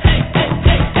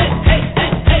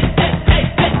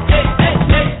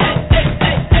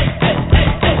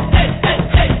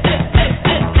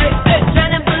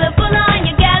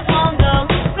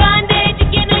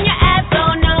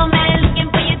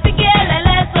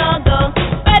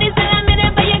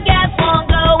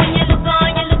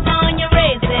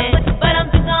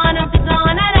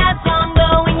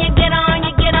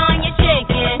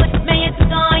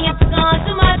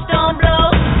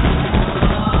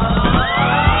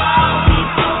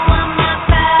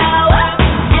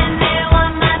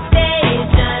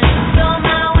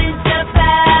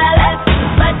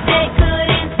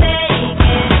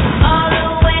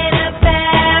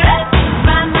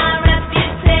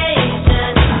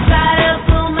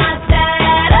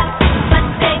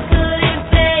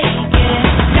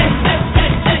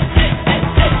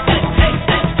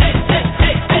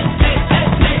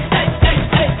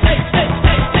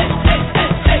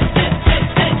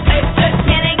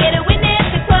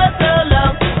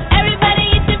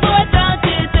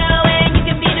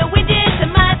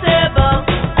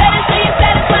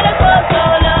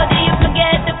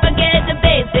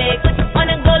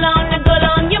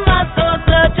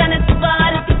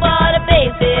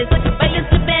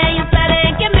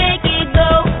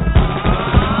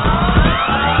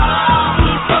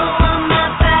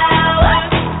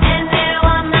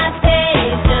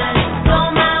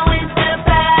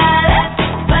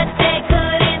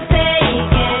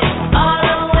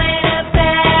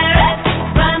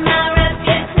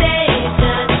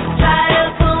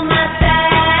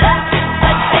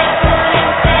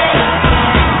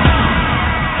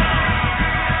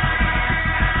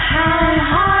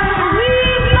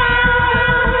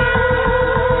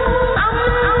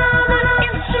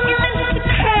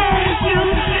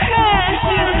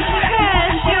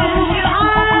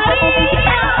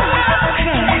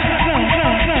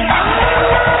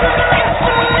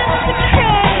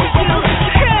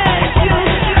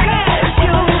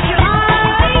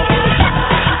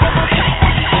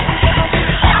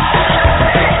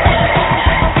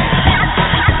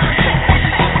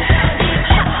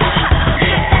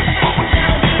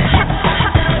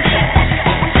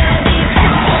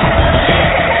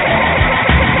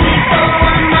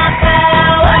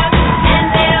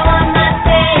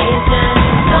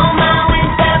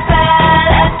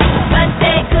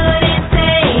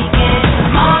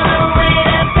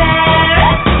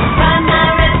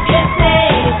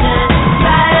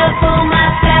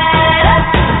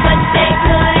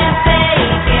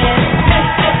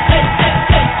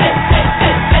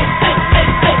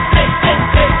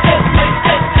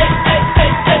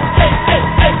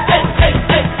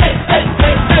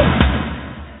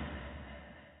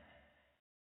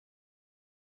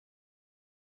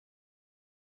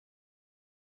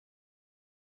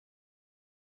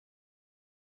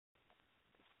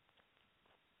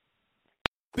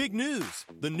Big news!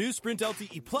 The new Sprint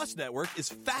LTE Plus network is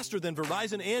faster than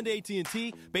Verizon and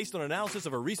AT&T based on analysis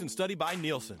of a recent study by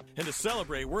Nielsen. And to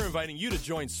celebrate, we're inviting you to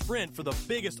join Sprint for the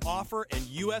biggest offer in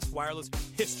U.S. wireless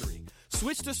history.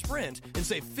 Switch to Sprint and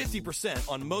save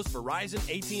 50% on most Verizon,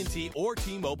 AT&T, or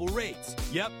T-Mobile rates.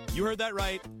 Yep, you heard that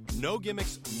right. No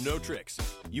gimmicks, no tricks.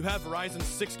 You have Verizon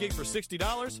 6 gigs for $60,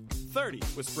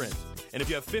 $30 with Sprint. And if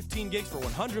you have 15 gigs for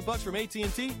 $100 from AT&T,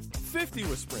 $50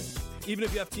 with Sprint. Even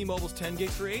if you have T-Mobile's 10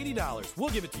 gigs for $80, we'll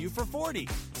give it to you for $40.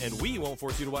 And we won't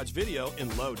force you to watch video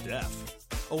in low def.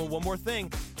 Oh, and one more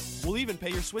thing. We'll even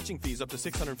pay your switching fees up to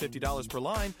 $650 per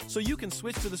line so you can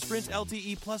switch to the Sprint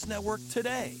LTE Plus network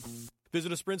today.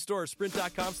 Visit a Sprint store or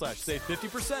sprint.com/save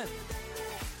 50%.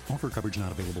 Offer coverage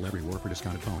not available everywhere for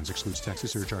discounted phones. Excludes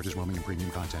taxes, surcharges, roaming, and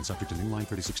premium content. Subject to new line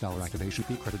 $36 activation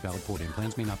fee. Credit valid port-in.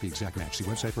 Plans may not be exact match. See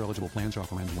website for eligible plans.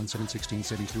 Offer ends 1/7/16.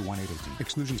 Savings through 1/8/18.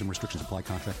 Exclusions and restrictions apply.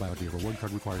 Contract valid via reward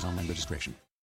card requires online registration.